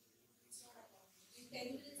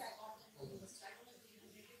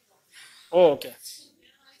 Oh, okay.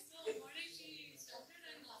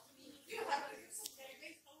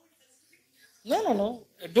 No, no, no.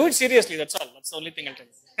 Do it seriously. That's all. That's the only thing I'll tell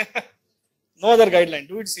you. No other guideline.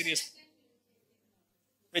 Do it seriously.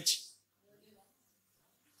 Which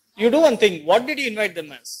you do one thing. What did you invite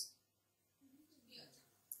them as?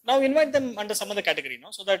 Now invite them under some other category,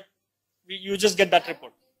 no? So that you just get that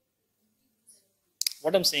report.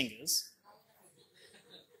 What I'm saying is,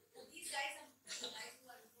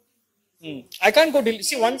 I can't go delete.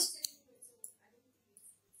 See once.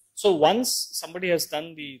 So once somebody has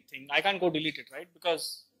done the thing, I can't go delete it, right?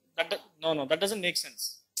 Because no, that doesn't make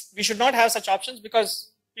sense. We should not have such options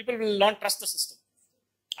because people will not trust the system.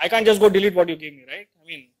 I can't just go delete what you gave me, right? I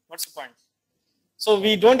mean, what's the point? So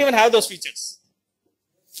we don't even have those features.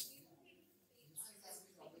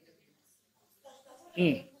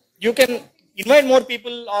 You can invite more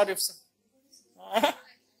people, or if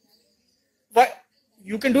but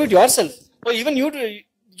you can do it yourself, or even you do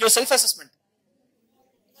your self-assessment.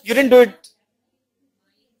 You didn't do it.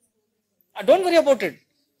 Don't worry about it.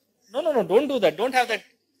 No, no, no. Don't do that. Don't have that.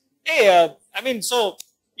 Hey, I mean, so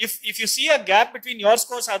if you see a gap between your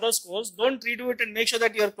scores and other scores, don't redo it and make sure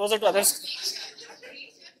that you're closer to others.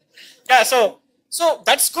 Yeah. So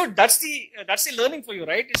that's good. That's the learning for you,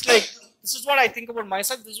 right? It's like this is what I think about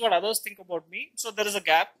myself. This is what others think about me. So there is a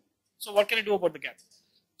gap. So what can I do about the gap?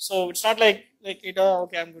 So it's not like it.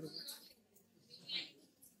 Okay, I'm good.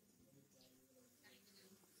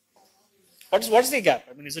 What's the gap?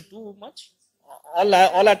 I mean, is it too much?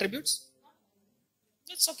 All attributes?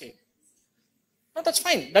 That's okay. No, that's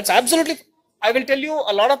fine. That's absolutely. I will tell you,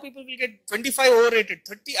 a lot of people will get 25 overrated,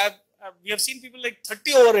 30. We have seen people like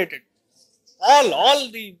 30 overrated.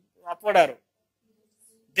 All the upward arrow.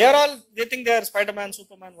 They think they are Spider-Man,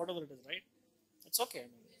 Superman, whatever it is, right? It's okay. I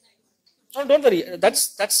mean, no, don't worry.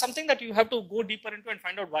 That's something that you have to go deeper into and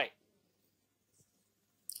find out why.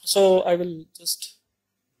 So I will just.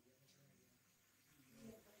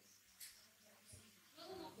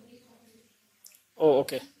 Oh,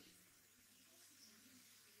 okay.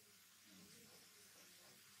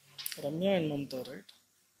 Ramya and Mamta, right?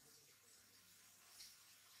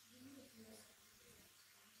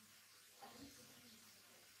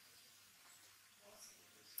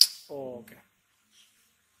 Oh, okay.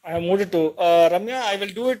 I have moved it to Ramya. I will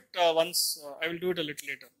do it once. I will do it a little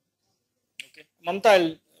later. Okay, Mamta,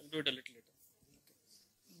 I'll do it a little later.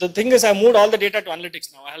 The thing is, I moved all the data to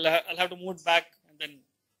analytics now. I'll have to move it back and then.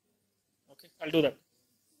 Okay, I'll do that.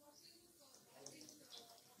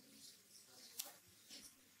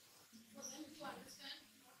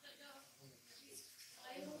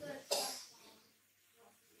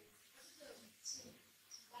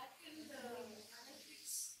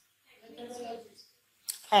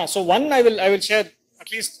 So one I will share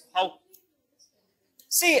at least how.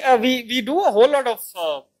 See, we do a whole lot of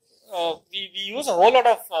we use a whole lot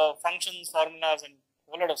of functions, formulas, and a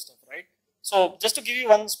whole lot of stuff, right? So just to give you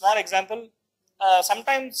one small example,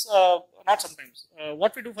 sometimes not sometimes.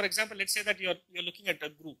 What we do, for example, let's say that you're looking at a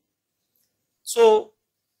group. So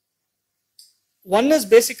one is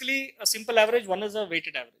basically a simple average, one is a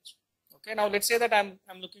weighted average. Okay, now let's say that I'm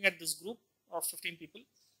looking at this group of 15 people.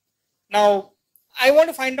 Now I want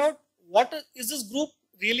to find out what is this group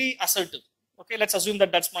really assertive. Okay, let's assume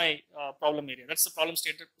that that's my problem area. That's the problem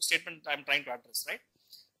statement I'm trying to address, right?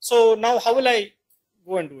 So now how will I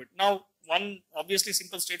go and do it? Now, one obviously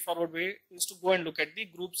simple straightforward way is to go and look at the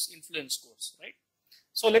group's influence scores, right?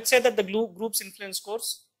 So let's say that the group's influence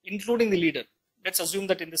scores, including the leader. Let's assume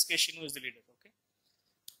that in this case, Shinu is the leader, okay?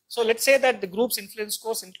 So let's say that the group's influence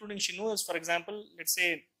scores, including Shinu, is, for example, let's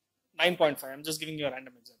say 9.5. I'm just giving you a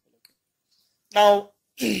random example, okay? Now,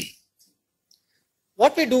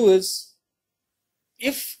 what we do is,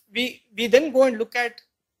 if we then go and look at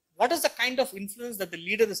what is the kind of influence that the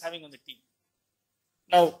leader is having on the team.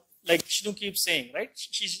 Now, like Shinu keeps saying, right?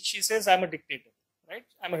 She says, I'm a dictator, right?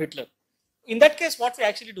 I'm a Hitler. In that case, what we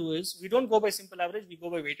actually do is, we don't go by simple average, we go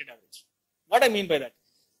by weighted average. What I mean by that?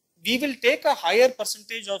 We will take a higher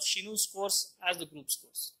percentage of Shinu's scores as the group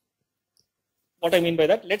scores. What I mean by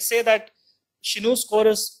that? Let's say that Shinu's score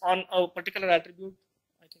is on a particular attribute.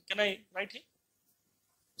 Can I write here?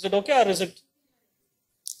 Is it okay or is it?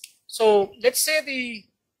 So let's say the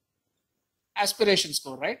aspiration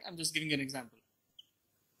score, right? I'm just giving you an example.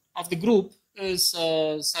 Of the group is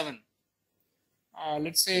 7.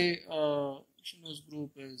 Let's say Shinu's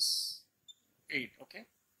group is 8, okay?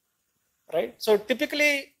 Right? So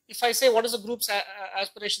typically, if I say what is the group's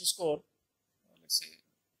aspiration score, let's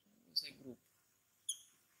say group.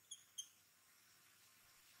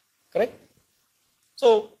 Correct?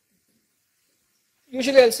 So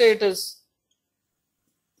usually I'll say it is,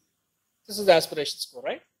 this is the aspiration score,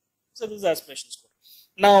 right? So this is the aspiration score.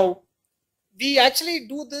 Now, we actually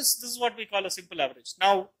do this is what we call a simple average.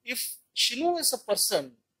 Now, if Shinu is a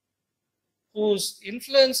person whose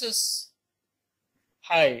influence is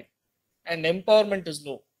high and empowerment is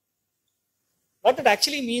low, what it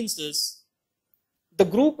actually means is the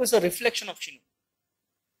group is a reflection of Shinu.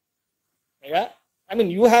 Yeah? I mean,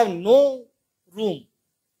 you have no room,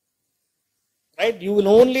 right? You will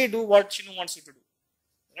only do what Shinu wants you to do,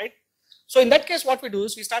 right? So in that case, what we do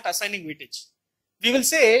is we start assigning weightage. We will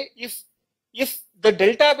say if the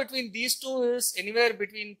delta between these two is anywhere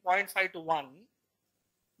between 0.5 to 1,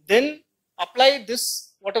 then apply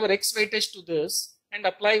this whatever x weightage to this and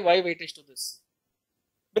apply y weightage to this.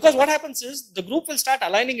 Because what happens is the group will start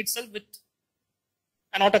aligning itself with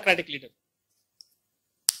an autocratic leader.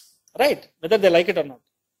 Right? Whether they like it or not.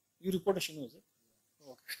 You report a Shinu, is it?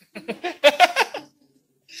 Okay.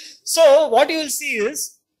 So what you will see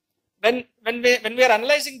is when we are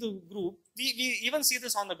analyzing the group, we even see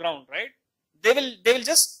this on the ground, right? They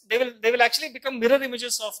will actually become mirror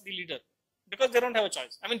images of the leader because they don't have a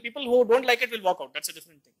choice. I mean, people who don't like it will walk out. That's a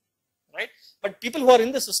different thing, right? But people who are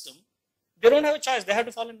in the system, they don't have a choice. They have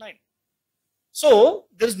to fall in line. So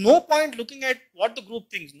there is no point looking at what the group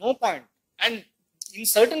thinks. No point. And in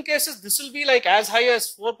certain cases, this will be like as high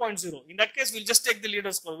as 4.0. In that case, we'll just take the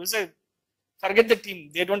leader's score. We'll say, forget the team.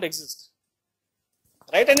 They don't exist.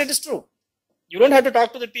 Right? And it is true. You don't have to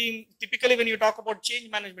talk to the team. Typically, when you talk about change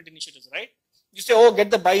management initiatives, right? You say, oh, get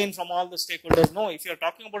the buy-in from all the stakeholders. No, if you're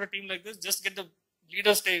talking about a team like this, just get the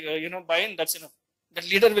leaders, buy-in. That's enough. The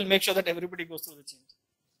leader will make sure that everybody goes through the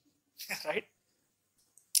change. Right?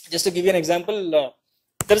 Just to give you an example,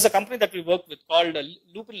 there is a company that we work with called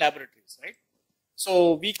Lupin Laboratories, right?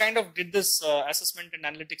 So we kind of did this assessment and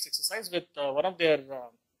analytics exercise with one of their,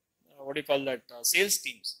 sales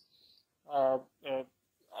teams. All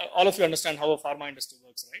of you understand how a pharma industry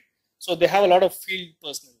works, right? So they have a lot of field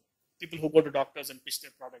personnel, people who go to doctors and pitch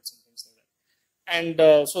their products and things like that.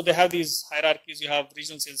 And so they have these hierarchies. You have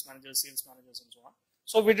regional sales managers, and so on.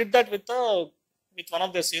 So we did that with one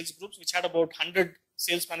of their sales groups, which had about 100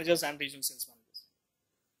 sales managers and regional sales managers.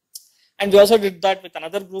 And we also did that with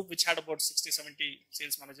another group, which had about 60, 70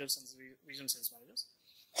 sales managers and regional sales managers.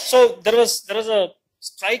 So there was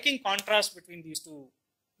striking contrast between these two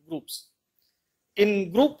groups.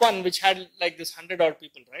 In group 1, which had like this 100 odd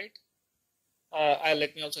people, right?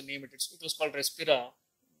 Let me also name it. It was called Respira,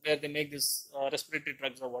 where they make this respiratory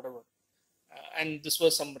drugs or whatever. And this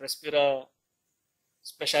was some Respira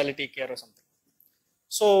specialty care or something.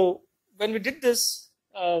 So when we did this,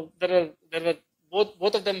 there were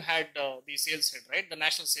both of them had the sales head, right? The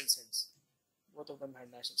national sales heads. Both of them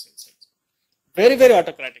had national sales heads. Very, very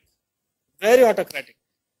autocratic. Very autocratic.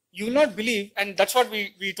 You will not believe, and that's what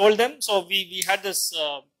we told them. So we had this,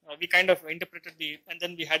 we kind of interpreted and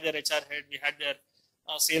then we had their HR head, we had their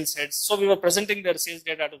sales heads. So we were presenting their sales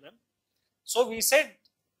data to them. So we said,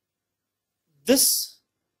 this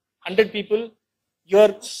 100 people,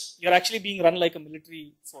 you're actually being run like a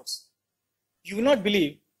military force. You will not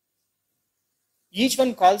believe, each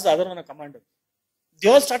one calls the other one a commander.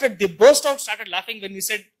 They burst out, started laughing when we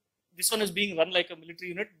said, this one is being run like a military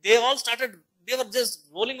unit. They were just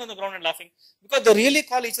rolling on the ground and laughing because they really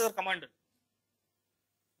call each other commander.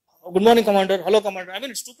 Good morning, commander. Hello, commander. I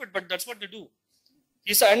mean, it's stupid, but that's what they do.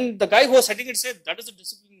 And the guy who was heading it said, that is the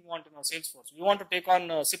discipline we want in our sales force. We want to take on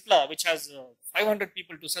Cipla, which has 500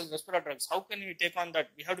 people to sell respiratory drugs. How can we take on that?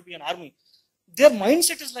 We have to be an army. Their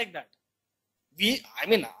mindset is like that.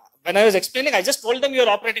 When I was explaining, I just told them you're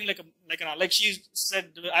operating like she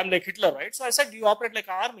said, I'm like Hitler, right? So I said, you operate like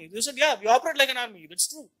an army. They said, yeah, we operate like an army. That's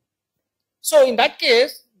true. So in that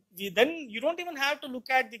case, then you don't even have to look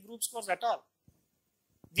at the group scores at all.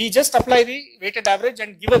 We just apply the weighted average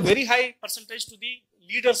and give a very high percentage to the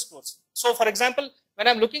leader scores. So for example, when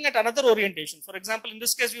I'm looking at another orientation, for example, in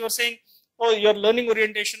this case, we were saying, oh, your learning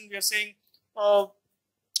orientation, we are saying,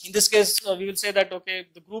 in this case, we will say that, okay,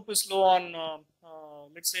 the group is low on,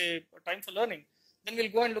 let's say, time for learning. Then we'll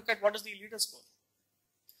go and look at what is the leader score.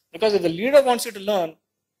 Because if the leader wants you to learn,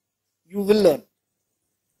 you will learn.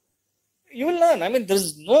 You will learn. I mean, there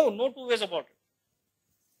is no two ways about it.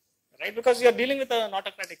 Right? Because you are dealing with an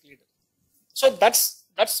autocratic leader. So that's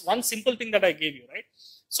one simple thing that I gave you, right?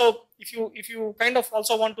 So if you kind of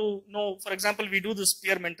also want to know, for example, we do this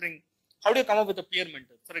peer mentoring. How do you come up with a peer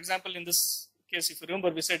mentor? For example, in this case, if you remember,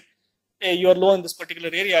 we said, hey, you are low in this particular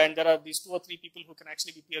area, and there are these 2 or 3 people who can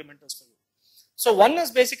actually be peer mentors for you. So one is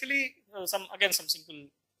basically some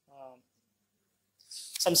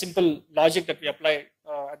simple logic that we apply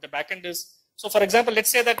at the back end is, so for example, let's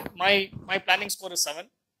say that my planning score is 7,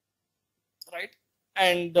 right?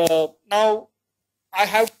 And now I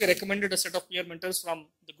have to be recommended a set of peer mentors from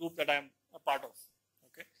the group that I am a part of.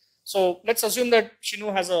 Okay, so let's assume that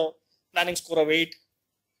Shinu has a planning score of 8.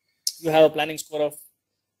 You have a planning score of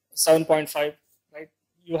 7.5, right?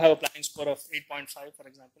 You have a planning score of 8.5, for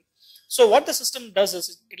example. So what the system does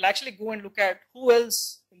is it'll actually go and look at who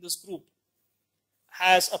else in this group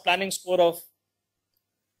has a planning score of,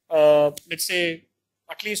 let's say,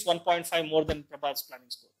 at least 1.5 more than Prabhat's planning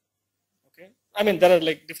score. Okay, I mean, there are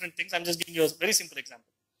like different things. I'm just giving you a very simple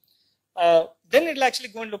example. Then it'll actually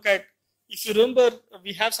go and look at, if you remember,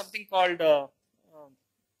 we have something called,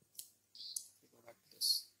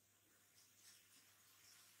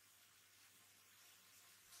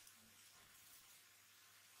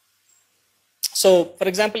 so for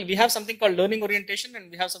example, we have something called learning orientation and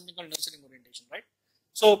we have something called nurturing orientation, right?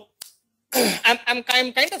 So I'm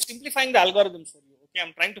kind of simplifying the algorithms for you. Okay,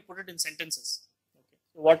 I'm trying to put it in sentences.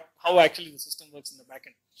 Okay, how actually the system works in the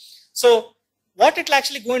backend. So what it'll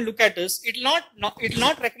actually go and look at is, it'll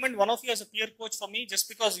not recommend one of you as a peer coach for me just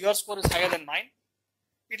because your score is higher than mine.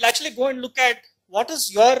 It'll actually go and look at what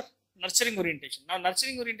is your nurturing orientation. Now,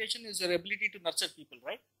 nurturing orientation is your ability to nurture people,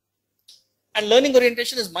 right? And learning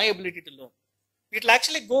orientation is my ability to learn. It'll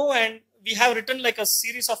actually go and we have written like a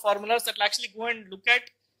series of formulas that will actually go and look at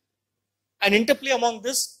an interplay among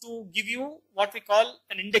this to give you what we call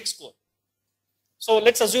an index score. So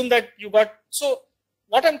let's assume that you got, so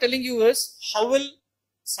what I'm telling you is, how will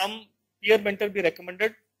some peer mentor be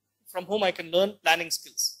recommended from whom I can learn planning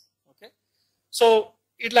skills? Okay, so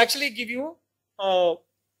it'll actually give you a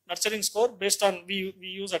nurturing score based on, we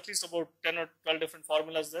use at least about 10 or 12 different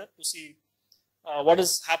formulas there to see what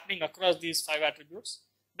is happening across these 5 attributes.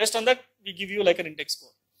 Based on that, we give you like an index score.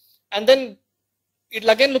 And then it'll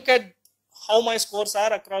again look at how my scores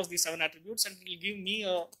are across these 7 attributes, and it will give me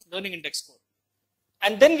a learning index score.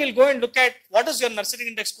 And then we'll go and look at what is your nurturing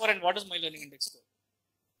index score and what is my learning index score.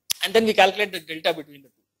 And then we calculate the delta between the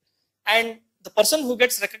two. And the person who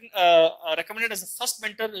gets recommended as the first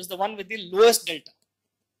mentor is the one with the lowest delta.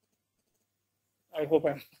 I hope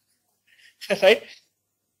I'm right.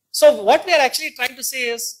 So what we are actually trying to say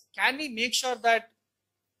is, can we make sure that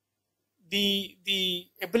the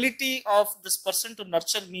ability of this person to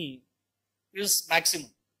nurture me is maximum?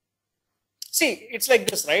 See, it's like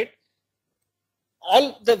this, right?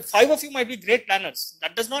 All the 5 of you might be great planners.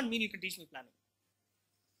 That does not mean you can teach me planning.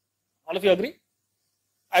 All of you agree?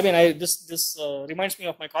 I mean, this reminds me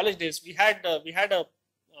of my college days. We had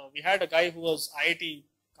a guy who was IIT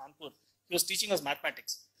Kanpur. He was teaching us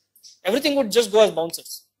mathematics. Everything would just go as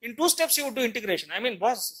bouncers. In 2 steps, he would do integration. I mean,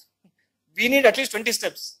 boss, we need at least 20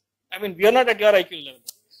 steps. I mean, we are not at your IQ level.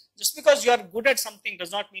 Just because you are good at something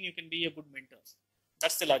does not mean you can be a good mentor.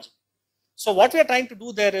 That's the logic. So what we are trying to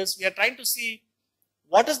do there is we are trying to see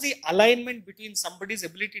what is the alignment between somebody's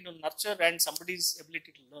ability to nurture and somebody's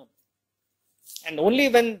ability to learn. And only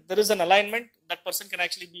when there is an alignment, that person can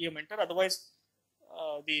actually be a mentor. Otherwise,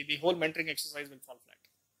 the whole mentoring exercise will fall flat.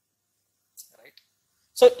 Right?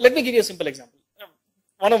 So let me give you a simple example.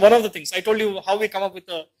 One of the things I told you how we come up with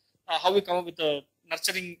a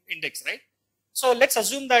nurturing index, right? So let's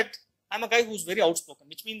assume that I'm a guy who's very outspoken,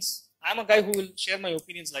 which means I'm a guy who will share my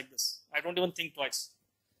opinions like this. I don't even think twice.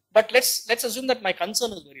 But let's assume that my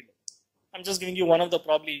concern is very low. I'm just giving you one of the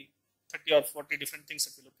probably 30 or 40 different things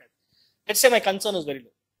that we look at. Let's say my concern is very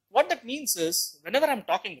low. What that means is whenever I'm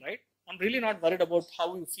talking, right, I'm really not worried about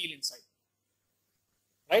how you feel inside.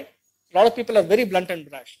 Right? A lot of people are very blunt and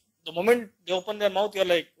brash. The moment they open their mouth, you're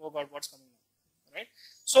like, oh God, what's coming on? Right?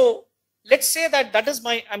 So let's say that is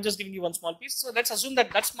my, I'm just giving you one small piece. So let's assume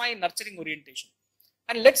that that's my nurturing orientation.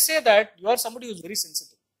 And let's say that you are somebody who's very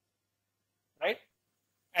sensitive. Right?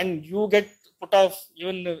 And you get put off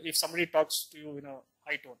even if somebody talks to you in a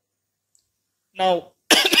high tone. Now,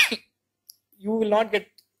 you will not get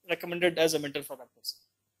recommended as a mentor for that person.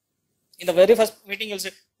 In the very first meeting, you'll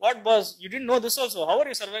say, what boss, you didn't know this also. How are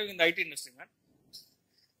you surviving in the IT industry, man?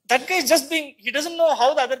 That guy is just being, he doesn't know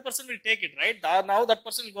how the other person will take it, right? Now that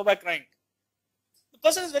person will go back crying. The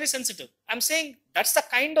person is very sensitive. I'm saying that's the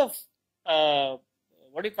kind of,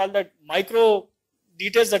 what do you call that, micro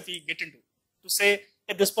details that we get into to say,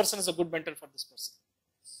 hey, this person is a good mentor for this person.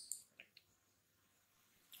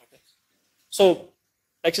 Right. Okay. So,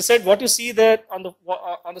 like you said, what you see there on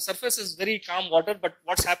the surface is very calm water, but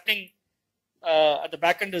what's happening at the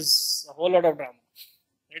back end is a whole lot of drama,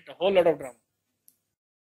 right? A whole lot of drama.